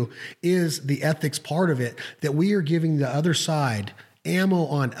to do is the ethics part of it, that we are giving the other side ammo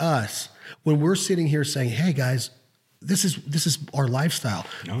on us when we're sitting here saying, hey guys, this is our lifestyle.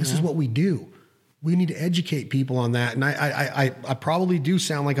 This is what we do. We need to educate people on that. And I probably do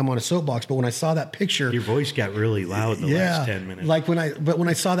sound like I'm on a soapbox, but when I saw that picture, your voice got really loud the last 10 minutes. When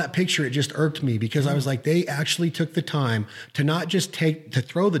I saw that picture, it just irked me because I was like, they actually took the time to not just to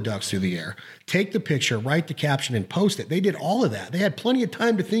throw the ducks through the air, take the picture, write the caption and post it. They did all of that. They had plenty of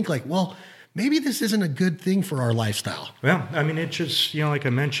time to think like, well, maybe this isn't a good thing for our lifestyle. Well, I mean, it just, like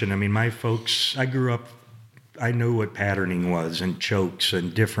I mentioned, I mean, my folks, I grew up, I knew what patterning was and chokes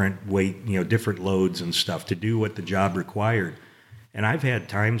and different weight, different loads and stuff to do what the job required. And I've had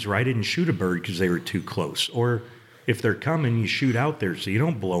times where I didn't shoot a bird because they were too close. Or if they're coming, you shoot out there so you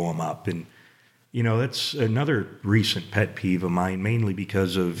don't blow them up. And, that's another recent pet peeve of mine, mainly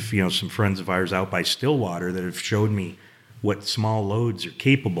because of, some friends of ours out by Stillwater that have showed me what small loads are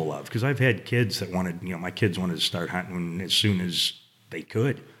capable of. Because I've had kids that wanted, my kids wanted to start hunting as soon as they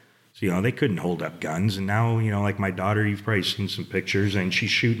could. So, they couldn't hold up guns. And now, like my daughter, you've probably seen some pictures, and she's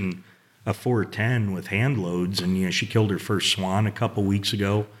shooting a 410 with hand loads. And, she killed her first swan a couple weeks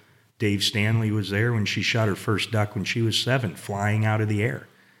ago. Dave Stanley was there when she shot her first duck when she was 7, flying out of the air.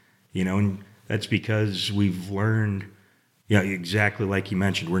 And that's because we've learned, exactly like you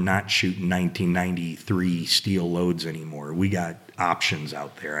mentioned, we're not shooting 1993 steel loads anymore. We got options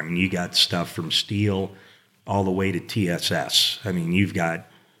out there. I mean, you got stuff from steel all the way to TSS. I mean, you've got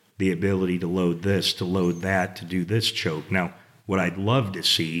the ability to load this, to load that, to do this choke. Now, what I'd love to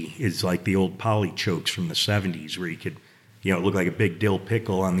see is like the old poly chokes from the 70s where you could, look like a big dill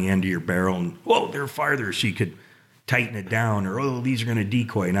pickle on the end of your barrel and, whoa, they're farther, so you could tighten it down, or, oh, these are going to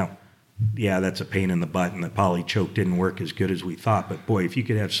decoy. Now, yeah, that's a pain in the butt, and the poly choke didn't work as good as we thought. But, boy, if you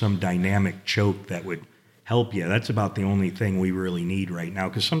could have some dynamic choke that would help you, that's about the only thing we really need right now,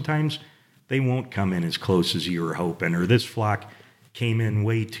 because sometimes they won't come in as close as you were hoping, or this flock came in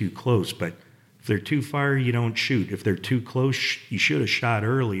way too close. But if they're too far, you don't shoot. If they're too close, you should have shot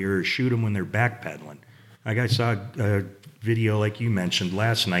earlier, or shoot them when they're backpedaling. Like I saw a video like you mentioned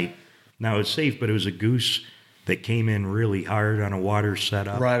last night. Now, it was safe, but it was a goose that came in really hard on a water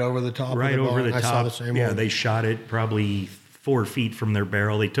setup. Right over the top. Right over the top. I saw the same one. They shot it probably 4 feet from their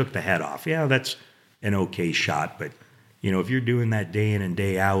barrel. They took the head off. Yeah, that's an okay shot. But, if you're doing that day in and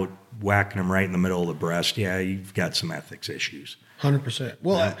day out, whacking them right in the middle of the breast, you've got some ethics issues. 100%.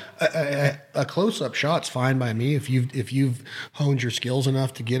 Well, a close-up shot's fine by me if you've honed your skills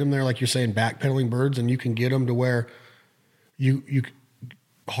enough to get them there, like you're saying, backpedaling birds, and you can get them to where you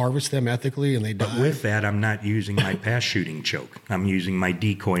harvest them ethically and they die. But with that, I'm not using my pass shooting choke. I'm using my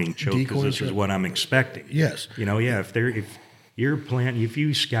decoying choke because this is what I'm expecting. Yes. If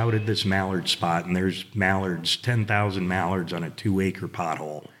you scouted this mallard spot and there's mallards, 10,000 mallards on a 2-acre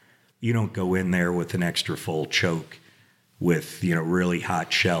pothole, you don't go in there with an extra full choke with, really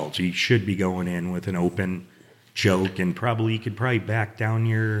hot shells. You should be going in with an open choke, and you could back down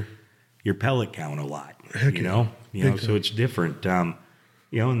your pellet count a lot. So it's different.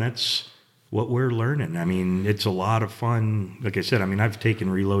 And that's what we're learning. I mean, it's a lot of fun. Like I said, I've taken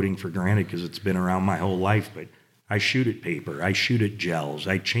reloading for granted because it's been around my whole life, but I shoot at paper. I shoot at gels.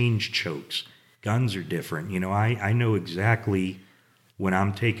 I change chokes. Guns are different. I know exactly when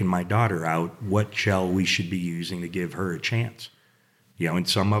I'm taking my daughter out what shell we should be using to give her a chance. And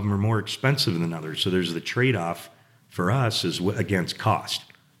some of them are more expensive than others. So there's the trade-off for us is against cost.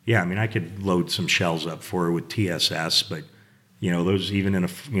 yeah, I mean, I could load some shells up for her with TSS, but those even in a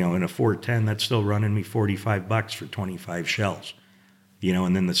 410, that's still running me $45 for 25 shells.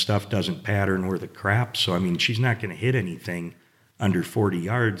 And then the stuff doesn't pattern worth a crap. So I mean, she's not going to hit anything under 40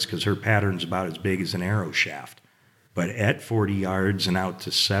 yards because her pattern's about as big as an arrow shaft. But at 40 yards and out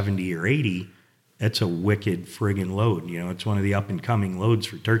to 70 or 80, that's a wicked friggin' load. It's one of the up and coming loads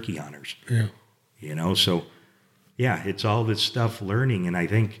for turkey hunters. Yeah. So yeah, it's all this stuff learning. And I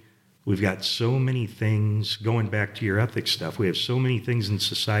think we've got so many things, going back to your ethics stuff, we have so many things in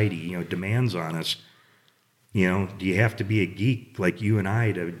society, demands on us. Do you have to be a geek like you and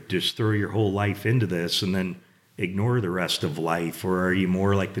I to just throw your whole life into this and then ignore the rest of life? Or are you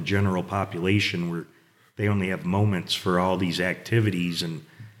more like the general population where they only have moments for all these activities and,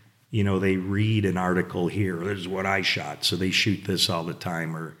 they read an article here, this is what I shot, so they shoot this all the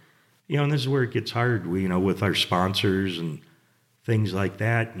time. Or, and this is where it gets hard, with our sponsors and things like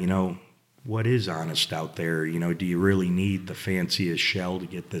that. What is honest out there? Do you really need the fanciest shell to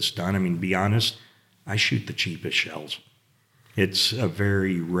get this done? I mean, be honest, I shoot the cheapest shells. It's a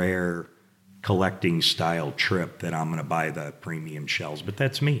very rare collecting style trip that I'm going to buy the premium shells, but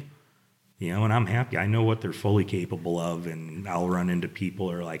that's me, and I'm happy. I know what they're fully capable of, and I'll run into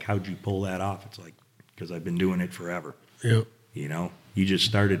people who are like, how'd you pull that off? It's like, because I've been doing it forever. Yeah. You just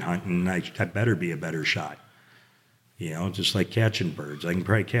started hunting. I better be a better shot. Just like catching birds. I can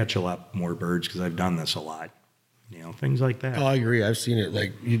probably catch a lot more birds because I've done this a lot. Things like that. Oh, I agree. I've seen it.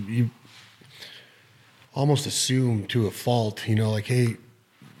 Like you almost assume to a fault, like, hey,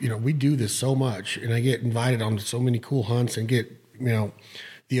 we do this so much, and I get invited on so many cool hunts and get,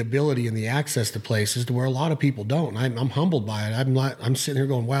 the ability and the access to places to where a lot of people don't. I'm humbled by it. I'm sitting here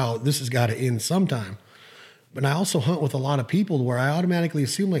going, wow, this has got to end sometime. But I also hunt with a lot of people where I automatically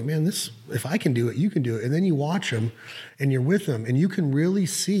assume, like, man, if I can do it, you can do it. And then you watch them and you're with them and you can really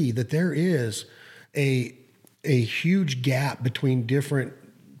see that there is a huge gap between different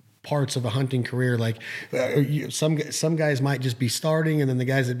parts of a hunting career. Like some guys might just be starting, and then the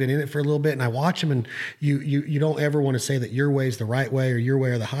guys that have been in it for a little bit, and I watch them, and you don't ever want to say that your way is the right way or your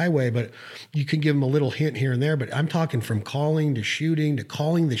way or the highway, but you can give them a little hint here and there. But I'm talking from calling to shooting to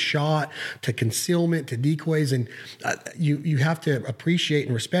calling the shot to concealment to decoys, and you have to appreciate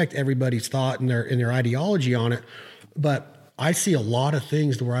and respect everybody's thought and their ideology on it. But I see a lot of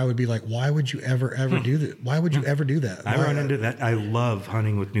things to where I would be like, why would you ever do that? Why would you ever do that? I run into that. I love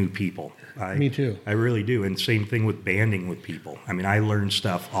hunting with new people. Me too. I really do. And same thing with banding with people. I mean, I learn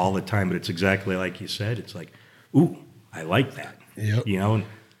stuff all the time, but it's exactly like you said. It's like, ooh, I like that. Yep. And,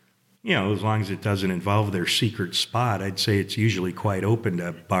 as long as it doesn't involve their secret spot, I'd say it's usually quite open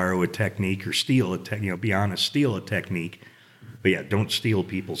to borrow a technique or steal a technique, be honest, steal a technique. But yeah, don't steal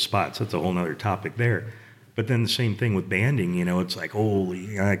people's spots. That's a whole nother topic there. But then the same thing with banding, it's like,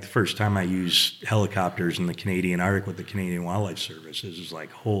 holy, like the first time I used helicopters in the Canadian Arctic with the Canadian Wildlife Service, it was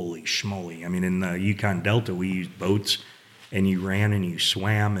like, holy schmoly. I mean, in the Yukon Delta, we used boats, and you ran and you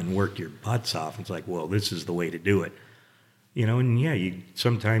swam and worked your butts off. It's like, well, this is the way to do it. And yeah,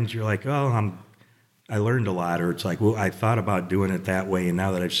 sometimes you're like, oh, I learned a lot, or it's like, well, I thought about doing it that way, and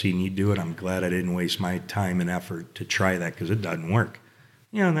now that I've seen you do it, I'm glad I didn't waste my time and effort to try that because it doesn't work.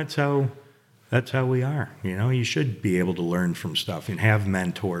 And that's how we are. You should be able to learn from stuff and have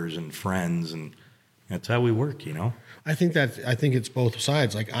mentors and friends, and that's how we work. I think it's both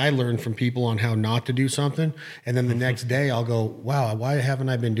sides. Like, I learn from people on how not to do something, and then the next day I'll go, wow, why haven't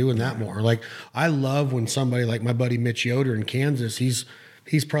I been doing that more? Like, I love when somebody like my buddy Mitch Yoder in Kansas, he's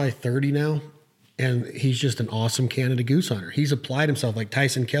probably 30 now, and he's just an awesome Canada goose hunter. He's applied himself, like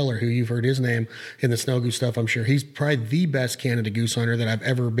Tyson Keller, who you've heard his name in the snow goose stuff, I'm sure. He's probably the best Canada goose hunter that I've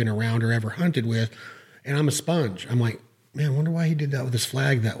ever been around or ever hunted with. And I'm a sponge. I'm like, man, I wonder why he did that with his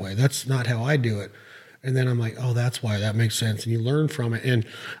flag that way. That's not how I do it. And then I'm like, oh, that's why. That makes sense. And you learn from it. And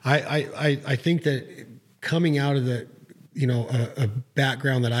I think that coming out of the, a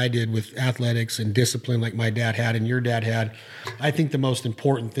background that I did with athletics and discipline like my dad had and your dad had, I think the most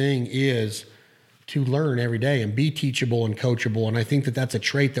important thing is to learn every day and be teachable and coachable. And I think that that's a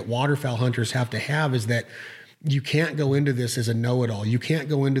trait that waterfowl hunters have to have, is that you can't go into this as a know-it-all. You can't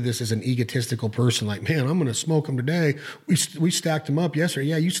go into this as an egotistical person like, man, I'm going to smoke them today. We stacked them up yesterday.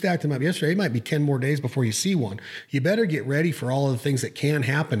 Yeah, you stacked them up yesterday. It might be 10 more days before you see one. You better get ready for all of the things that can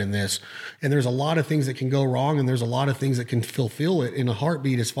happen in this. And there's a lot of things that can go wrong, and there's a lot of things that can fulfill it in a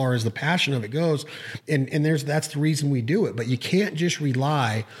heartbeat as far as the passion of it goes. And that's the reason we do it. But you can't just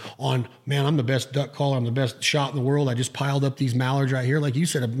rely on, man, I'm the best duck caller. I'm the best shot in the world. I just piled up these mallards right here. Like you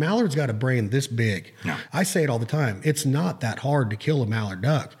said, a mallard's got a brain this big. No. I say it all the time. It's not that hard to kill a mallard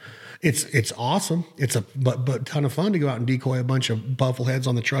duck. It's awesome. It's a but ton of fun to go out and decoy a bunch of buffleheads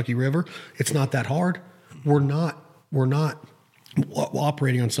on the Truckee River. It's not that hard. We're not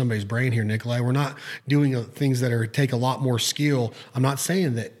operating on somebody's brain here, Nikolai. We're not doing things that take a lot more skill. I'm not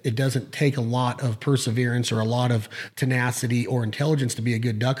saying that it doesn't take a lot of perseverance or a lot of tenacity or intelligence to be a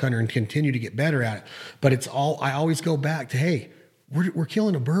good duck hunter and continue to get better at it. But I always go back to, hey, we're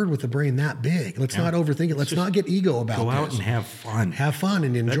killing a bird with a brain that big. Let's not overthink it. Let's not get ego about it. Go out and have fun. Have fun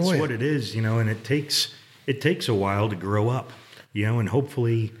and enjoy it. That's what it is, and it takes a while to grow up, and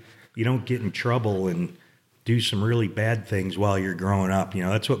hopefully you don't get in trouble and do some really bad things while you're growing up.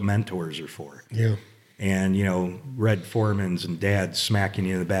 That's what mentors are for. Yeah. And, Red Foremans and dads smacking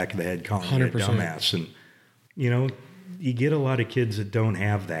you in the back of the head calling 100%. You a dumbass. And, you get a lot of kids that don't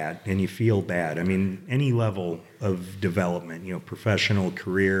have that and you feel bad. I mean, any level of development, professional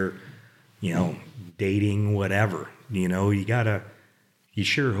career, dating, whatever, you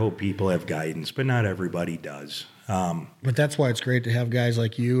sure hope people have guidance, but not everybody does. But that's why it's great to have guys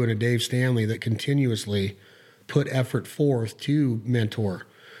like you and a Dave Stanley that continuously put effort forth to mentor,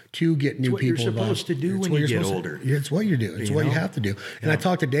 to get new people involved. It's what you're supposed to do when you get older. It's what you do. It's what you have to do. And I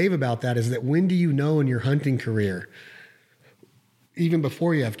talked to Dave about that, is that when do you know in your hunting career, even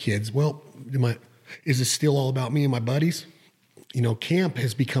before you have kids, well, is this still all about me and my buddies? Camp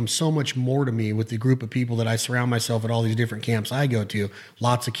has become so much more to me with the group of people that I surround myself at all these different camps I go to.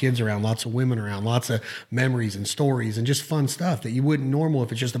 Lots of kids around, lots of women around, lots of memories and stories and just fun stuff that you wouldn't normal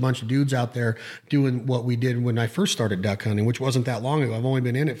if it's just a bunch of dudes out there doing what we did when I first started duck hunting, which wasn't that long ago. I've only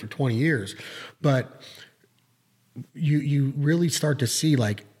been in it for 20 years. But you really start to see,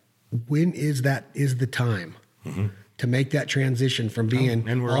 like, when is the time? Mm-hmm. To make that transition from being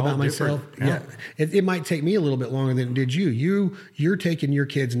all about myself. Yeah. It might take me a little bit longer than it did you. You're taking your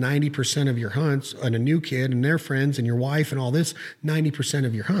kids 90% of your hunts, and a new kid and their friends and your wife and all this, 90%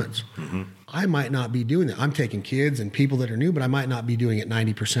 of your hunts. Mm-hmm. I might not be doing that. I'm taking kids and people that are new, but I might not be doing it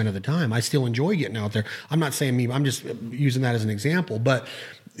 90% of the time. I still enjoy getting out there. I'm not saying me, I'm just using that as an example, but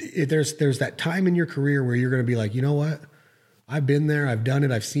there's that time in your career where you're going to be like, you know what? I've been there. I've done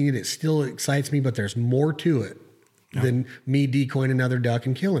it. I've seen it. It still excites me, but there's more to it. No. Than me decoying another duck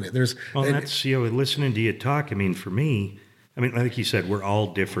and killing it. That's, listening to you talk. I mean, for me, like you said, we're all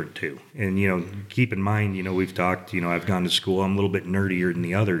different too. And, keep in mind, we've talked, I've gone to school. I'm a little bit nerdier than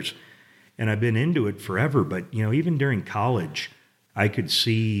the others. And I've been into it forever. But, even during college, I could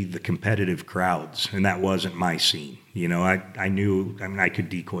see the competitive crowds. And that wasn't my scene. I knew, I could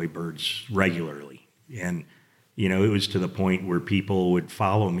decoy birds regularly. And, it was to the point where people would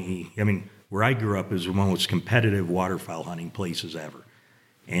follow me. Where I grew up is one of the most competitive waterfowl hunting places ever.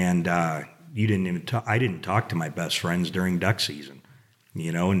 And I didn't talk to my best friends during duck season,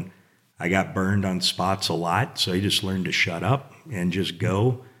 and I got burned on spots a lot. So I just learned to shut up and just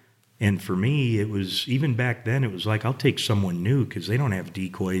go. And for me, it was, even back then, it was like, I'll take someone new because they don't have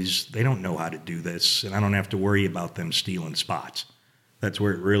decoys. They don't know how to do this. And I don't have to worry about them stealing spots. That's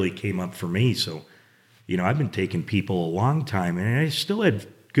where it really came up for me. So, I've been taking people a long time, and I still had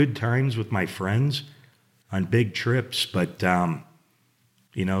good times with my friends on big trips, but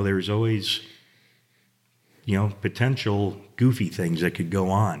there's always potential goofy things that could go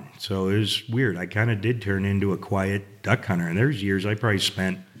on. So it was weird. I kind of did turn into a quiet duck hunter, and there's years I probably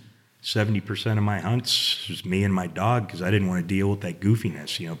spent 70% of my hunts was me and my dog because I didn't want to deal with that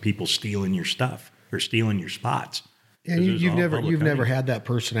goofiness. People stealing your stuff or stealing your spots. And you've never had that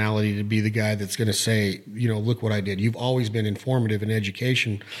personality to be the guy that's going to say, look what I did. You've always been informative in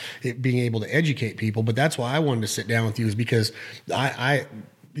education, being able to educate people. But that's why I wanted to sit down with you, is because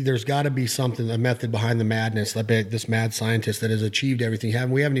there's got to be something, a method behind the madness. I bet this mad scientist that has achieved everything.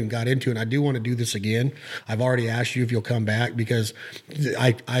 We haven't even got into it. And I do want to do this again. I've already asked you if you'll come back because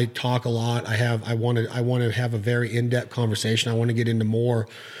I talk a lot. I want to have a very in-depth conversation. I want to get into more.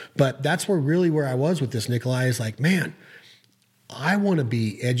 But that's where I was with this, Nikolai, is like, man, I want to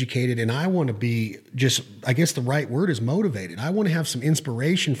be educated, and I want to be just, I guess the right word is motivated. I want to have some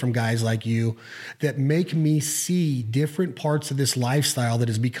inspiration from guys like you that make me see different parts of this lifestyle that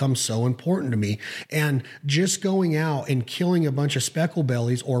has become so important to me. And just going out and killing a bunch of speckle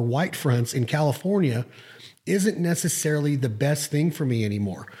bellies or white fronts in California isn't necessarily the best thing for me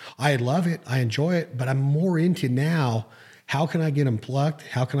anymore. I love it. I enjoy it, but I'm more into now, how can I get them plucked?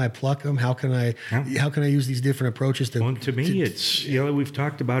 How can I pluck them? How can I use these different approaches to? Well, to me, it's we've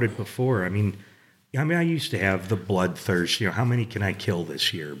talked about it before. I mean, I used to have the bloodthirst. How many can I kill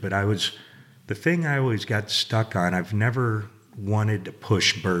this year? But the thing I always got stuck on. I've never wanted to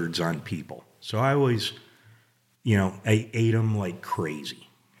push birds on people, so I always, I ate them like crazy,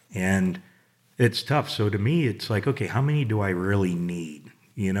 and it's tough. So to me, it's like, okay, how many do I really need?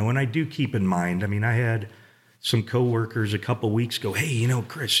 And I do keep in mind, I mean, I had some coworkers a couple weeks ago, hey,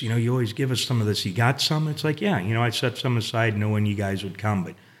 Chris, you always give us some of this. You got some? It's like, yeah, I set some aside knowing you guys would come.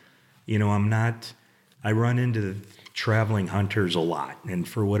 But, I run into traveling hunters a lot. And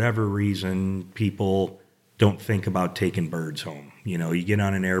for whatever reason, people don't think about taking birds home. You get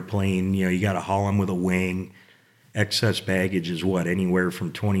on an airplane, you got to haul them with a wing. Excess baggage is anywhere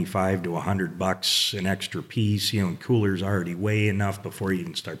from $25 to $100 an extra piece, and coolers already weigh enough before you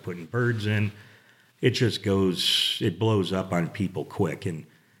can start putting birds in. It just it blows up on people quick. And,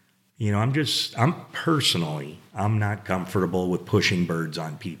 I'm not comfortable with pushing birds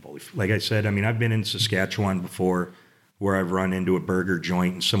on people. Like I said, I've been in Saskatchewan before where I've run into a burger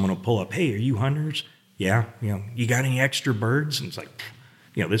joint and someone will pull up, hey, are you hunters? Yeah. You got any extra birds? And it's like,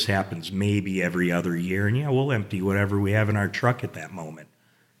 this happens maybe every other year. And we'll empty whatever we have in our truck at that moment,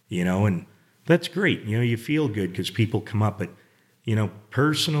 and that's great. You feel good because people come up. But,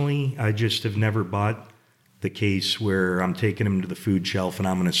 personally, I just have never bought the case where I'm taking them to the food shelf and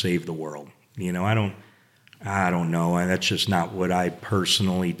I'm going to save the world. I don't know. That's just not what I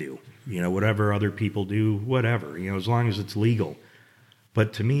personally do. Whatever other people do, whatever, as long as it's legal.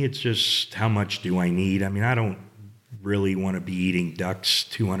 But to me, it's just how much do I need? I don't really want to be eating ducks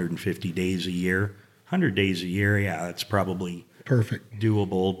 250 days a year. 100 days a year, yeah, that's probably perfect,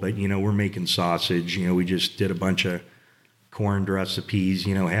 doable. But, we're making sausage. We just did a bunch of corned recipes.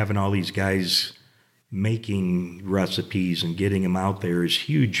 Having all these guys making recipes and getting them out there is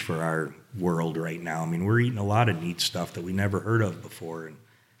huge for our world right now. We're eating a lot of neat stuff that we never heard of before. And,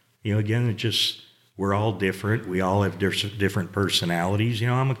 again, we're all different. We all have different personalities.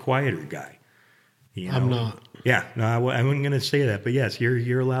 I'm a quieter guy. I'm not. Yeah, no, I wasn't going to say that. But yes,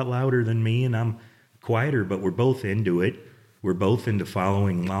 you're a lot louder than me, and I'm quieter. But we're both into it. We're both into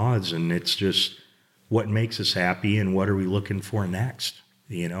following laws, and it's just what makes us happy and what are we looking for next.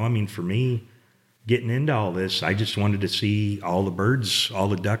 For me, getting into all this, I just wanted to see all the birds, all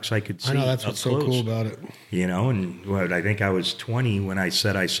the ducks I could see. I know, that's what's so cool about it. And I think I was 20 when I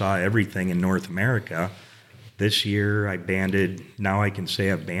said I saw everything in North America. This year now I can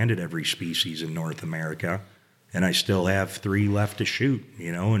say I've banded every species in North America, and I still have 3 left to shoot,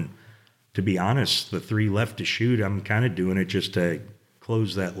 and to be honest, the 3 left to shoot, I'm kind of doing it just to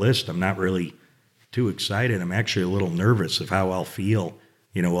close that list. I'm not really too excited. I'm actually a little nervous of how I'll feel.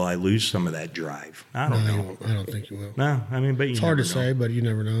 Will I lose some of that drive? I don't know. I don't think you will. No, but it's hard to say, but you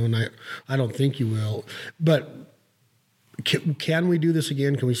never know. And I don't think you will. But can we do this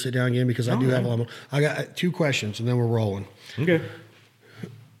again? Can we sit down again? Because I do have a lot more. I got 2 questions, and then we're rolling. Okay.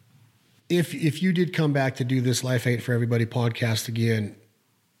 If you did come back to do this Life Ain't For Everybody podcast again,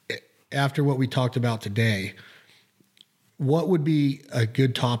 after what we talked about today, what would be a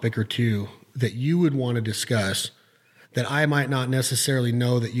good topic or 2 that you would want to discuss that I might not necessarily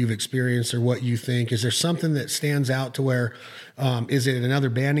know that you've experienced or what you think? Is there something that stands out to where, is it another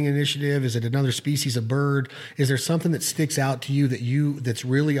banding initiative? Is it another species of bird? Is there something that sticks out to you that's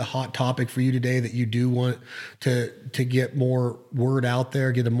really a hot topic for you today that you do want to get more word out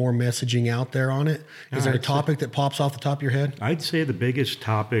there, get a more messaging out there on it? Is there a topic that pops off the top of your head? I'd say the biggest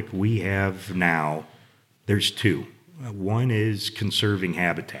topic we have now, there's 2. One is conserving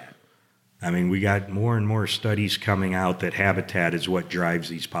habitat. We got more and more studies coming out that habitat is what drives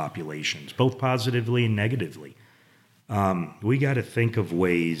these populations, both positively and negatively. We got to think of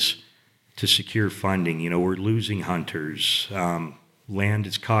ways to secure funding. We're losing hunters. Land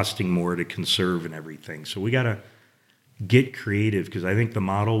is costing more to conserve and everything. So we got to get creative because I think the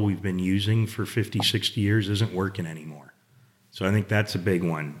model we've been using for 50, 60 years isn't working anymore. So I think that's a big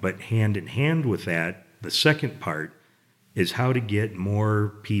one. But hand in hand with that, the second part is how to get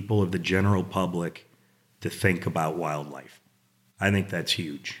more people of the general public to think about wildlife. I think that's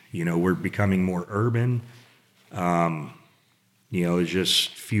huge. We're becoming more urban. There's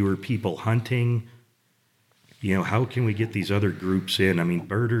just fewer people hunting. How can we get these other groups in?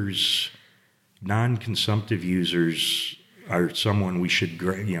 Birders, non-consumptive users are someone we should,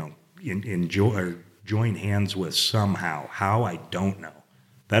 enjoy or join hands with somehow. How, I don't know.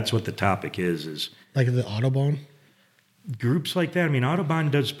 That's what the topic is. Like the Audubon? Groups like that.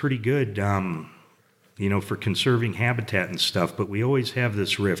 Audubon does pretty good, for conserving habitat and stuff, but we always have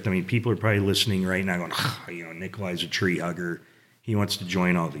this rift. People are probably listening right now going, Nikolai's a tree hugger. He wants to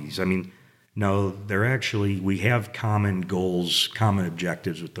join all these. No, we have common goals, common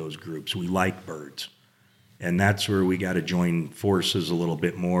objectives with those groups. We like birds. And that's where we got to join forces a little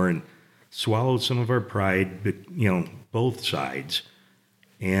bit more and swallow some of our pride, but, both sides,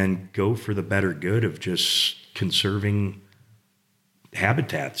 and go for the better good of just conserving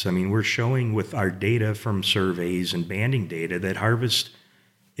habitats. We're showing with our data from surveys and banding data that harvest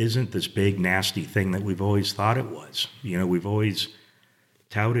isn't this big, nasty thing that we've always thought it was. We've always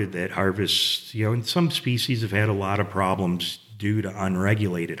touted that harvests, and some species have had a lot of problems due to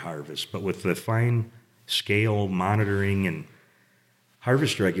unregulated harvest. But with the fine scale monitoring and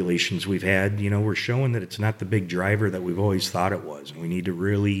harvest regulations we've had, we're showing that it's not the big driver that we've always thought it was. And we need to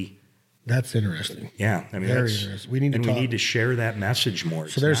really... That's interesting. Yeah. I mean, very interesting. We need to share that message more.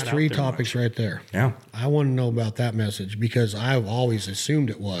 So there's 3 topics right there. Yeah. I want to know about that message because I've always assumed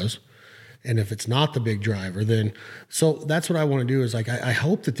it was. And if it's not the big driver, then... So that's what I want to do is like, I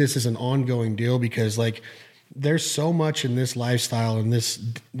hope that this is an ongoing deal because like there's so much in this lifestyle and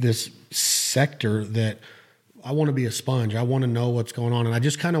this sector that I want to be a sponge. I want to know what's going on. And I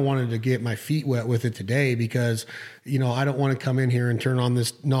just kind of wanted to get my feet wet with it today because, I don't want to come in here and turn on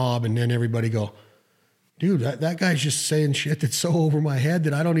this knob and then everybody go, dude, that guy's just saying shit that's so over my head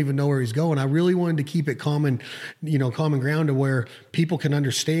that I don't even know where he's going. I really wanted to keep it common ground to where people can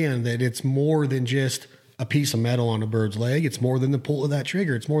understand that it's more than just a piece of metal on a bird's leg. It's more than the pull of that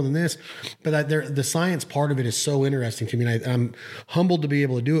trigger. It's more than this. But the science part of it is so interesting to me. And I'm humbled to be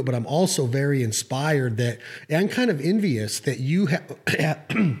able to do it, but I'm also very inspired and kind of envious that you have...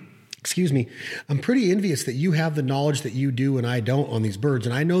 Excuse me. I'm pretty envious that you have the knowledge that you do and I don't on these birds.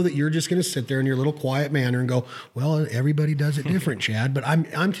 And I know that you're just going to sit there in your little quiet manner and go, well, everybody does it different, Chad. But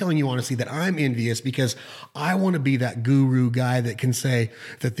I'm telling you honestly that I'm envious because I want to be that guru guy that can say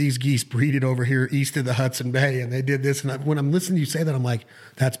that these geese breeded over here east of the Hudson Bay and they did this. And when I'm listening to you say that, I'm like,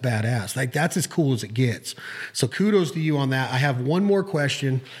 that's badass. Like that's as cool as it gets. So kudos to you on that. I have one more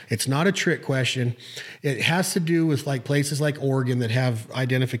question. It's not a trick question. It has to do with like places like Oregon that have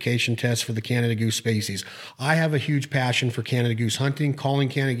identification tests for the Canada goose species. I have a huge passion for Canada goose hunting, calling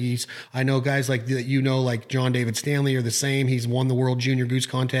Canada geese. I know guys like like John David Stanley are the same. He's won the World Junior Goose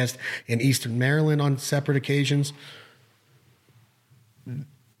Contest in Eastern Maryland on separate occasions.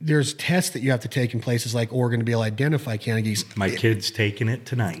 There's tests that you have to take in places like Oregon to be able to identify Canada geese. My kid's taking it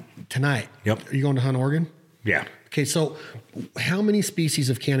tonight. Tonight? Yep. Are you going to hunt Oregon? Yeah. Okay, so how many species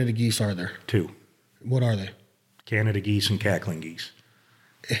of Canada geese are there? 2. What are they? Canada geese and cackling geese.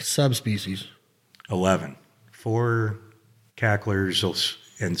 Subspecies? 11. 4 cacklers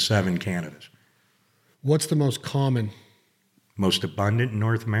and 7 Canadas. What's the most common? Most abundant in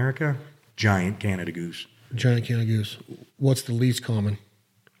North America? Giant Canada goose. Giant Canada goose. What's the least common?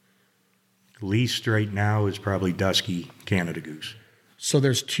 Least right now is probably dusky Canada goose. So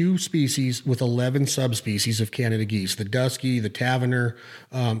there's 2 species with 11 subspecies of Canada geese. The dusky, the tavener.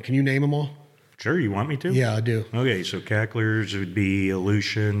 Can you name them all? Sure, you want me to? Yeah, I do. Okay, so cacklers would be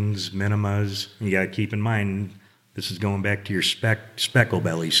Aleutians, Minimas. You got to keep in mind, this is going back to your speckle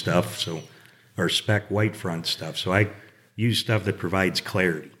belly stuff, or speck white front stuff. So I use stuff that provides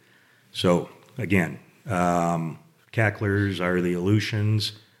clarity. So again, cacklers are the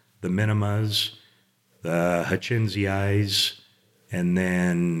Aleutians, the Minimas, the Hutchinsiais, and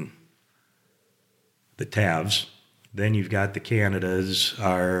then the Tavs. Then you've got the Canadas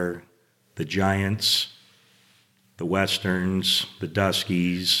are the Giants, the Westerns, the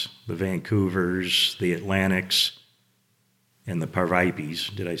Duskies, the Vancouvers, the Atlantics, and the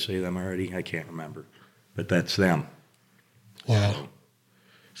Parvipes. Did I say them already? I can't remember. But that's them. Wow.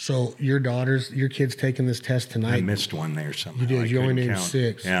 So your kid's taking this test tonight. I missed one there somehow. You did. You only named count.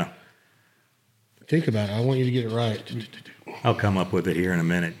 6. Yeah. Think about it. I want you to get it right. I'll come up with it here in a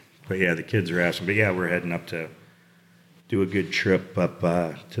minute. But yeah, the kids are asking. But yeah, we're heading up to do a good trip up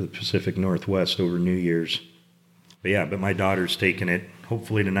to the Pacific Northwest over New Year's. But my daughter's taking it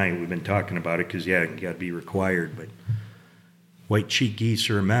hopefully tonight. We've been talking about it because, you got to be required. But white cheek geese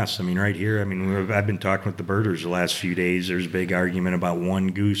are a mess. I mean, right here, I've been talking with the birders the last few days. There's a big argument about one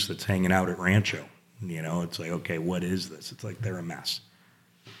goose that's hanging out at Rancho. It's like, okay, what is this? It's like they're a mess.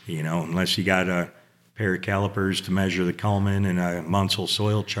 Unless you got a pair of calipers to measure the culmen and a Munsell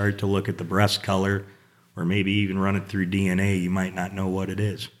soil chart to look at the breast color, or maybe even run it through DNA, you might not know what it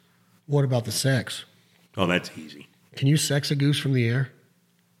is. What about the sex? Oh, that's easy. Can you sex a goose from the air?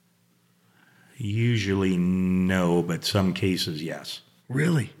 Usually no, but some cases yes.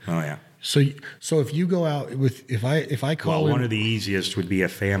 Really? Oh yeah. So if you go out with if I call one of the easiest would be a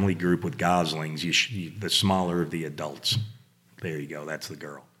family group with goslings. The smaller of the adults. There you go. That's the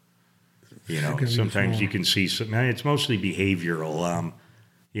girl. Sometimes you can see some. It's mostly behavioral.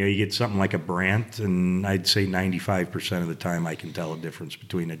 You get something like a Brant, and I'd say 95% of the time I can tell a difference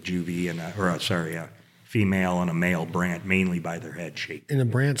between a juvie and a female and a male Brant, mainly by their head shape. And a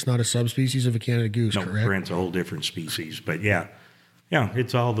Brant's not a subspecies of a Canada goose, no, correct? Brant's a whole different species. But yeah,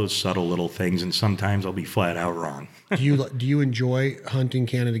 it's all those subtle little things, and sometimes I'll be flat out wrong. Do you enjoy hunting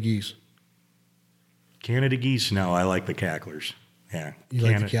Canada geese? Canada geese? No, I like the cacklers. Yeah. You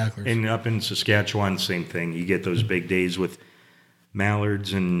like the cacklers. And up in Saskatchewan, same thing. You get those big days with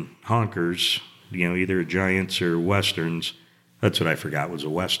mallards and honkers, either giants or westerns. That's what I forgot was a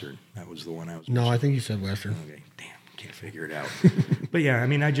western. That was the one I was No, I think you said western. Okay, damn, can't figure it out. But yeah, I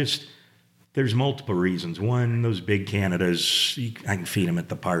mean, there's multiple reasons. One, those big Canadas, I can feed them at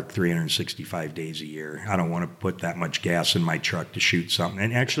the park 365 days a year. I don't want to put that much gas in my truck to shoot something.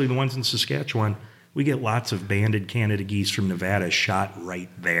 And actually, the ones in Saskatchewan, we get lots of banded Canada geese from Nevada shot right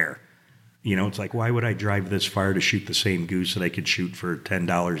there. It's like, why would I drive this far to shoot the same goose that I could shoot for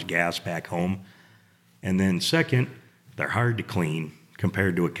 $10 gas back home? And then second, they're hard to clean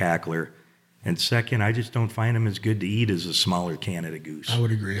compared to a cackler. And second, I just don't find them as good to eat as a smaller Canada goose. I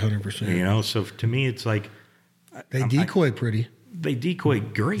would agree 100%. So to me, it's like... They decoy pretty. They decoy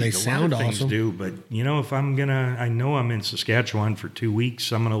great. They sound awesome. Things do, but, if I'm I know I'm in Saskatchewan for 2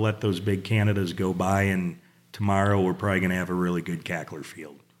 weeks, I'm going to let those big Canadas go by, and tomorrow we're probably going to have a really good cackler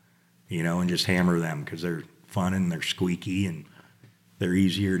field, and just hammer them because they're fun and they're squeaky and they're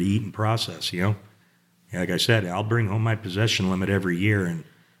easier to eat and process, Like I said, I'll bring home my possession limit every year, and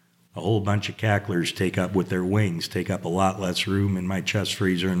a whole bunch of cacklers take up a lot less room in my chest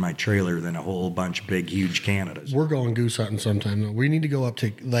freezer in my trailer than a whole bunch of big, huge Canadas. We're going goose hunting sometime, though. We need to go up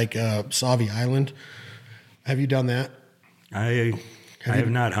to, Sauvie Island. Have you done that? I have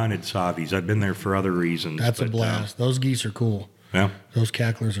not hunted Sauvies. I've been there for other reasons. That's a blast. Those geese are cool. Yeah. Those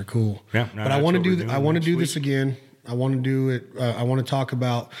cacklers are cool. Yeah. But I want to do this again. I want to do it. I want to talk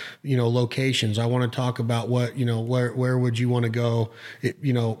about, locations. I want to talk about what, where would you want to go,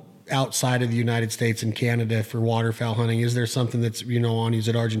 outside of the United States and Canada for waterfowl hunting? Is there something that's, on? Is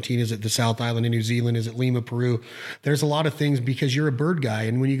it Argentina? Is it the South Island in New Zealand? Is it Lima, Peru? There's a lot of things because you're a bird guy.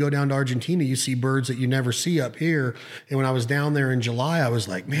 And when you go down to Argentina, you see birds that you never see up here. And when I was down there in July, I was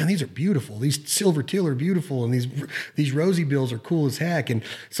like, man, these are beautiful. These silver teal are beautiful. And these rosy bills are cool as heck. And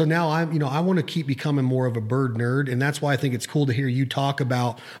so now I want to keep becoming more of a bird nerd. And that's why I think it's cool to hear you talk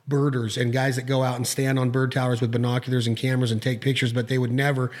about birders and guys that go out and stand on bird towers with binoculars and cameras and take pictures, but they would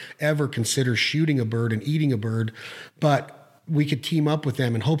never ever consider shooting a bird and eating a bird, but we could team up with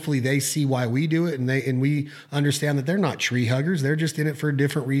them and hopefully they see why we do it and we understand that they're not tree huggers. They're just in it for a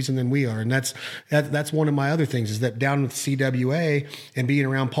different reason than we are. And that's one of my other things is that down with CWA and being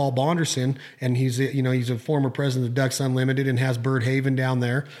around Paul Bonderson, and he's a former president of Ducks Unlimited and has Bird Haven down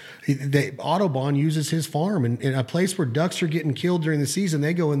there. Audubon uses his farm and in a place where ducks are getting killed during the season.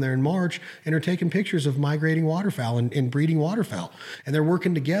 They go in there in March and are taking pictures of migrating waterfowl and breeding waterfowl, and they're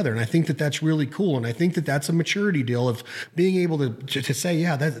working together. And I think that that's really cool. And I think that that's a maturity deal of being able to say,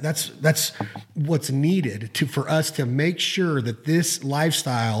 yeah, that's what's needed for us to make sure that this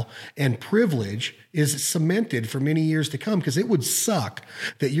lifestyle and privilege is cemented for many years to come, because it would suck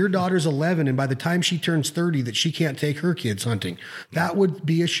that your daughter's 11 and by the time she turns 30 that she can't take her kids hunting. That would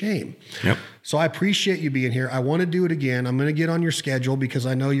be a shame. Yep. So I appreciate you being here. I want to do it again. I'm going to get on your schedule because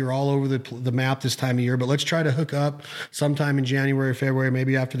I know you're all over the map this time of year, but let's try to hook up sometime in January, February,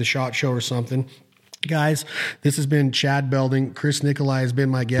 maybe after the SHOT Show or something. Guys, this has been Chad Belding. Chris Nicolai has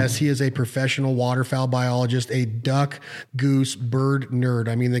been my guest. He is a professional waterfowl biologist, a duck, goose, bird nerd.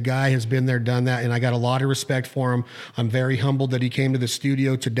 I mean, the guy has been there, done that, and I got a lot of respect for him. I'm very humbled that he came to the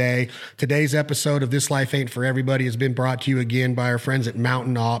studio today. Today's episode of This Life Ain't For Everybody has been brought to you again by our friends at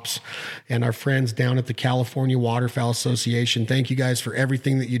Mountain Ops and our friends down at the California Waterfowl Association. Thank you guys for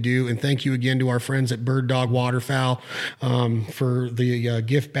everything that you do, and thank you again to our friends at Bird Dog Waterfowl for the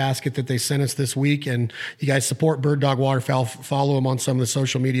gift basket that they sent us this week. And you guys support Bird Dog Waterfowl. Follow them on some of the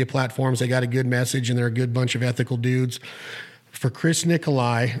social media platforms. They got a good message and they're a good bunch of ethical dudes. For Chris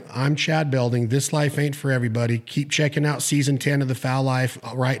Nicolai, I'm Chad Belding. This Life Ain't For Everybody. Keep checking out season 10 of The Fowl Life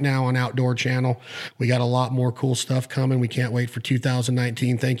right now on Outdoor Channel. We got a lot more cool stuff coming. We can't wait for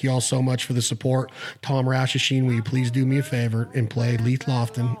 2019. Thank you all so much for the support. Tom Rashashin, will you please do me a favor and play Leith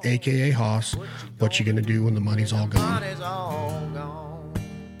Lofton, a.k.a. Hoss, What You Gonna Do When the Money's All Gone?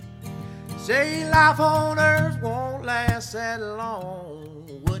 Say life on earth won't last that long.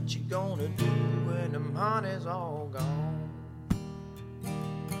 What you gonna do when the money's all gone?